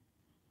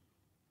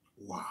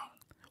 Wow.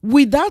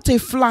 Without a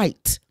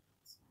flight.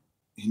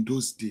 In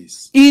those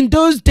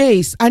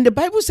days. And the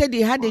Bible said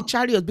he had a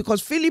chariot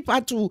because Philip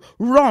had to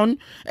run,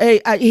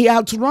 he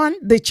had to run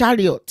the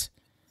chariot.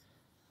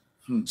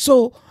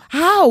 So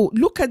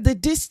look at the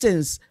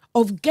distance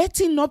of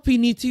getting up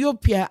in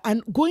Ethiopia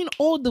and going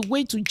all the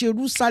way to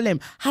Jerusalem.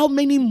 How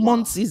many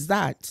months is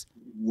that?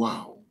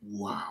 Wow.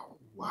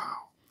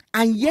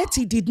 And yet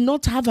he did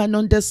not have an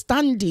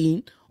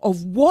understanding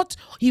of what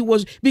he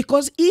was,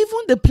 because even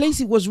the place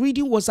he was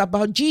reading was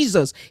about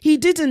Jesus. He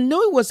didn't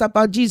know it was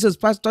about Jesus,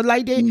 Pastor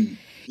Laide.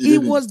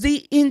 It was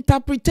the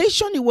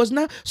interpretation. It was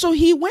not. So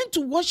he went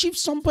to worship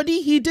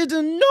somebody he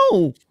didn't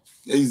know.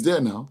 He's there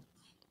now.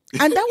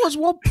 And that was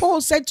what Paul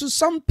said to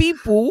some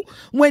people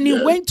when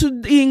he went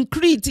in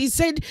Crete. He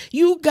said,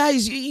 you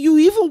guys, you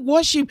even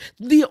worship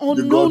the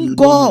unknown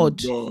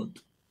God.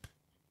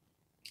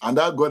 And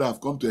that God I've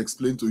come to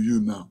explain to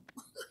you now.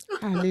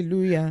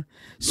 Hallelujah.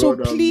 So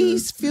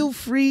please feel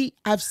free.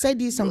 I've said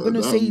this. I'm going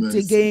to say it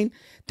again.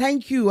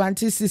 Thank you,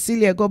 Auntie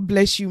Cecilia. God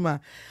bless you, ma.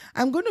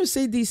 I'm going to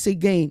say this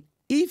again.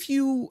 If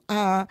you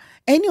are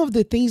any of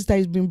the things that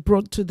has been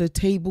brought to the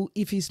table,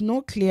 if it's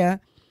not clear,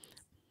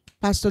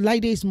 Pastor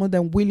Laide is more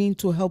than willing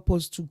to help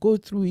us to go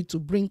through it, to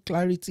bring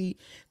clarity.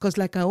 Because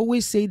like I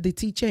always say, the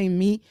teacher in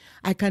me,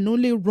 I can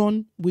only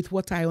run with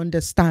what I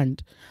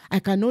understand. I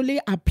can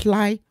only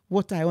apply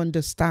what I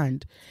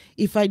understand.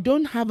 If I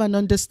don't have an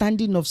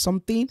understanding of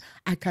something,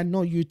 I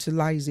cannot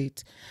utilize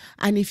it.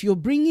 And if you're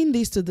bringing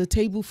this to the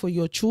table for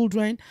your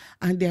children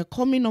and they're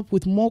coming up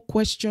with more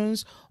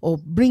questions or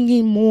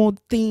bringing more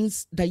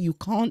things that you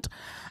can't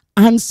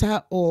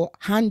answer or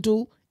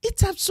handle,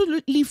 it's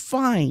absolutely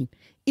fine.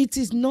 It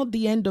is not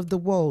the end of the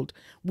world.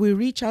 We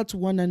reach out to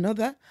one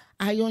another,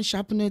 iron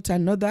sharpeneth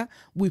another,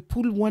 we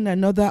pull one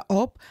another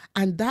up,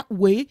 and that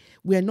way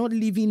we are not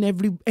leaving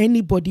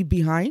anybody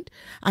behind,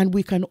 and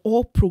we can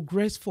all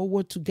progress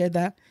forward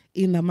together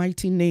in the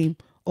mighty name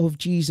of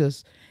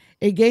Jesus.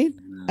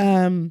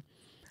 Again,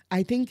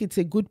 I think it's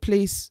a good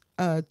place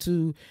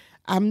to,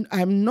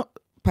 I'm not,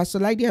 Pastor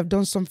Laide have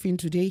done something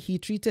today. He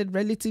treated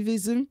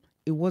relativism.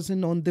 It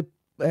wasn't on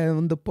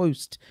the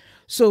post.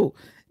 So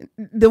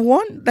the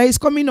one that is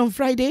coming on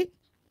Friday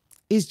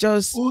is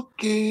just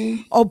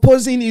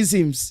opposing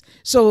isms.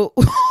 So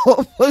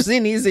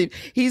opposing ism.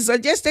 He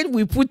suggested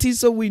we put it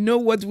so we know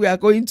what we are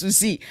going to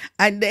see,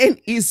 and then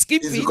he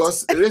skipped it.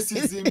 Because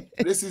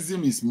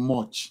racism is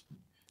much.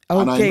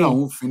 And I know I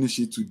won't finish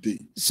it today.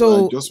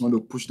 So I just want to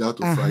push that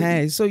to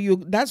Friday. So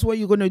that's what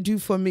you're going to do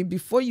for me.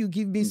 Before you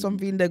give me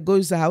something that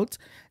goes out,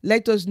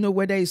 let us know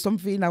whether it's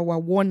something our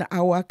 1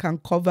 hour can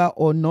cover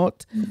or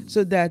not,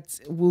 so that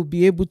we'll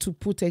be able to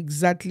put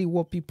exactly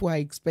what people are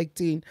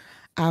expecting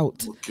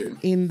out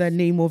in the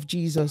name of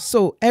Jesus.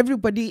 So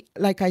everybody,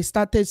 like I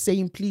started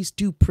saying, please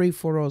do pray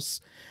for us.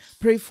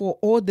 Pray for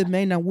all the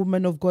men and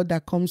women of God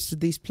that comes to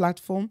this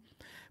platform.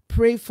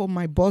 Pray for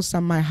my boss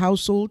and my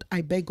household.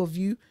 I beg of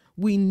you.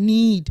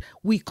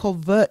 We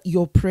convert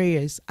your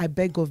prayers. I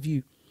beg of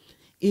you.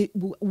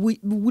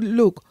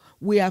 Look,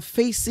 we are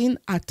facing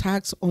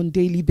attacks on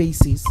daily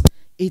basis.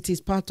 It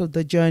is part of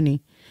the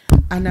journey.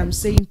 And I'm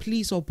saying,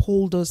 please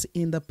uphold us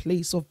in the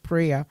place of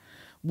prayer.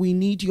 We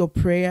need your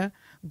prayer.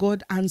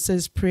 God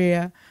answers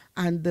prayer.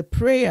 And the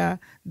prayer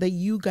that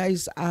you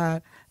guys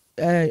are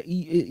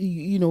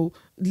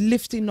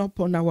lifting up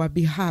on our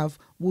behalf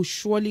will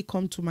surely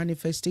come to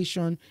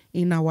manifestation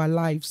in our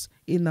lives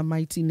in the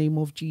mighty name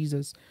of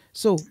Jesus.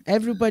 So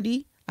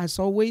everybody, as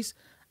always,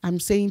 I'm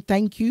saying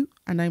thank you,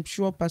 and I'm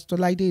sure Pastor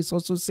Laide is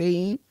also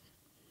saying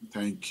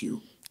thank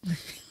you.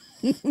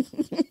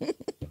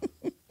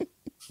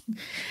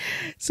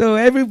 So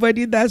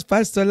everybody, that's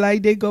Pastor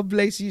Laide. God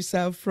bless you,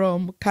 sir,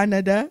 from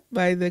Canada,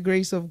 by the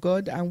grace of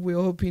God, and we're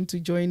hoping to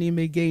join him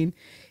again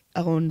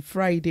on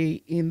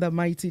Friday in the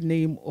mighty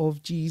name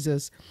of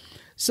Jesus.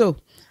 So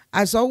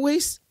as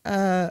always,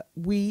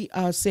 we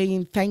are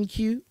saying thank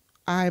you.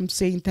 I'm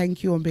saying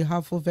thank you on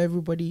behalf of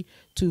everybody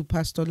to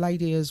Pastor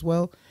Laide as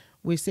well.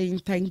 We're saying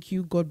thank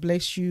you. God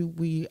bless you.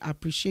 We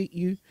appreciate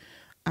you.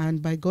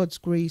 And by God's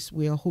grace,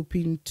 we are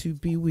hoping to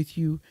be with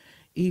you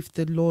if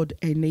the Lord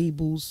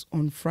enables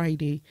on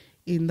Friday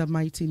in the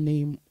mighty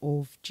name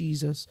of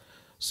Jesus.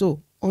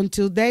 So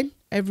until then,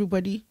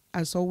 everybody,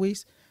 as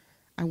always,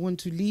 I want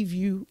to leave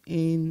you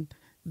in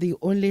the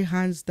only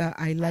hands that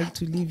I like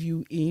to leave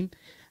you in,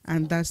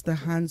 and that's the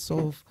hands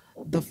of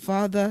the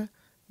Father,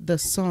 the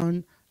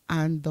Son,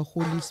 and the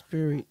Holy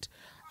Spirit.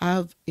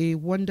 Have a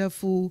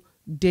wonderful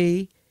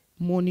day,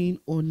 morning,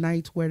 or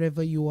night,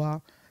 wherever you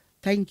are.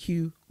 Thank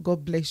you.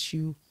 God bless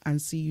you,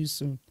 and see you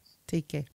soon. Take care.